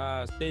was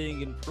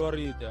staying in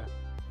Florida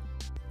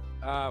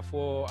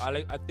for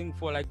I think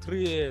for like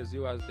 3 years. He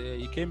was there.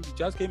 He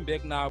just came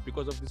back now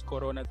because of this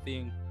corona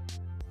thing.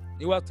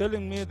 He was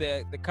telling me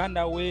the kind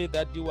of way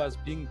that he was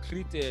being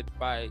treated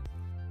by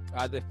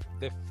the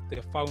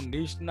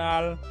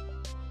foundational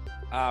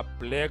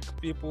black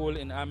people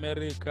in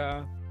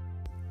America.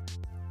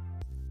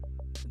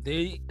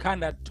 They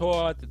kind of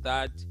thought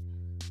that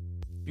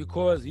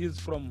because he's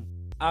from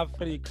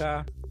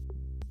Africa,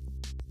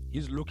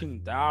 he's looking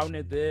down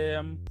at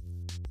them.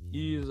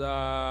 They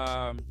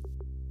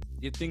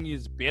think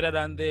he's better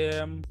than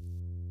them.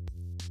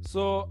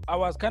 So I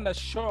was kind of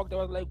shocked. I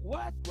was like,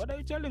 "What? What are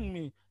you telling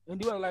me?"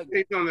 And he was like,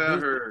 "Hey, something I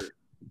heard."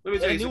 Let me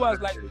tell you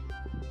something.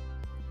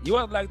 He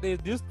was like,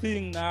 "There's this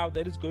thing now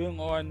that is going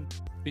on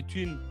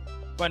between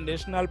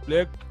foundational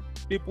black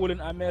people in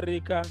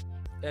America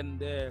and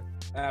the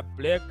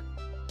black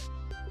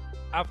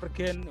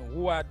African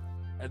who are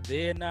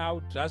there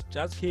now,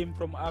 just came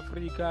from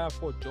Africa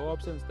for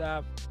jobs and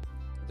stuff.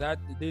 That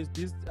there's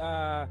this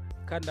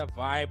kind of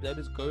vibe that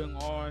is going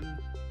on,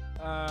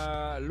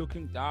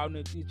 looking down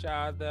at each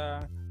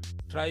other,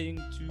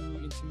 trying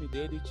to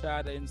intimidate each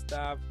other and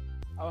stuff."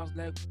 I was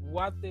like,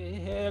 what the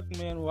heck,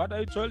 man? What are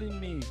you telling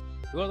me?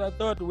 Because I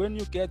thought when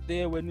you get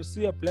there, when you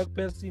see a black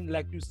person,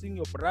 like you see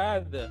your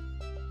brother.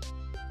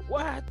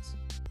 What?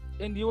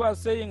 And you are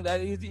saying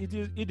that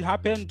it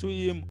happened to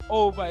him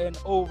over and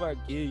over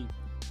again.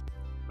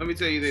 Let me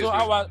tell you this. So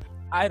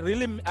I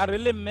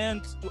really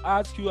meant to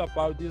ask you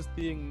about this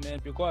thing,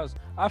 man, because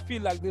I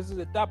feel like this is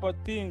the type of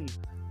thing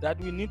that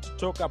we need to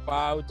talk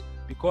about,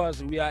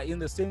 because we are in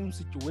the same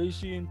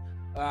situation.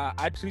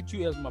 I treat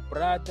you as my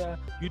brother,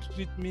 you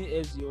treat me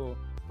as your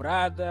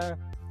brother.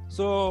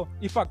 So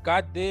if I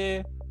got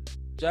there,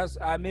 just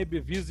I may be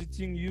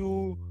visiting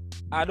you,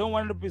 I don't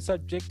want to be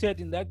subjected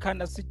in that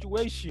kind of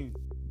situation.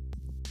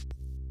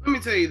 Let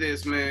me tell you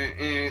this, man,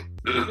 and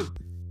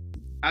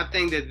I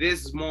think that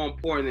this is more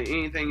important than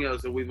anything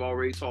else that we've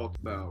already talked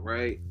about,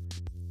 right?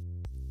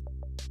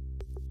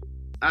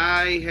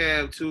 I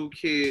have 2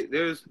 kids.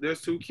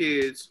 There's 2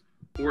 kids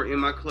who are in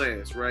my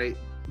class, right?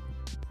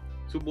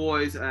 2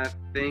 boys, I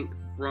think,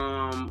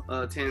 from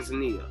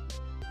Tanzania.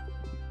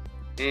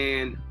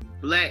 And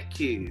black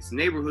kids,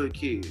 neighborhood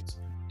kids,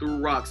 threw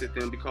rocks at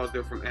them because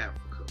they're from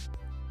Africa.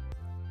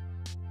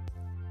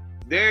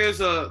 There's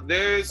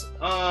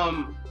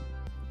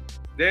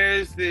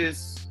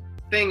this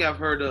thing I've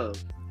heard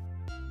of,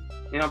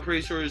 and I'm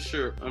pretty sure it's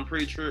true.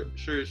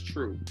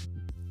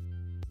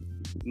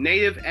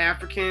 Native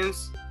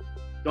Africans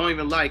don't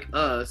even like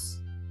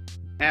us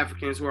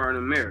Africans who are in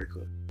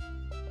America.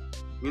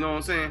 You know what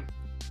I'm saying?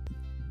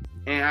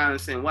 And I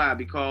understand why,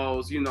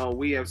 because, you know,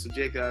 we have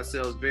subjected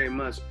ourselves very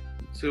much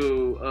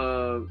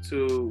to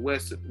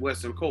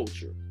Western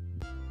culture.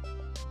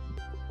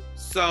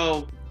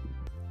 So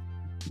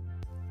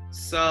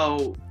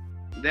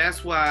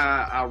that's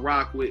why I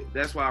rock with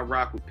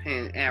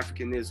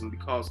Pan-Africanism,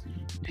 because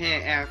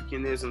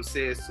Pan-Africanism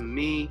says to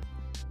me,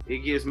 it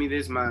gives me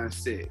this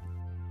mindset.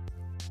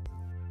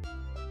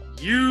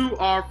 You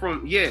are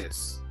from,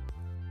 yes.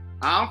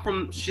 I'm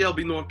from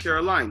Shelby, North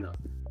Carolina.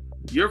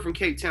 You're from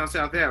Cape Town,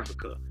 South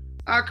Africa.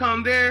 I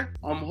come there,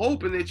 I'm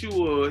hoping that you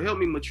will help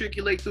me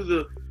matriculate to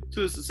the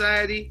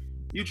society.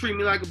 You treat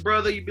me like a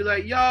brother. You be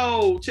like,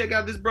 yo, check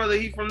out this brother.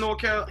 He from North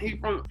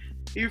Carolina.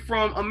 He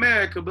from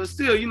America, but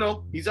still, you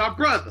know, he's our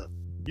brother.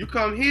 You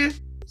come here,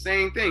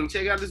 same thing.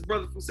 Check out this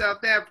brother from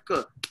South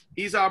Africa.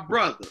 He's our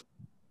brother.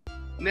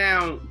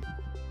 Now,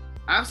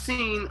 I've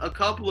seen I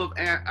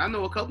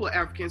know a couple of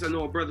Africans. I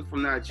know a brother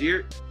from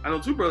Nigeria. I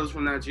know two brothers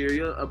from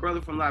Nigeria, a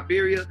brother from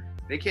Liberia.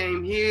 They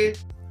came here.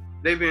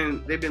 They've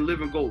been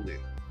living golden.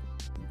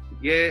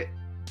 Yeah,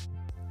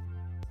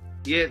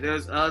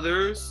 there's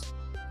others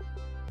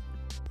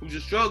who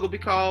just struggle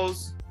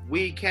because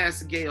we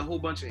castigate a whole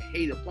bunch of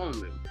hate upon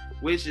them,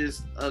 which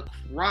is a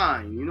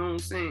crime. You know what I'm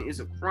saying? It's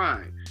a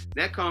crime.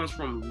 That comes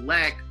from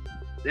lack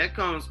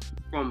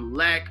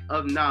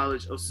of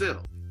knowledge of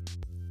self.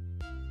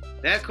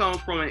 That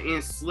comes from an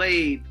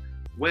enslaved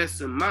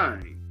Western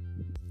mind.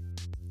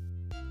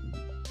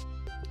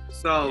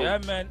 So yeah,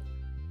 man,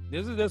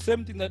 this is the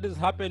same thing that is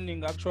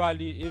happening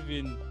actually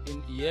even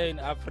here in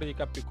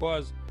Africa,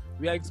 because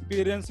we are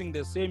experiencing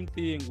the same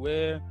thing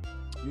where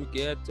you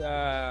get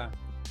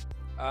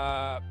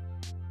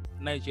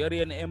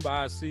Nigerian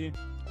embassy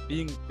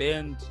being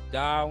burned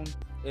down,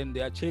 and they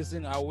are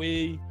chasing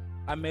away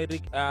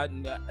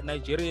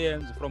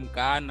Nigerians from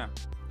Ghana.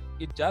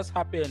 It just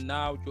happened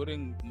now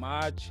during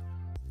March.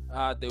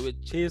 They were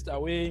chased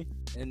away,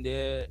 and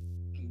there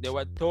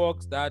were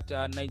talks that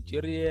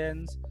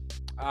Nigerians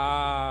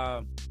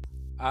are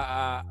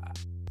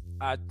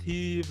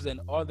thieves and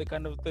all the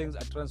kind of things,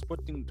 are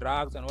transporting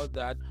drugs and all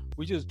that,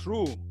 which is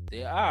true.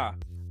 They are.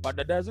 But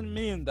that doesn't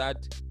mean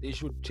that they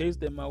should chase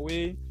them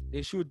away.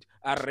 They should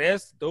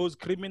arrest those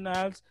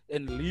criminals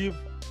and leave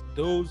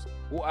those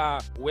who are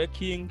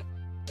working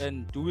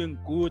and doing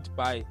good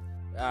by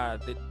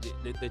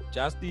the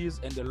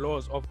justice and the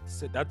laws of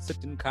that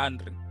certain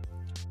country.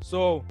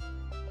 So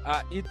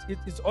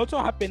it's also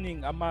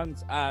happening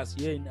amongst us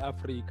here in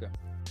Africa.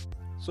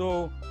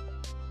 So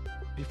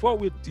before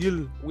we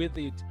deal with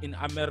it in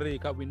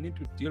America, we need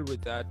to deal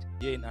with that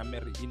here in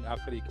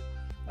Africa.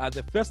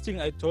 The first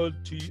thing I told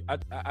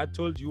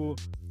you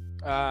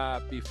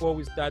before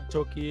we start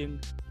talking,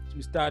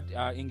 we start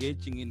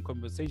engaging in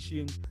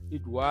conversation,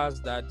 it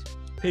was that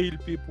pale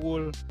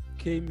people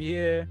came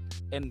here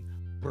and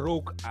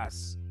broke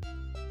us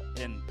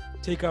and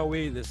take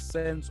away the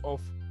sense of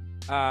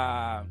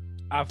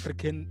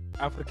Africanism,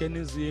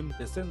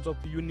 the sense of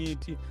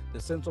unity, the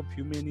sense of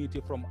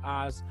humanity from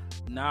us.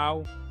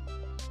 Now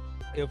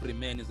every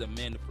man is a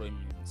man from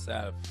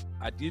himself.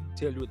 I did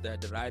tell you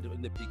that right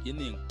in the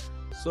beginning.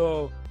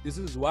 So this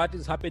is what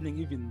is happening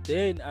even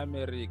there in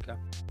America.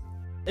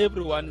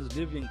 Everyone is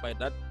living by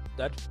that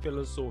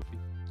philosophy.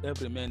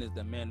 Every man is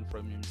the man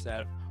from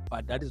himself.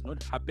 But that is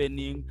not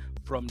happening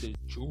from the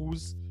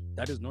Jews.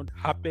 That is not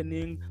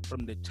happening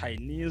from the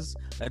Chinese.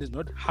 That is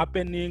not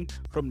happening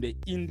from the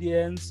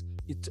Indians.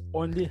 It's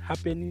only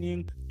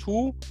happening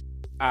to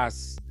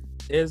us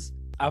as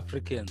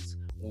Africans.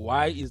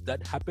 Why is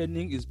that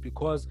happening? Is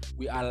because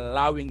we are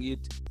allowing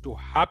it to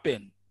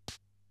happen.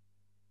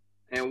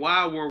 And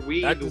why were we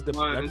that is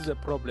the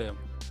problem.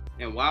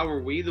 And why were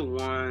we the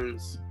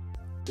ones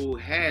who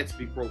had to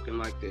be broken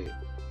like that?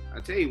 I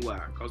tell you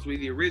why. Because we're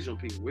the original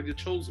people. We're the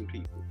chosen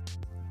people.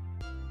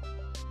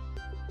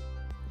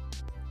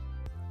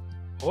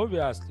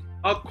 Obviously.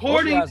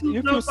 According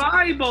to the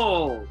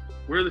Bible,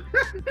 we're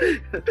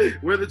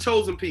the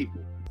chosen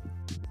people.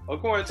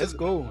 According to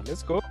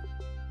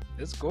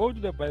Let's go to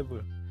the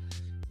Bible.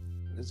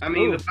 The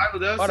Bible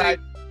does say.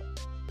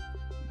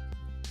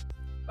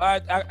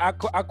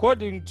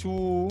 According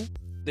to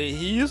the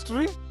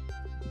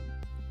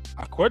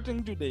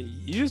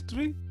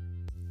history,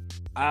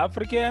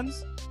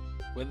 Africans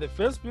were the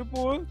first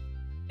people,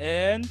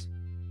 and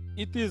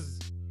it is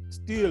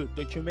still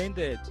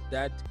documented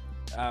that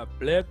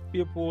black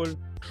people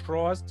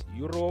crossed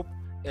Europe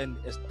and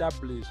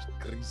established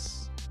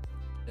Greece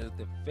as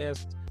the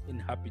first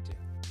inhabitant.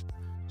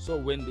 So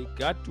when they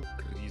got to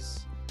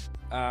Greece,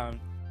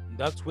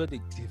 that's where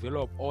they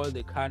developed all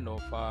the kind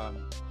of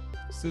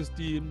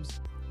systems,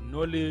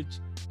 knowledge.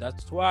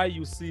 That's why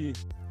you see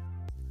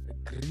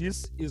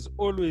Greece is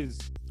always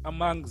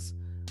amongst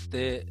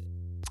the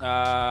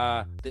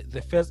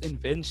first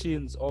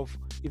inventions of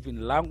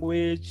even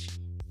language,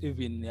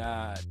 even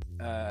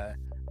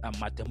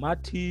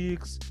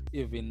mathematics,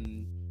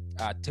 even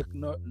not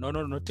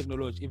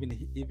technology,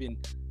 even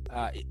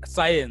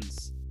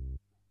science.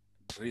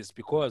 Greece,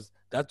 because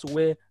that's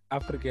where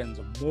Africans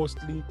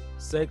mostly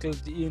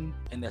settled in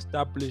and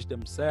established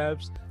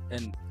themselves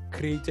and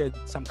created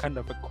some kind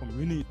of a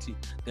community.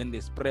 Then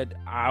they spread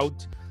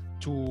out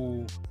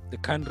to the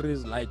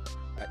countries like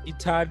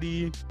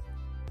Italy,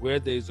 where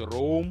there's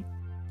Rome,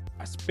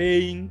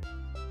 Spain,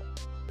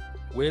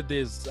 where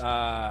there's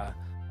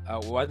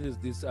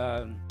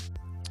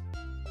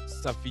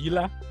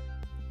Sevilla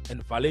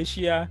and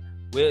Valencia,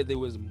 where there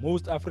was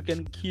most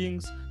African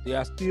kings. There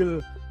are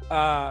still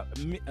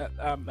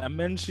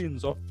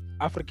mentions of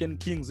African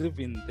kings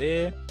even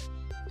there.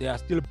 There are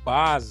still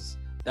bars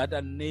that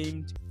are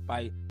named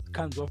by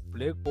kinds of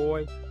black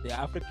boy, the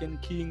African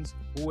kings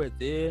who were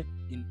there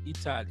in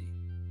Italy.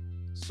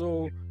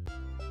 So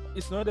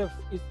it's not a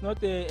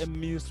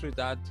mystery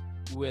that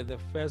we were the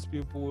first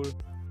people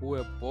who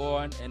were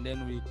born and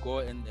then we go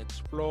and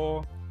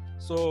explore.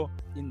 So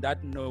in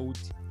that note,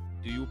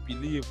 do you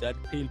believe that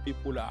pale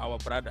people are our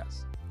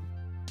brothers?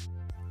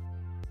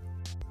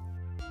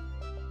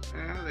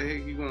 Man, how the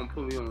heck you gonna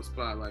put me on the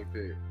spot like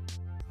that?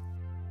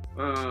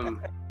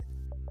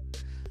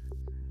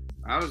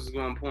 I was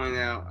gonna point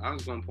out.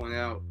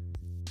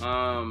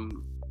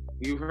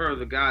 You heard of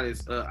the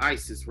goddess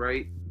Isis,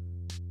 right?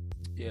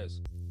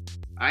 Yes.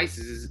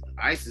 Isis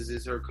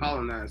is her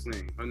colonized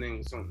name. Her name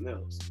was something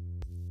else.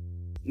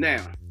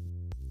 Now,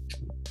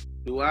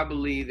 do I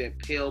believe that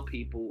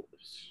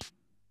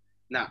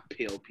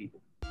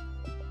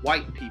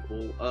white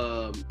people,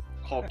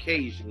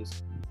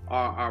 Caucasians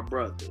are our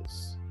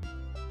brothers?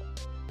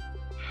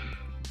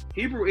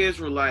 Hebrew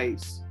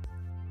Israelites.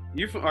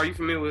 Are you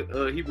familiar with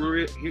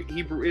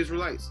Hebrew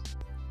Israelites?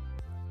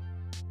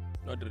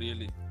 Not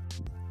really.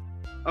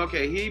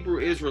 Okay, Hebrew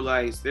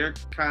Israelites. They're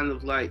kind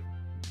of like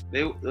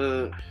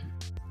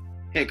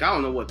heck, I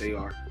don't know what they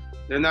are.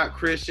 They're not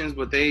Christians,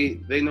 but they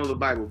know the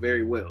Bible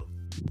very well.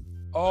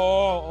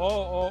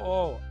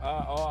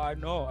 I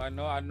know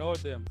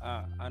them.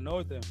 I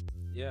know them.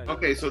 Yeah.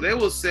 Okay, so they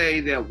will say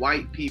that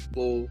white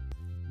people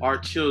are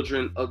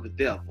children of the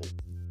devil.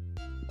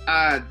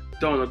 I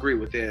don't agree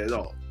with that at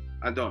all.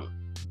 I don't.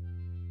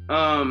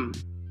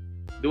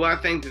 Do I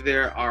think that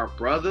there are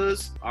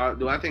brothers?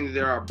 Do I think that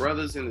there are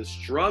brothers in the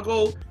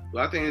struggle? Do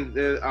I think that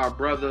there are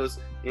brothers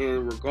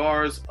in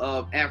regards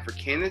of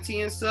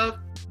Africanity and stuff?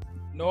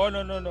 No.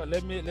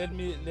 Let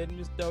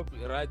me stop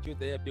right you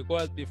there,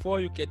 because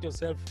before you get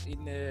yourself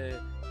in a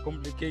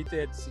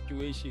complicated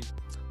situation,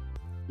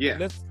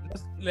 yeah,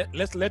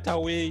 let's let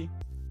away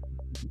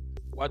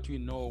what we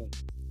know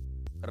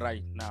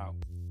right now.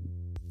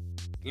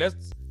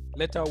 Let's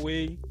let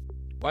away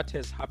what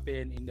has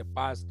happened in the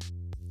past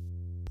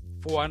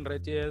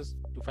 400 years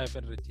to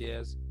 500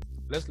 years.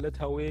 Let's let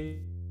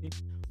away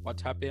what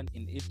happened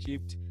in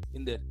Egypt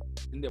in the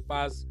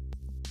past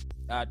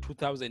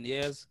 2,000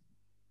 years.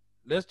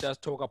 Let's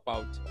just talk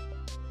about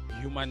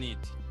humanity.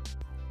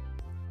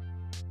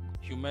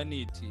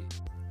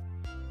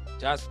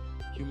 Just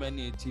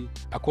humanity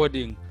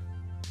according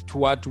to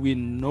what we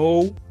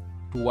know,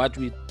 to what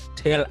we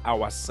tell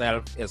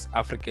ourselves as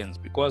Africans,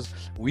 because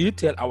we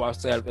tell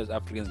ourselves as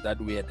Africans that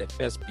we are the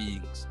first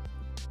beings.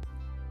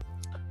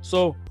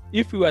 So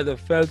if we are the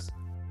first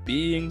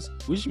beings,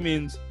 which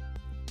means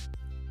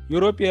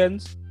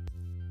Europeans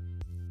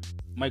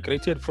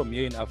migrated from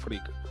here in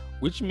Africa,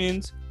 which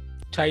means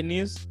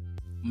Chinese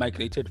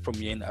migrated from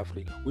here in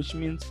Africa, which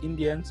means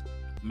Indians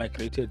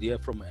migrated here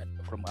from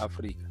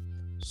Africa.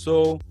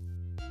 So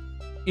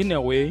in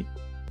a way,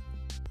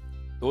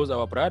 those are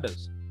our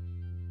brothers.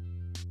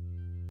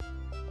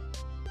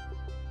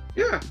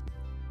 Yeah,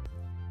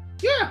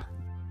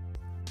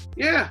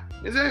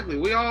 exactly.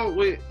 We all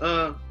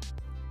the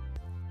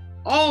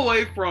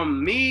way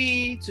from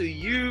me to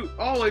you,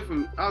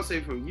 I'll say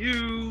from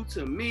you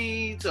to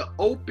me to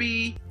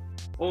Opie,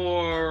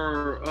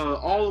 or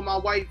all of my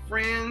white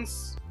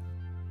friends.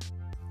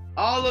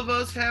 All of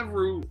us have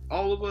root.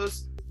 All of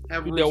us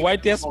have to root.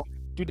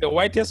 The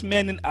whitest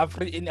man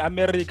in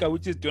America,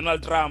 which is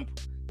Donald Trump,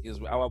 is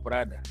our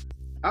brother.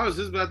 I was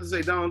just about to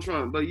say Donald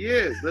Trump, but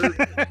yes.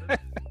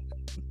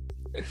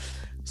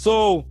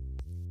 So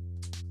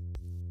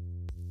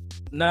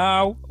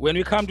now, when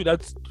we come to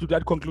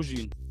that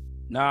conclusion,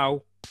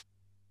 now,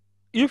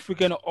 if we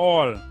can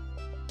all,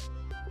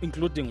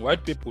 including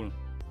white people,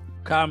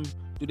 come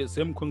to the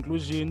same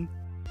conclusion,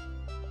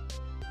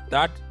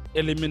 that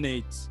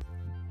eliminates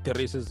the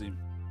racism,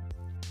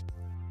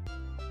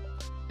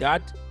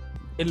 that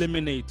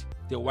eliminates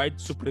the white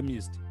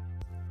supremacist,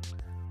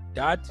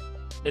 that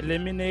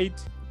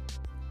eliminates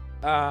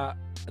the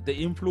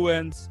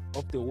influence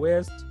of the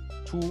West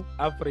to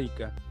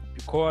Africa,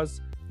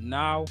 because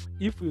now,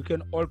 if we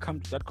can all come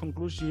to that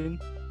conclusion,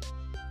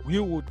 we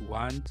would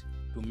want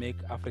to make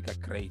Africa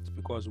great,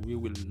 because we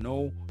will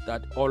know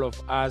that all of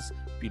us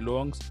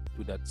belongs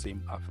to that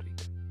same Africa.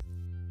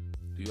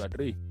 Do you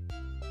agree?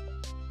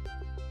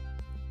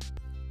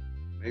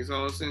 Makes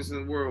all the sense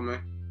in the world,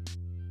 man.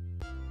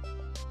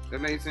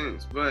 That makes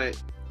sense, but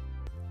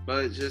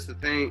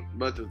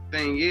the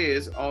thing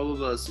is, all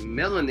of us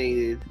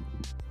melanated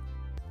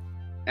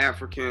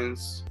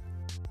Africans,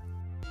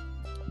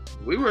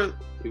 if we were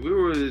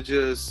to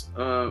just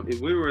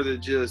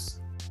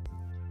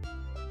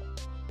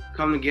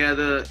come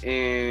together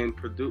and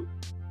produce,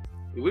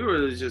 if we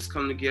were to just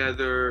come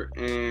together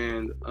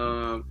and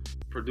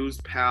produce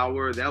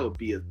power, that would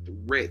be a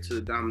threat to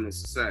the dominant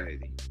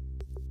society.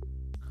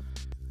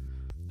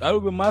 That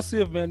would be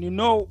massive, man. You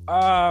know,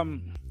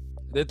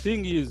 the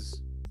thing is,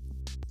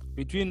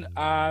 between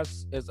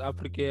us as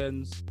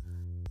Africans,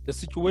 the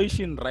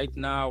situation right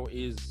now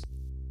is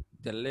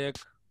the lack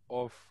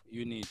of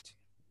unity,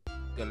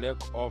 the lack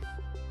of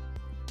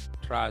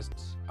trust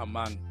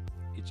among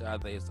each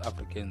other as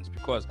Africans,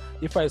 because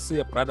if I see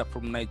a brother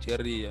from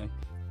Nigeria,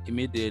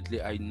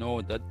 immediately I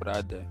know that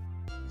brother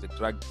is a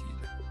drug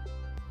dealer.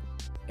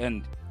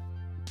 And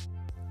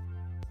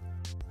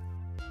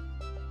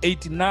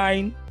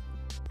 89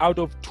 out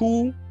of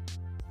 2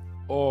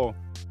 or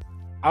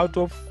out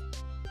of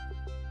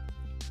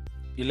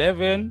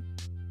 11,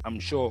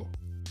 I'm sure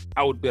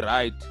I would be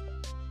right,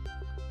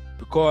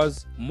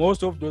 because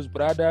most of those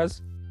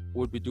brothers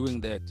would be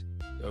doing that.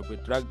 They would be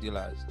drug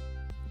dealers.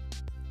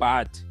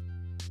 But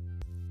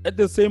at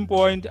the same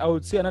point, I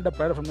would see another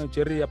brother from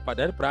Nigeria, but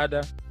that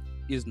brother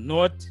is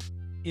not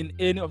in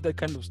any of that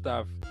kind of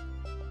stuff.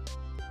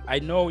 I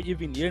know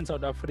even here in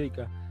South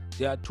Africa,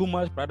 there are too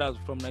much brothers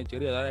from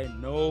Nigeria that I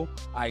know,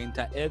 I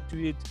interact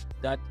with,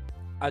 that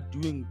are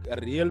doing a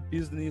real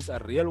business, a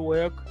real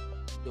work.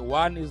 The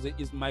one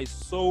is my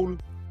sole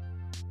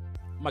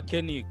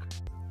mechanic.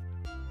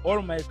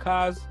 All my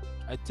cars,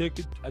 I take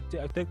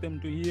them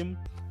to him.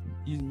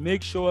 He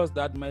makes sure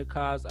that my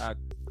cars are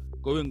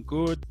going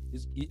good.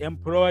 He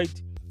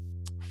employed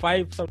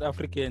 5 South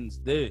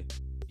Africans there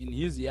in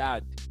his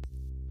yard.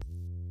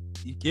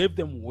 He gave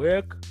them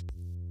work.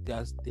 They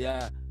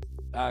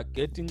are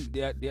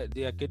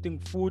getting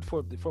food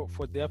for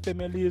their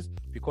families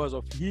because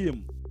of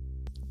him.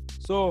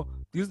 So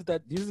this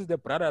is the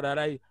brother that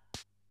I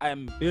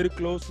am very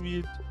close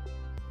with.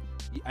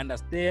 He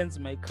understands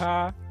my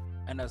car,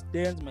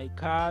 understands my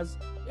cars,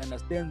 he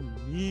understands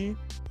me,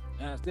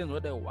 he understands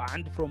what I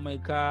want from my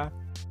car.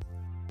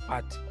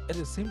 But at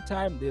the same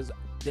time,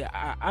 there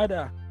are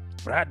other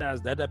brothers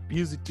that are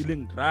busy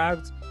dealing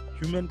drugs,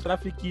 human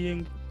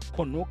trafficking,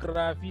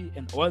 pornography,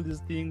 and all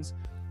these things,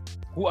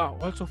 who are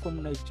also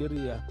from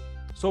Nigeria.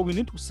 So we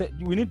need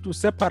to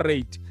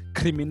separate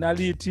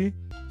criminality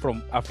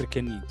from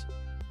Africanity.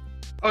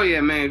 Oh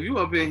yeah, man. If you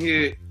over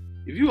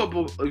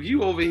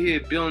here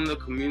building the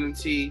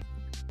community,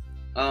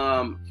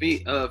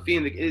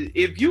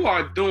 if you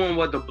are doing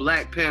what the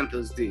Black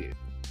Panthers did,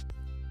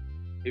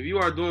 the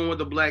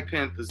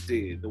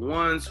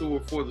ones who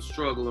were for the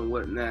struggle and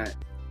whatnot,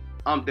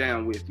 I'm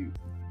down with you.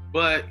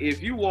 But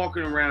if you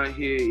walking around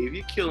here, if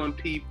you're killing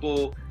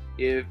people,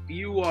 if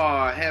you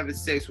are having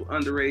sex with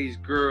underage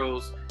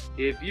girls,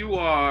 if you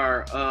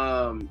are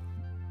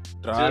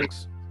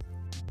drugs,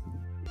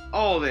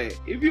 all that,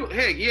 even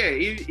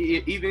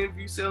if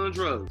you selling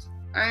drugs,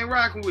 I ain't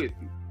rocking with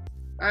you.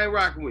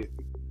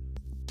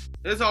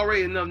 There's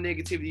already enough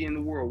negativity in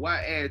the world.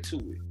 Why add to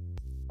it?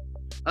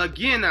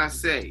 Again, I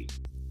say,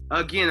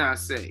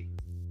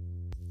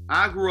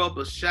 I grew up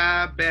a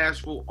shy,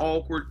 bashful,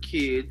 awkward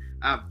kid.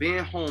 I've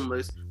been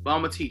homeless, but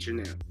I'm a teacher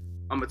now.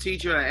 I'm a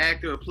teacher, an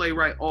actor, a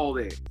playwright, all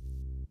that.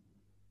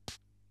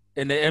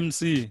 And the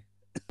MC.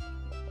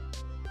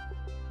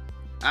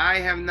 I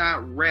have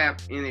not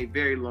rapped in a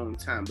very long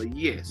time, but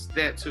yes,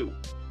 that too.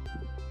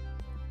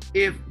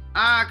 If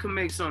I can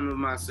make something of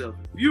myself,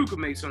 if you can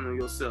make something of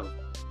yourself,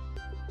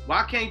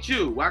 why can't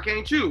you?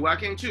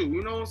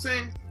 You know what I'm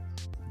saying?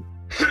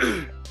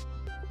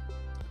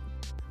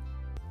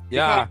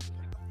 Yeah.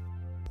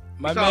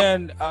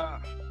 Man,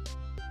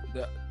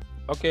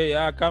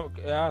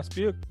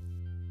 speak.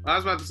 I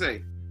was about to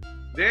say,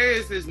 there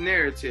is this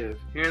narrative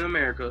here in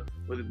America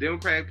with the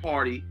Democratic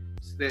Party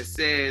that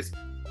says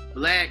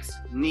blacks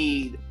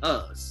need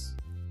us.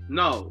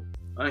 No,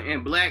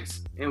 and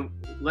let's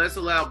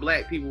allow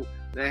black people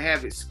that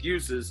have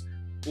excuses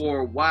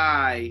for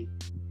why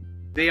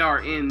they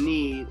are in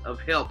need of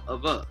help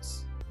of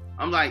us.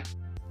 I'm like,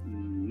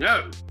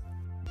 no.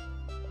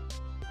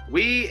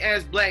 We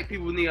as black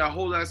people need to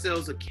hold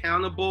ourselves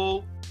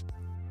accountable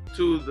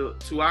to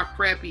our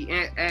crappy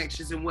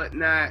actions and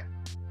whatnot,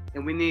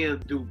 and we need to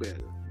do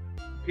better.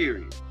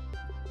 Period.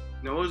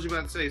 Now, what was you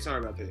about to say? Sorry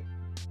about that.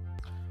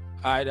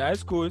 All right,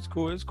 it's cool.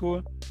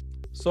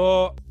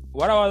 So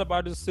what I was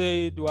about to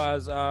say, it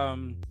was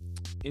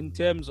in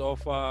terms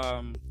of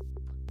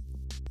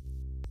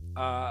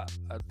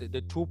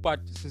the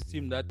two-party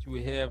system that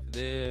we have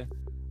there.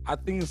 I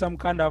think some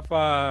kind of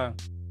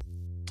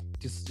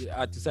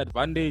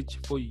disadvantage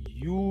for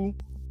you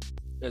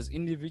as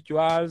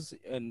individuals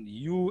and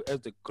you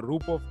as a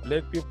group of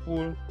black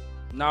people,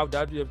 now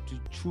that you have to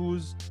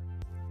choose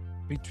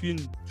between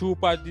two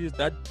parties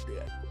that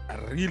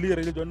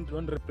really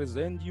don't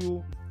represent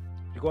you.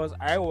 Because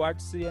I watch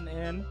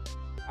CNN,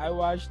 I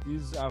watch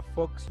these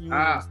Fox News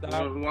and stuff.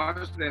 Don't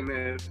watch that,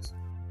 man.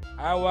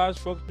 I watch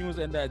Fox News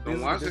and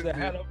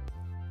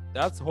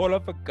that's whole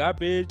of a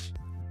garbage.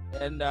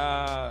 And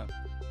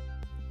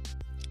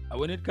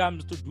when it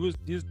comes to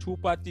these two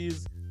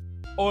parties,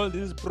 all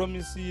these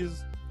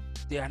promises,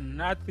 they are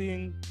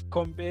nothing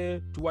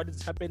compared to what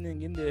is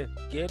happening in the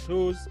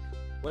ghettos,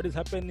 what is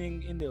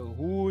happening in the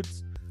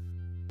hoods.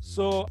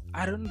 So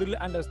I don't really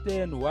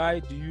understand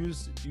why do you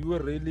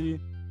really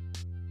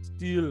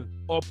still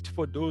opt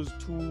for those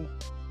two,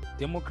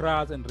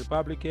 Democrats and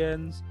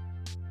Republicans,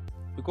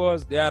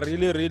 because they are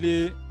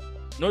really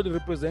not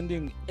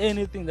representing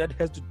anything that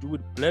has to do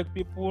with black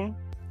people.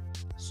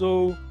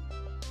 So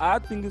I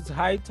think it's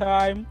high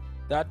time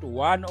that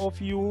one of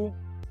you,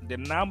 the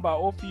number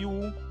of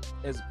you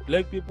as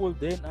black people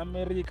there in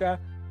America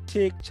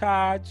take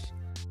charge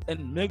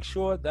and make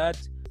sure that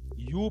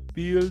you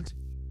build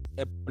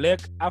a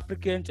black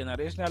African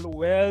generational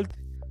wealth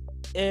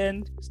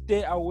and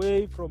stay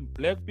away from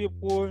black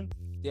people.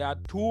 There are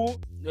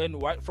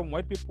from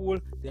white people,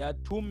 there are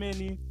too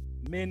many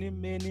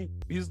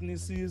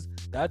businesses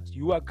that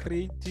you are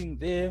creating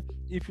there.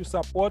 If you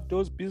support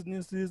those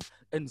businesses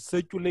and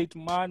circulate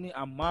money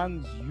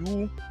among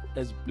you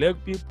as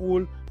black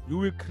people, you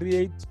will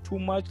create too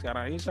much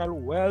generational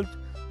wealth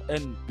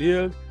and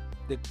build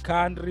the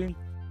country,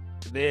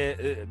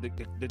 the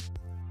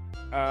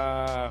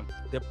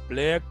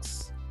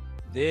blacks,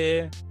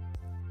 their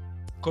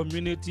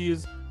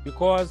communities.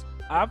 Because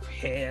I've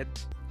heard,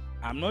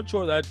 I'm not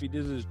sure that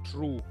this is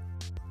true,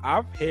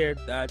 I've heard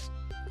that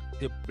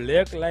the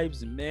Black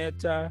Lives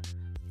Matter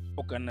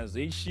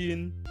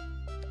organization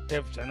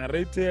have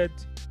generated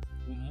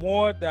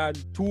more than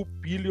 2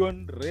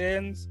 billion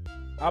rands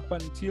up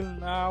until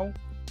now,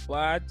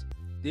 but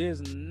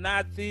there's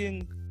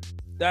nothing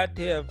that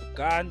have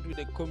gone to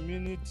the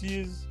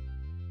communities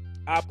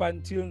up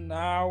until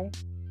now.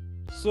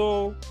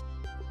 So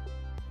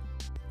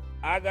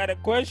I got a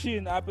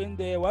question up in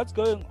there. What's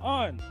going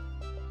on?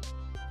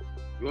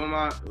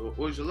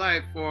 Would you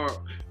like for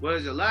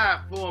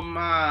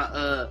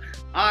my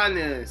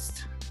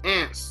honest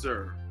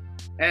answer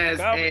as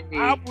a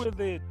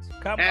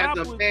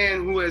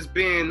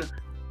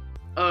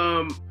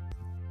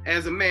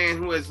man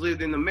who has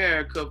lived in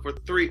America for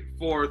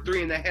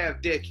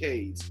 3.5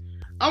 decades?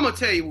 I'm gonna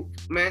tell you,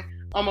 man,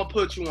 I'm gonna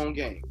put you on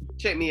game.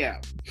 Check me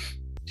out.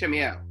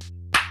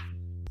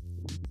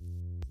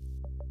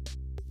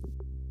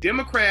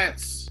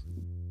 Democrats,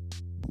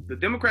 the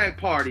Democratic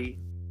Party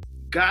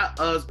got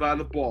us by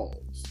the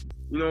balls.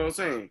 You know what I'm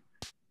saying?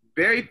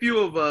 Very few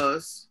of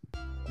us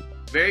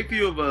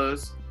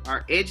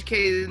are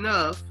educated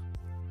enough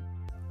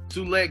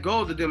to let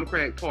go of the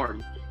Democratic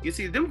Party. You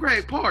see, the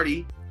Democratic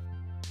Party,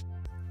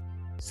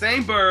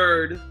 same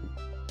bird,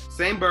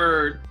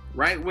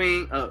 right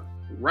wing,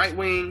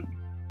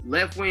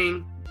 left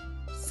wing,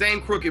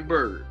 same crooked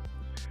bird.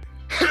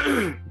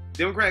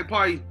 Democratic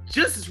Party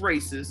just as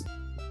racist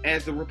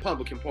as the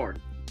Republican Party.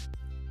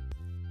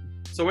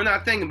 So we're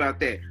not thinking about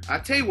that. I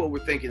tell you what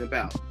we're thinking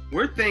about.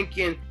 We're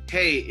thinking,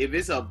 hey, if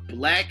it's a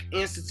black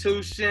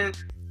institution,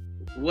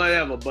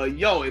 whatever. But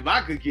yo, if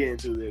I could get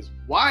into this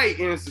white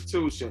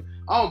institution,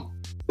 I'm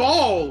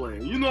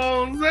balling. You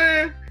know what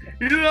I'm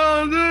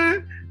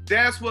saying?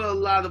 That's what a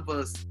lot of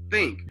us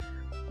think.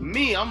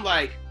 Me, I'm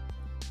like,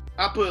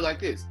 I put it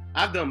like this.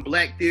 I've done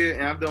black theater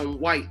and I've done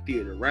white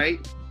theater, right?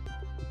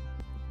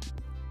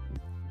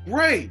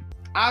 Great.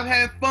 I've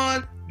had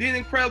fun, did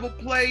incredible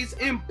plays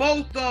in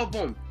both of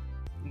them.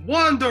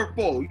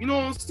 Wonderful. You know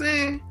what I'm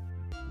saying?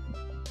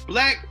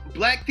 Black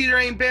theater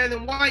ain't better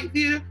than white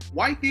theater.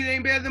 White theater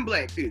ain't better than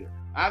black theater.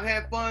 I've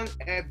had fun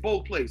at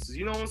both places.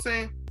 You know what I'm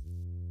saying?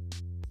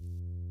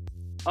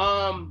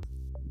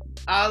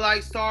 I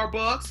like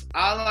Starbucks.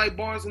 I like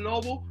Barnes and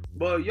Noble.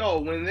 But yo,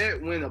 when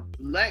a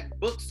black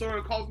bookstore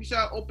and coffee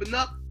shop open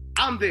up,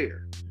 I'm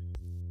there.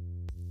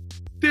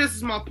 This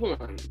is my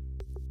point.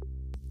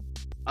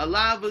 A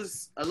lot of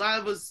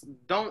us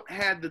don't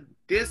have the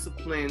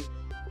discipline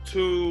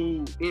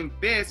to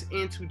invest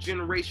into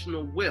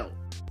generational wealth.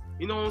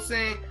 You know what I'm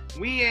saying?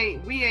 We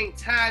ain't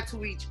tied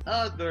to each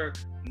other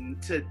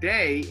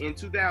today in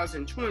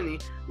 2020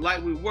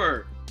 like we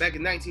were back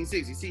in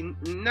 1960. See, in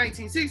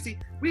 1960,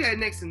 we had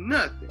next to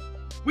nothing.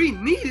 We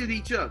needed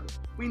each other.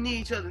 We need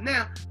each other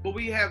now, but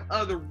we have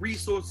other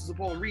resources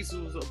upon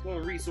resources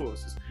upon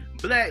resources.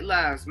 Black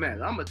Lives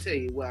Matter. I'm gonna tell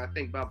you what I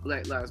think about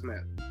Black Lives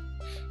Matter.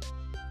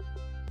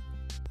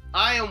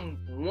 I am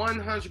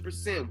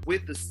 100%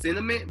 with the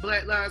sentiment,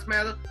 Black Lives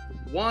Matter.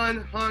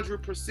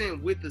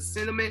 100% with the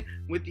sentiment,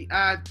 with the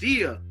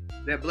idea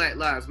that Black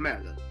Lives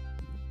Matter.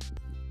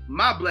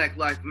 My Black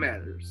Life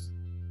matters.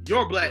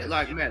 Your Black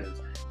Life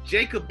matters.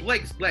 Jacob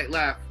Blake's Black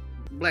Life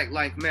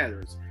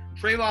matters.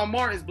 Trayvon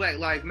Martin's Black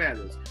Life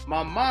matters.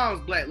 My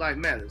mom's Black Life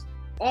matters.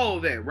 All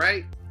of that,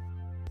 right?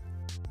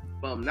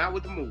 But I'm not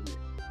with the movement.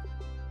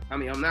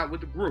 I'm not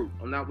with the group.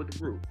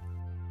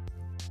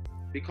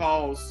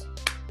 Because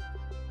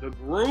the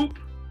group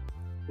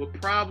would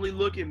probably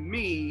look at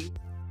me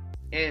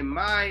and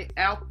my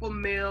alpha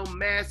male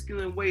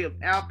masculine way of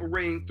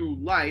operating through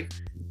life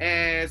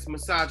as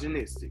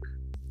misogynistic.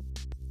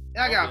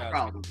 I got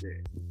problems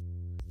there.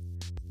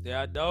 There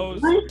are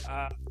those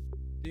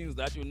things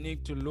that you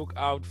need to look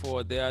out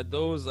for. There are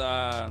those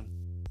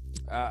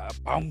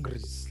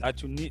boundaries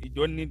that you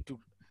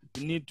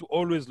need to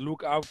always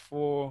look out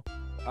for.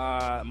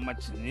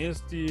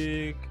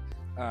 Misogynistic,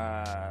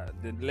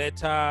 the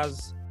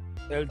letters,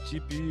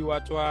 LGBT,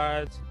 what.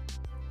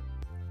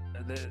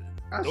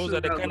 Those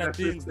are the kind of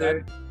things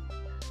that.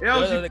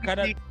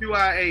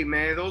 LGBTQIA,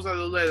 man. Those are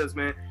the letters,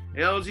 man.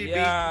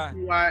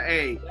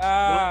 LGBTQIA.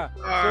 Yeah.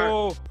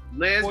 So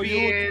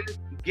lesbian,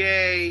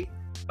 gay,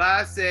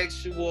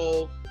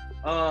 bisexual,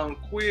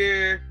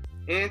 queer,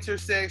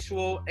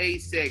 intersexual,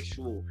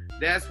 asexual.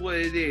 That's what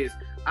it is.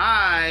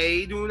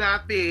 I do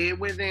not fit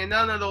within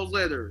none of those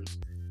letters.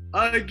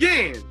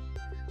 Again,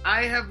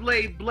 I have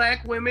laid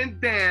black women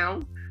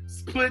down,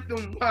 split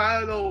them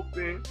wide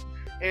open,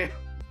 and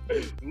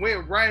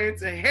went right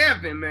into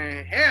heaven,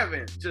 man.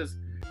 Heaven, just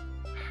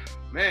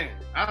man.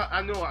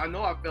 I know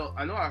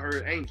I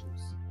heard angels.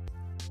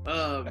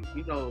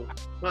 You know,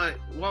 but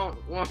what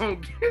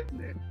I'm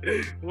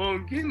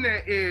getting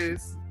at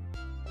is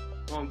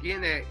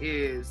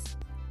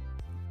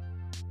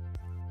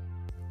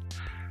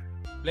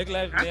Black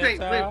Lives I think-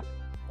 Matter,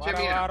 check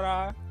me out.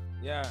 Wara,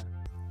 yeah.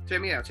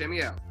 Check me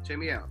out.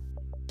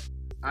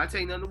 I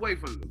take nothing away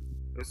from them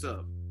and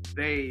stuff.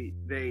 They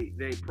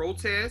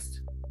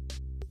protest,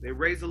 they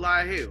raise a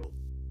lot of hell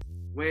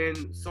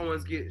when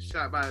someone's getting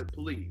shot by the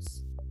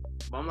police.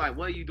 But I'm like,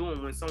 what are you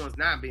doing when someone's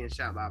not being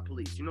shot by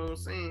police? You know what I'm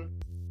saying?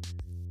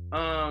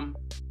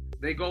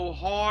 They go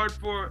harder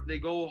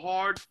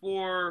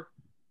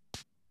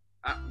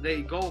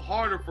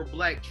for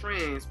black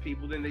trans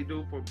people than they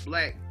do for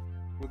black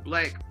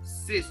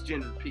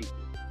cisgender people.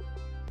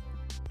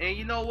 And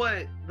you know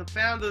what? The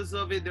founders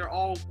of it, they're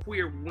all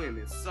queer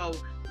women. So,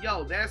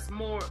 yo, that's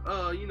more,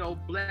 you know,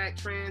 black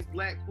trans,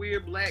 black queer,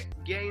 black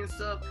gay and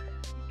stuff.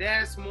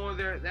 That's more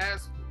their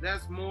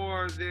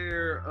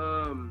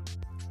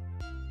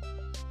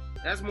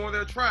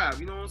tribe.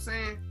 You know what I'm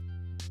saying?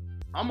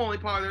 I'm only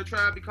part of their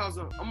tribe because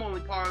I'm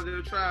only part of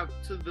their tribe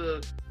to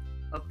the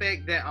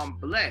effect that I'm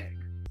black.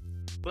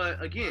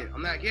 But again,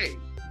 I'm not gay.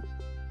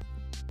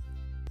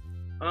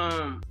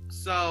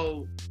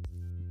 So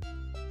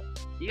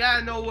you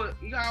gotta know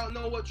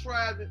what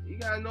tribe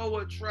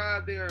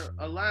they're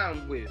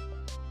aligned with.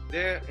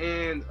 There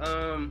and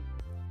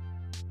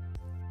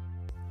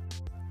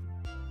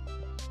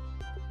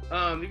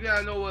you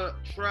gotta know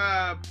what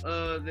tribe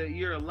that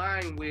you're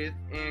aligned with.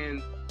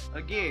 And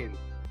again,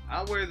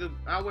 I wear the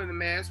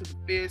mask with the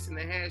fist and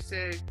the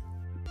hashtag.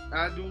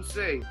 I do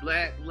say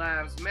Black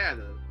Lives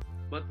Matter,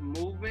 but the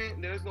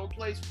movement, there's no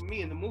place for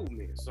me in the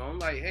movement. So I'm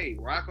like, hey,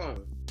 rock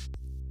on.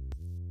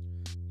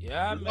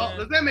 Yeah, man.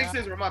 Does that make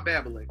sense, or am I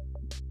babbling?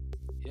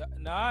 Yeah,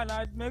 no,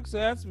 it makes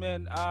sense,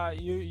 man.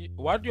 You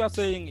what you are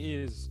saying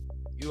is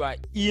you are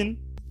in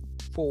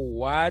for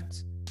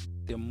what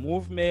the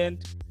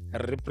movement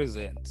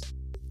represents,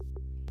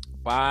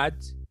 but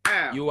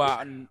you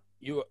are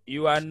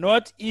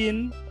not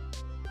in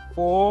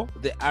for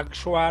the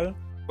actual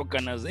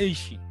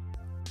organization.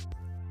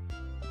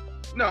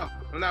 No,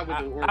 I'm not with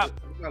the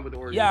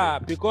organization. Yeah,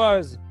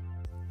 because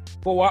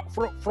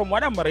from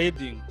what I'm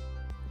reading,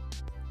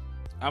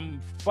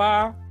 I'm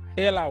far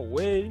hell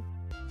away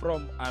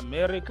from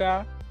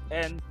America,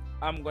 and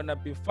I'm gonna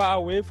be far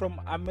away from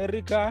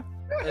America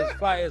as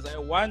far as I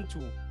want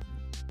to.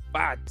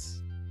 But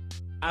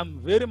I'm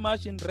very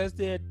much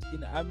interested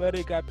in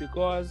America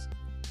because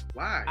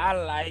why? I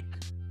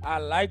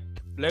like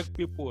black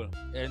people,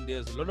 and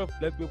there's a lot of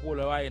black people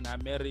who are in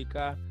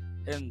America,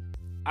 and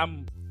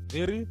I'm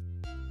very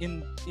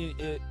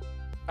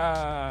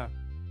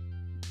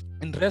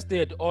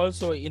interested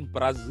also in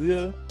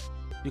Brazil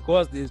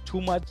because there's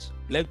too much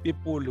black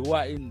people who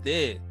are in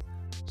there.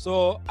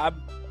 So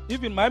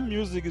even my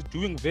music is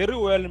doing very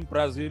well in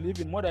Brazil,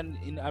 even more than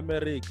in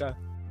America,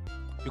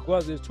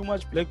 because there's too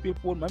much black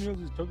people. My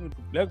music is talking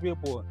to black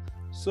people.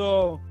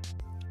 So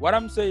what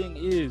I'm saying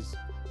is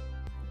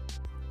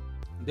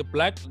the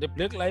Black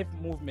Lives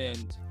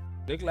Movement,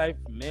 Black Lives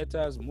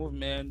Matters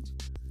movement,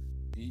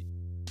 the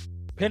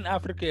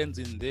Pan-Africans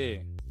in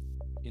there,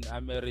 in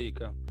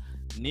America,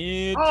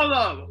 need... Hold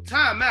up,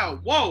 time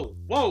out. Whoa.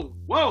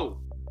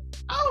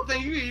 I don't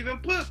think you even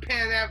put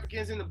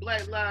Pan-Africans in the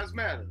Black Lives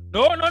Matter.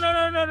 No.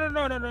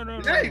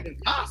 That ain't even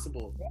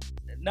possible.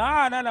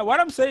 No. What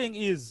I'm saying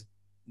is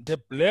the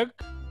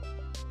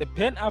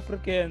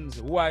Pan-Africans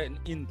who are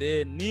in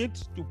there need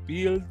to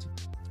build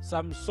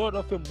some sort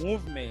of a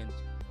movement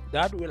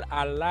that will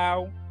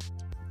allow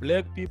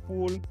black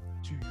people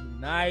to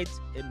unite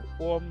and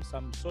form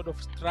some sort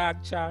of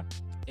structure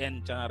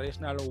and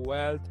generational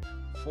wealth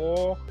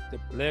for the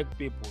black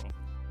people.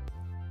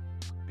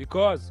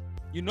 Because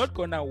you're not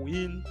gonna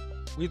win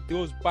with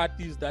those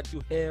parties that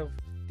you have,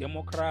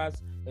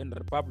 Democrats and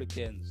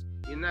Republicans.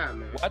 You're not,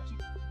 man. What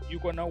you're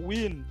gonna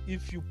win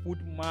if you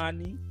put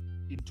money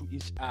into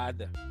each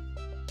other.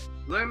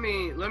 Let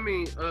me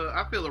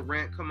I feel a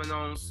rant coming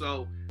on,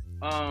 so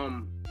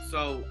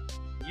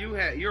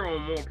you're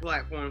on more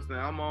platforms than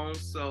I'm on,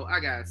 so I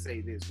gotta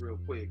say this real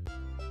quick.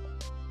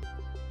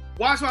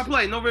 Watch my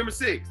play November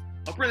 6th.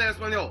 Aprende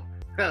Español.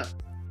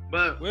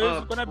 But where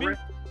is it gonna be?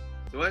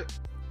 What?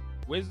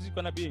 Where is it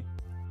gonna be?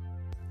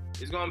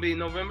 It's gonna be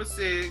November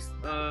 6th.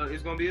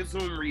 It's gonna be a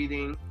Zoom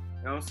reading. You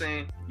know what I'm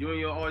saying? You and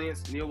your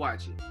audience, and you'll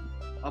watch it.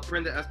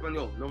 Aprende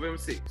Español, November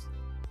 6th.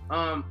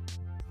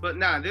 But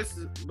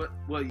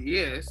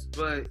yes,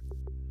 but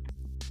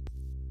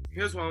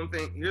here's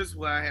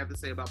what I have to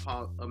say about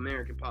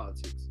American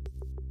politics.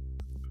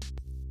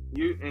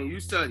 You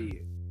study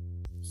it.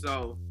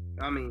 So,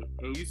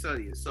 you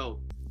study it. So,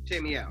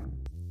 check me out.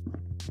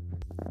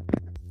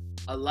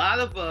 A lot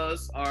of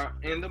us are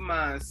in the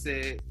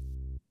mindset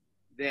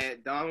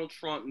that Donald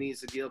Trump needs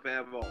to give up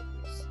out of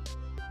office.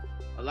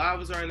 A lot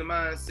of us are in the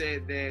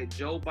mindset that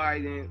Joe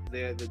Biden,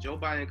 the Joe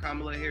Biden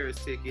Kamala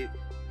Harris ticket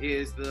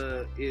is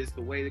the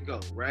way to go,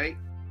 right?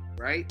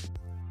 Right?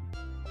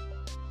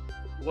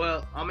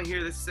 Well, I'm here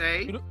to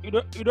say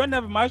you don't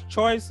have much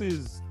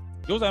choices.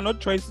 Those are not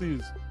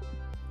choices.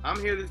 I'm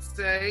here to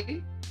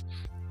say,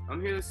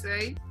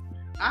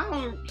 I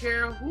don't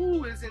care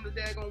who is in the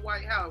daggone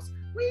White House.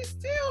 We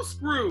still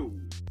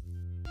screwed.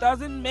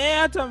 Doesn't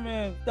matter,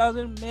 man.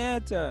 Doesn't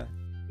matter.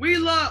 We're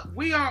in love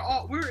with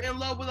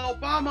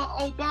Obama.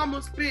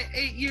 Obama spent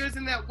 8 years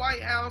in that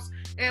White House,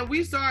 and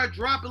we started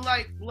dropping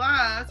like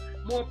flies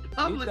more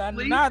publicly. He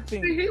done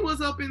nothing. He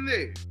was up in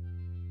there.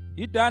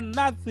 He done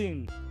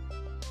nothing.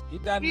 He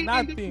done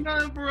nothing. He did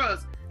nothing for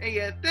us. And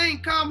you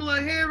think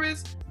Kamala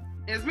Harris,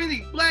 as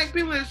many black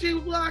people as she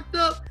was locked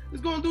up, is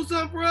gonna do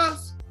something for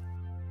us?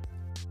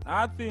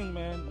 Nothing,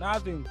 man.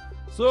 Nothing.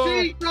 So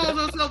she calls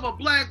herself a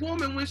black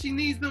woman when she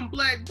needs them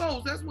black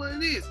votes. That's what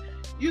it is.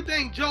 You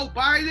think Joe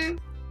Biden,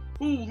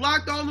 who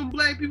locked all them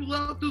black people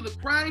up through the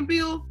crime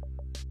bill,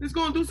 is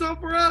gonna do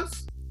something for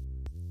us?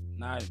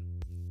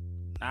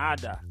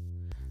 Nada.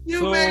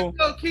 You may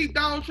go keep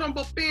Donald Trump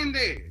up in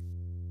there.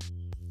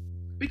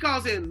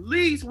 Because at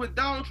least with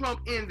Donald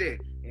Trump in there,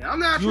 and I'm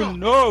not Trump. You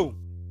know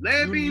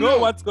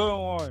what's going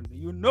on.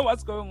 You know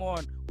what's going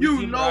on.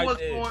 You know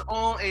what's going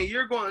on, and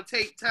you're going to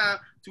take time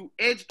to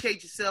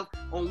educate yourself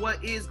on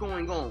what is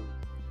going on.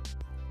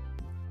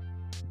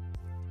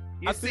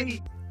 I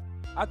think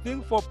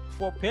for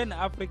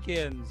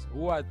Pan-Africans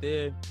who are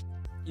there,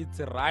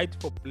 it's right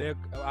for black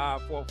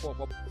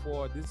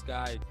for this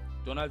guy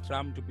Donald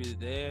Trump to be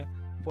there,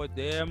 for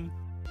them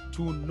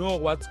to know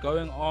what's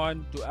going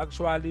on, to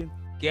actually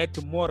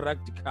get more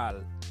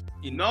radical.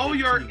 Know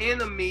your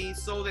enemy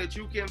so that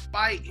you can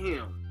fight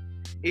him.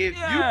 If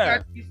you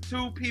got these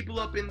two people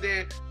up in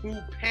there who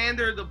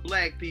pander to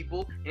black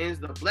people, and it's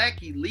the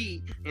black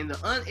elite and the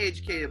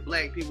uneducated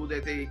black people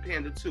that they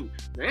pander to,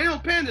 they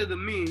don't pander to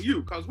me and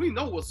you, because we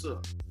know what's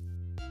up.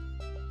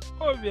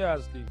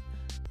 Obviously.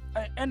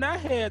 And I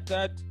heard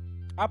that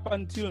up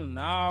until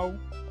now,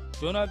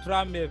 Donald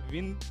Trump haven't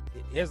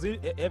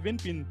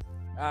been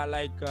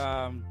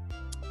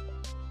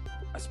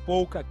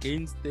spoke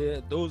against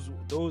those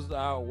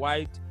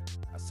white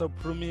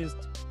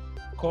supremacist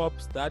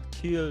cops that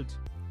killed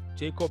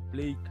Jacob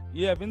Blake.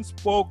 He haven't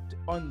spoke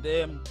on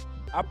them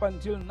up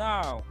until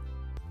now.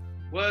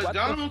 Well,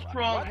 Donald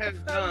Trump has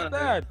done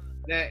that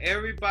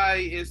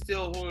everybody is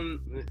still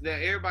holding,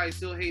 that everybody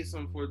still hates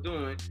him for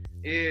doing,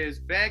 is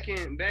back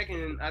in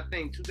I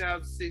think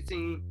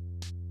 2016.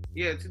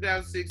 Yeah,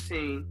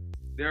 2016,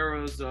 there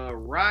was a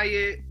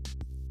riot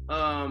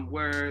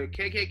where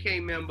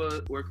KKK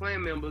members, where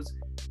Klan members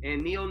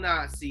and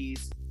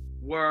neo-Nazis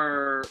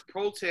were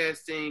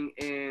protesting,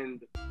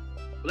 and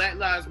Black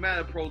Lives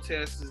Matter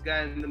protesters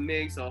got in the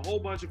mix. A whole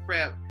bunch of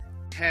crap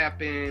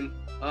happened.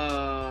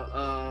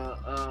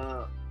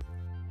 A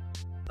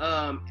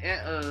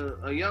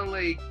young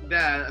lady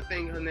died. I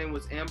think her name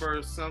was Amber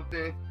or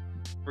something.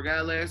 Forgot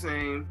her last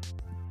name.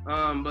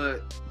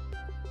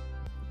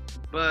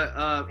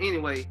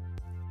 Anyway,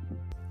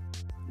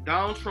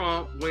 Donald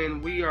Trump,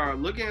 when we are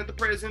looking at the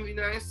President of the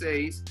United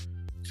States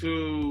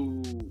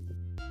to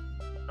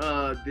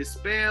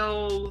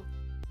dispel,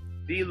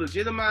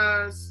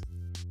 delegitimize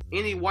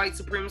any white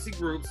supremacy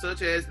groups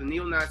such as the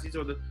neo-Nazis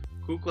or the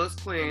Ku Klux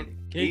Klan,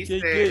 he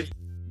said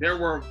there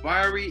were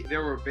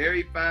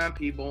very fine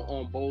people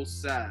on both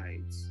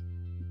sides.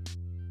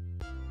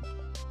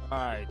 All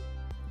right.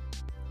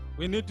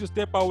 We need to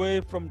step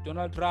away from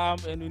Donald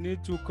Trump, and we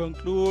need to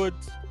conclude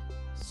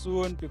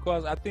soon,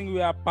 because I think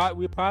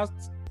we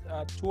passed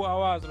 2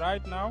 hours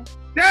right now.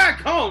 Yeah,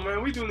 come on,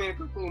 man. We do need to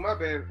conclude. My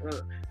bad,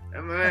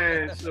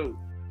 man. So,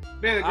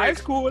 been a great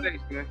it's cool.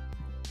 Man.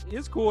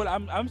 It's cool.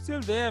 I'm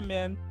still there,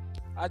 man.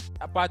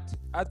 But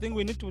I think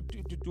we need to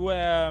do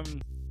a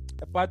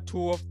part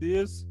 2 of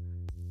this.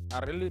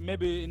 Really,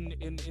 maybe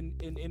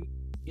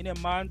in a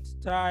month's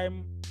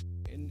time,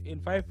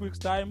 in 5 weeks'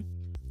 time,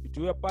 we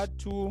do a part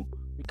 2.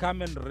 We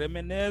come and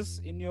reminisce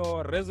in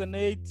your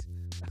resonate.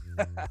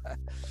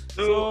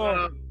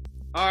 So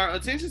are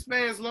attention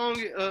spans long?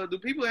 Do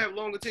people have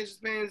long attention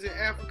spans in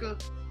Africa?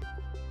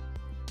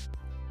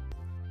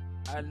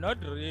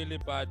 Not really,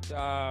 but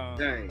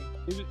dang.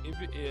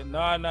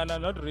 No,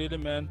 not really,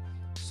 man.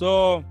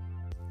 So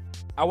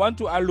I want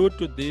to allude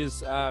to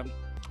this.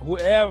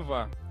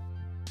 Whoever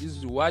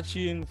is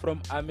watching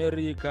from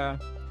America,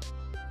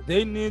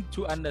 they need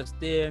to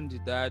understand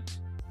that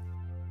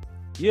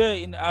here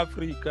in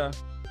Africa,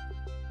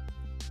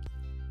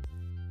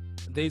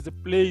 there is a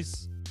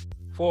place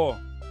for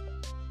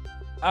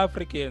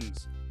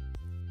Africans.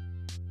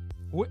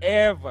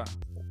 Whoever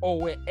or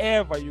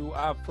wherever you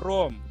are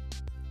from,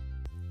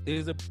 there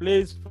is a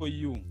place for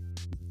you.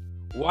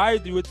 Why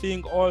do you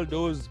think all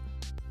those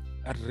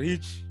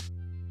rich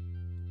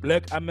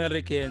black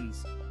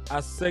Americans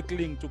are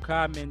circling to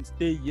come and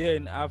stay here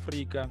in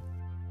Africa?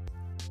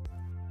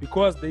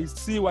 Because they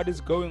see what is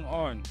going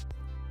on.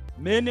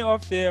 Many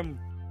of them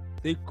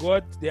They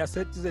got their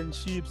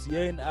citizenships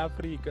here in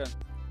Africa.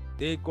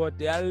 They got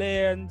their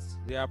lands,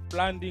 they are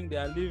planting, they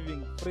are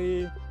living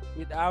free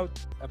without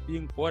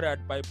being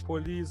bothered by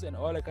police and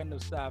all that kind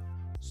of stuff.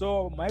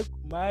 So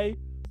my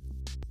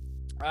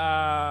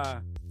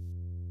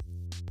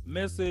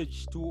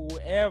message to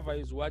whoever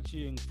is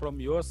watching from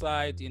your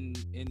side in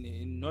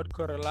North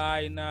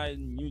Carolina,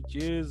 in New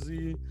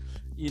Jersey,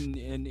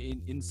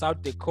 in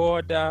South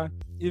Dakota,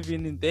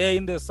 even in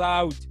the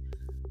South,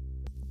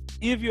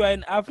 if you are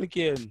an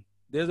African,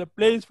 there's a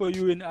place for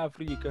you in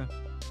Africa.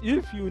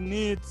 If you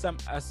need some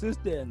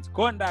assistance,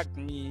 contact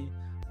me.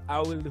 I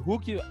will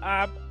hook you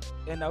up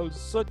and I will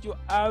sort you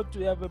out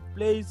to have a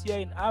place here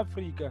in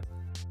Africa,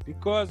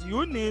 because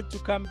you need to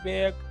come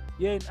back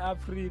here in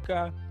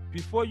Africa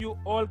before you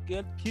all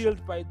get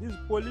killed by these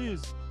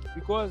police,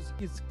 because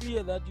it's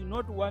clear that you're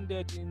not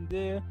wanted in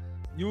there.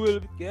 You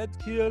will get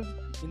killed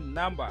in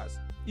numbers.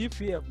 If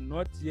you have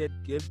not yet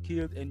get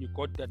killed and you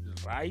got that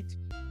right,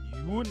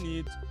 you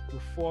need to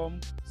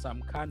form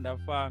some kind of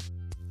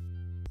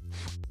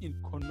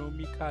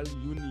economical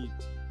unity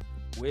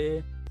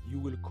where you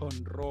will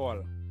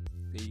control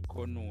the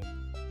economy,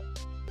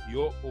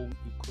 your own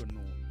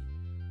economy,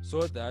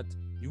 so that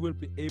you will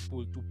be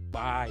able to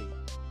buy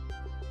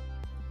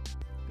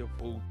the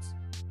votes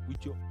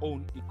with your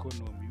own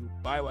economy. You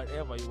buy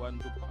whatever you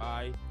want to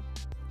buy,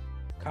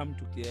 come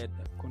together,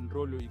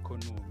 control your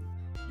economy,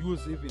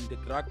 use even the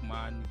drug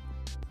money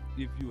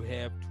if you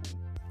have to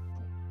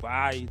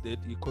buy that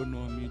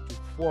economy, to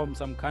form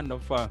some kind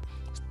of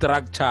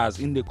structures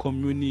in the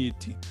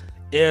community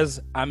as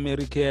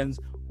Americans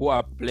who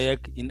are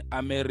black in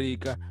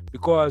America.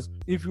 Because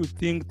if you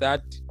think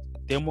that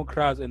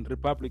Democrats and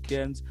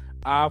Republicans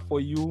are for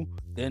you,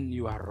 then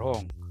you are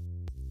wrong.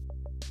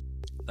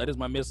 That is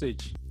my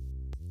message.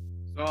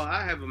 So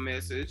I have a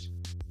message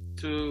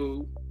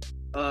to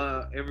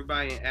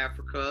everybody in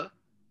Africa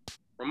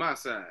from my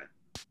side.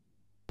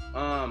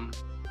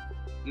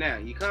 Now,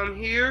 you come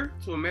here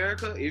to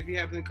America. If you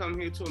happen to come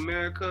here to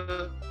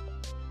America,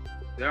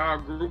 there are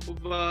a group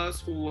of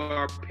us who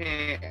are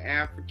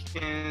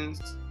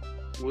Pan-Africans.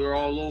 We're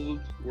all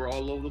over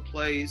the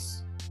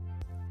place.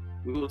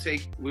 We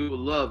will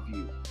love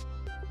you.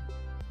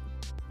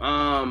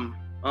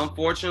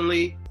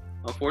 Unfortunately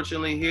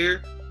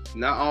here,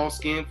 not all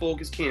skin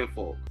folk is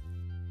kinfolk.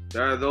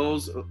 There are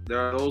those who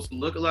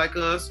look like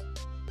us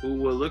who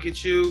will look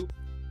at you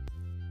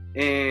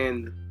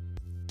and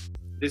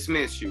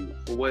dismiss you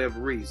for whatever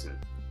reason.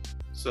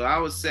 So I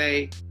would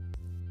say,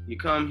 you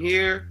come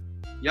here,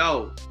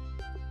 you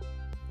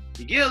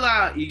get a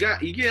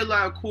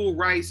lot of cool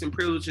rights and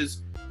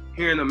privileges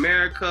here in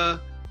America,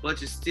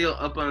 but you're still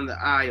up under the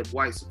eye of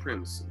white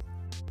supremacy.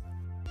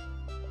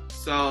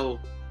 So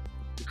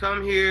you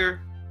come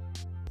here,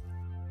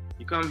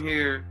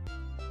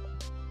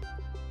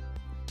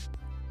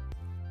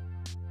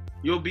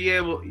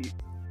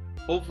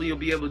 hopefully you'll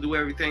be able to do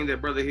everything that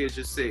brother here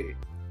just said.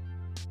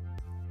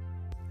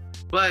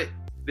 But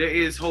there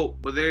is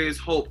hope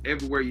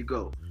everywhere you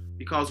go,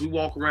 because we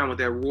walk around with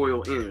that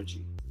royal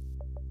energy.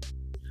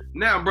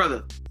 Now,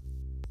 brother,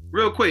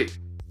 real quick,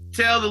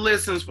 tell the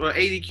listeners for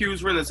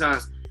ADQ's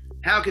Renaissance,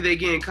 how can they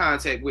get in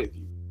contact with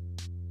you?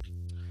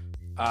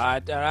 All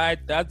right,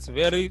 that's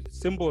very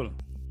simple.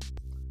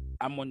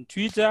 I'm on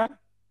Twitter.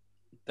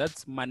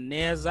 That's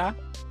Maneza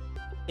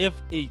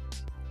F8.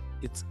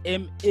 It's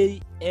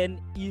MANEZA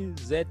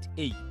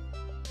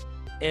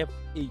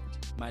F8.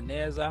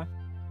 Maneza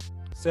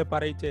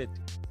separated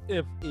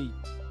F8,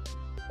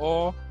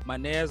 or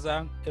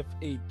Maneza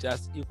F8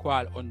 just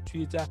equal on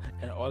Twitter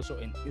and also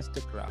on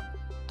Instagram.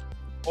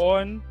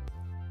 On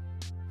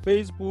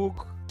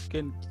Facebook, you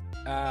can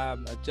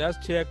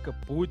just check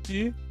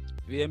Booty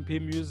VMP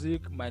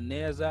Music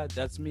Maneza.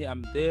 That's me.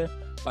 I'm there.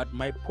 But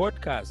my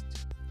podcast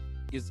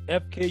is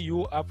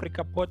FKU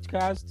Africa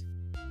Podcast.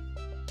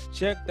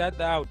 Check that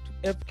out.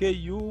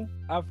 FKU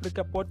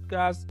Africa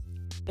Podcast.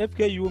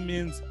 FKU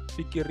means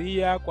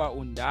Fikiria kwa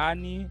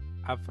Undani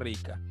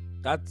Africa.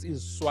 That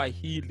is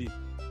Swahili,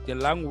 the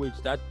language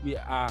that we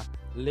are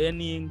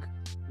learning,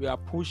 we are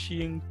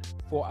pushing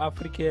for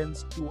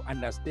Africans to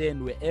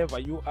understand wherever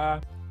you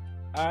are.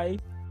 I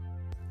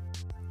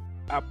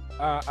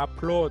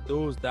applaud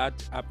those that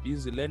are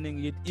busy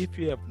learning it. If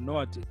you have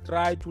not,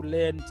 try to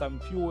learn some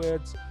few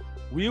words.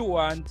 We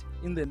want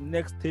in the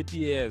next 30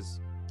 years,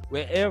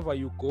 wherever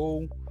you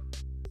go,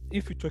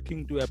 if you're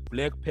talking to a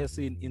black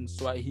person in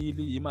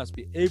Swahili, he must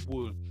be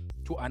able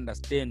to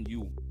understand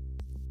you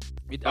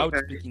without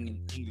speaking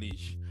in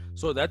English.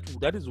 So that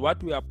is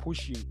what we are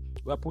pushing.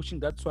 We are pushing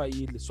that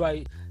Swahili. So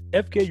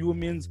FKU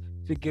means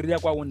Fikiria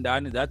kwa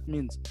Undani. That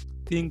means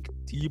think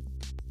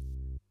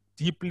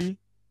deeply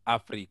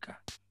Africa.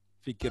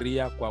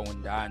 Fikiria kwa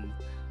Undani.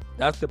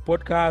 That's the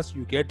podcast.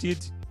 You get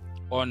it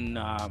on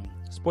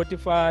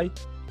Spotify.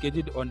 You get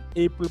it on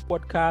Apple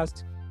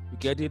Podcast. You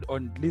get it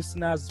on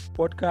Listeners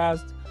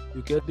Podcast.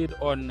 You get it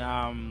on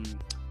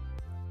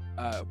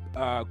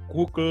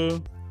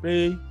Google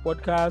Play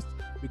Podcast.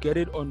 You get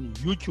it on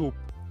YouTube.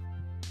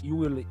 you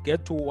will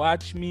get to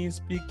watch me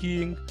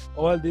speaking.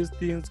 All these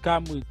things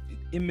come with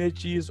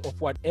images of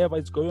whatever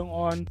is going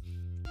on.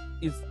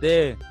 It's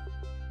there.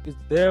 It's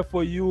there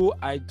for you.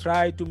 I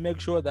try to make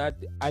sure that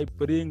I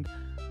bring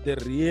the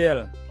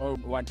real or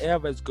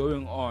whatever is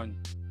going on.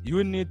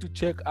 You need to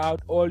check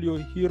out all your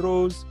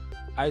heroes.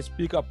 I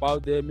speak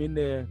about them in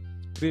the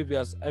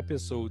previous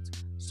episodes.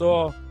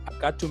 So I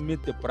got to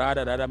meet the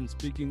brother that I'm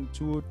speaking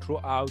to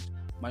throughout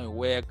my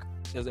work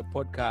as a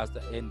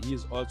podcaster, and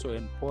he's also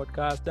a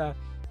podcaster.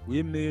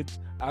 We meet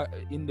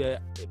in the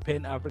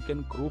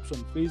Pan-African groups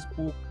on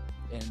Facebook,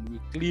 and we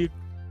clicked.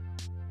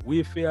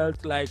 We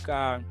felt like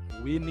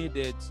we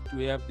needed to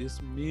have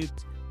this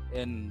meet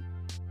and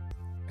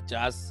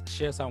just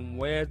share some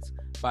words,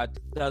 but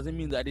it doesn't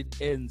mean that it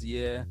ends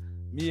here.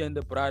 Me and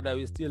the brother,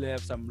 we still have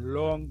some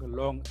long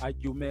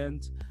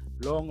arguments,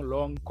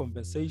 long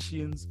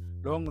conversations,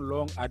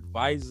 long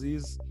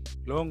advices,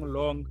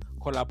 long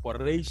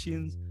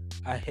collaborations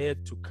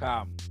ahead to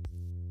come.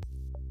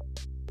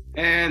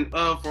 And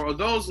for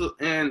those of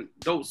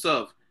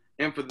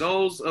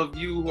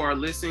you who are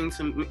listening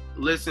to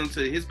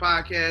his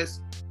podcast,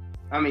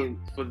 I mean,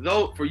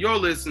 for your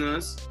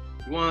listeners,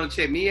 you want to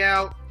check me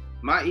out.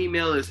 My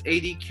email is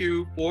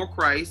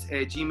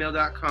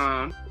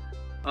adq4christ@gmail.com.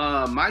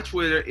 My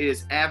Twitter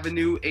is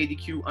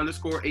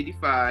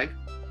avenue_ADQ_85.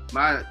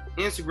 My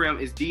Instagram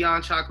is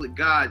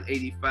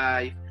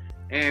DionChocolateGod85.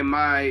 And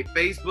my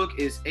Facebook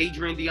is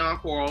Adrian Dion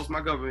Quarles, my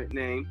government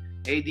name,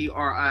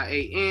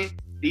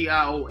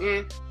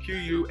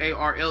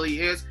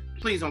 ADrianDionQuarles.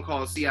 Please don't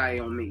call CIA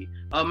on me.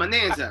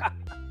 Manenza,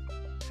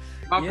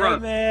 my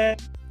brother.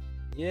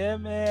 Yeah,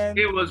 man.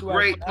 It was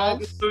great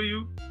talking to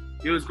you.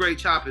 It was great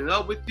chopping it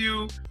up with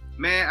you.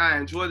 Man, I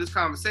enjoyed this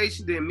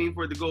conversation. Didn't mean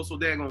for it to go so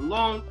daggone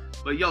long.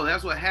 But, yo,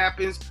 that's what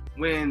happens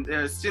when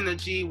there's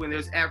synergy, when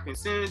there's African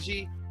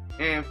synergy.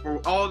 And for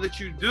all that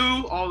you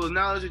do, all the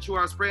knowledge that you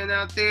are spreading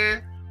out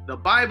there, the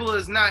Bible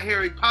is not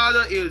Harry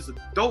Potter. It is a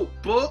dope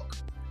book.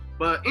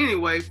 But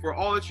anyway, for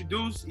all that you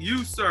do,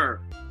 you, sir,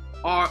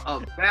 are a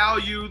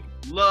valued,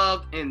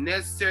 loved, and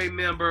necessary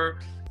member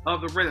of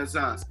the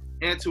Renaissance.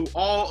 And to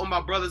all of my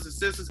brothers and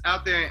sisters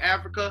out there in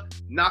Africa,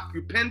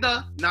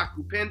 nakupenda,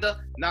 nakupenda,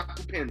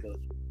 nakupenda.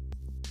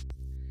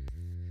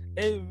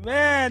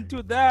 Amen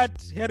to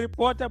that Harry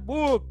Potter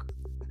book.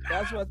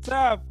 That's what's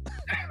up.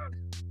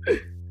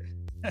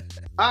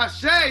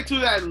 Ashe to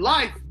that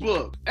life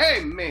book.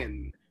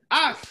 Amen.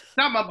 I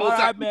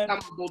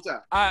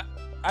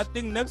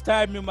think next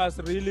time you must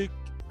really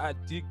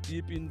dig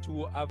deep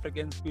into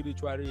African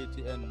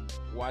spirituality and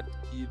what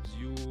gives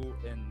you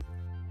and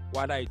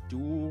what I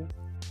do.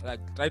 Like,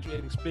 try to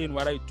explain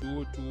what I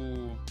do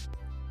to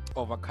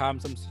overcome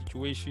some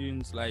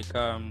situations, like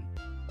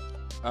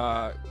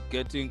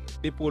getting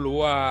people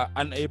who are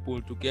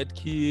unable to get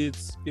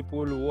kids,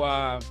 people who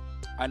are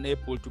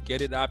unable to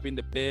get it up in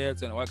the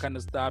beds and all kind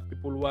of stuff,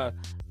 people who are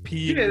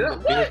peeing in the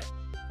bed.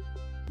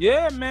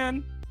 Yeah,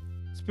 man.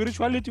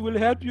 Spirituality will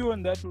help you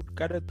on that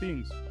kind of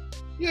things.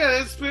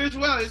 Yeah, it's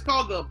spirituality. It's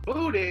called the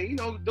booty,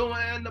 doing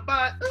it in the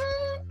butt.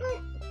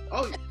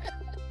 Oh,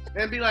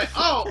 and be like,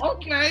 oh,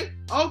 okay.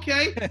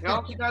 And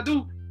all you gotta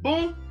do,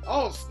 boom,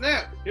 oh,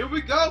 snap. Here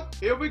we go.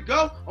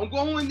 I'm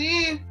going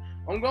in.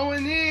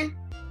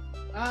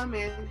 I'm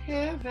in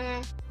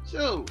heaven.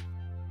 So,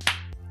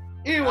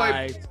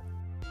 anyway.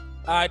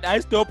 Alright, I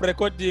stop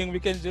recording. We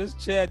can just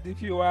chat if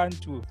you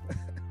want to.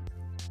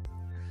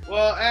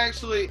 Well,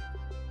 actually,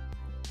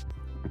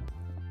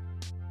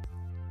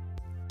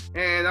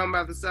 and I'm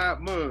about to stop.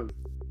 Boom.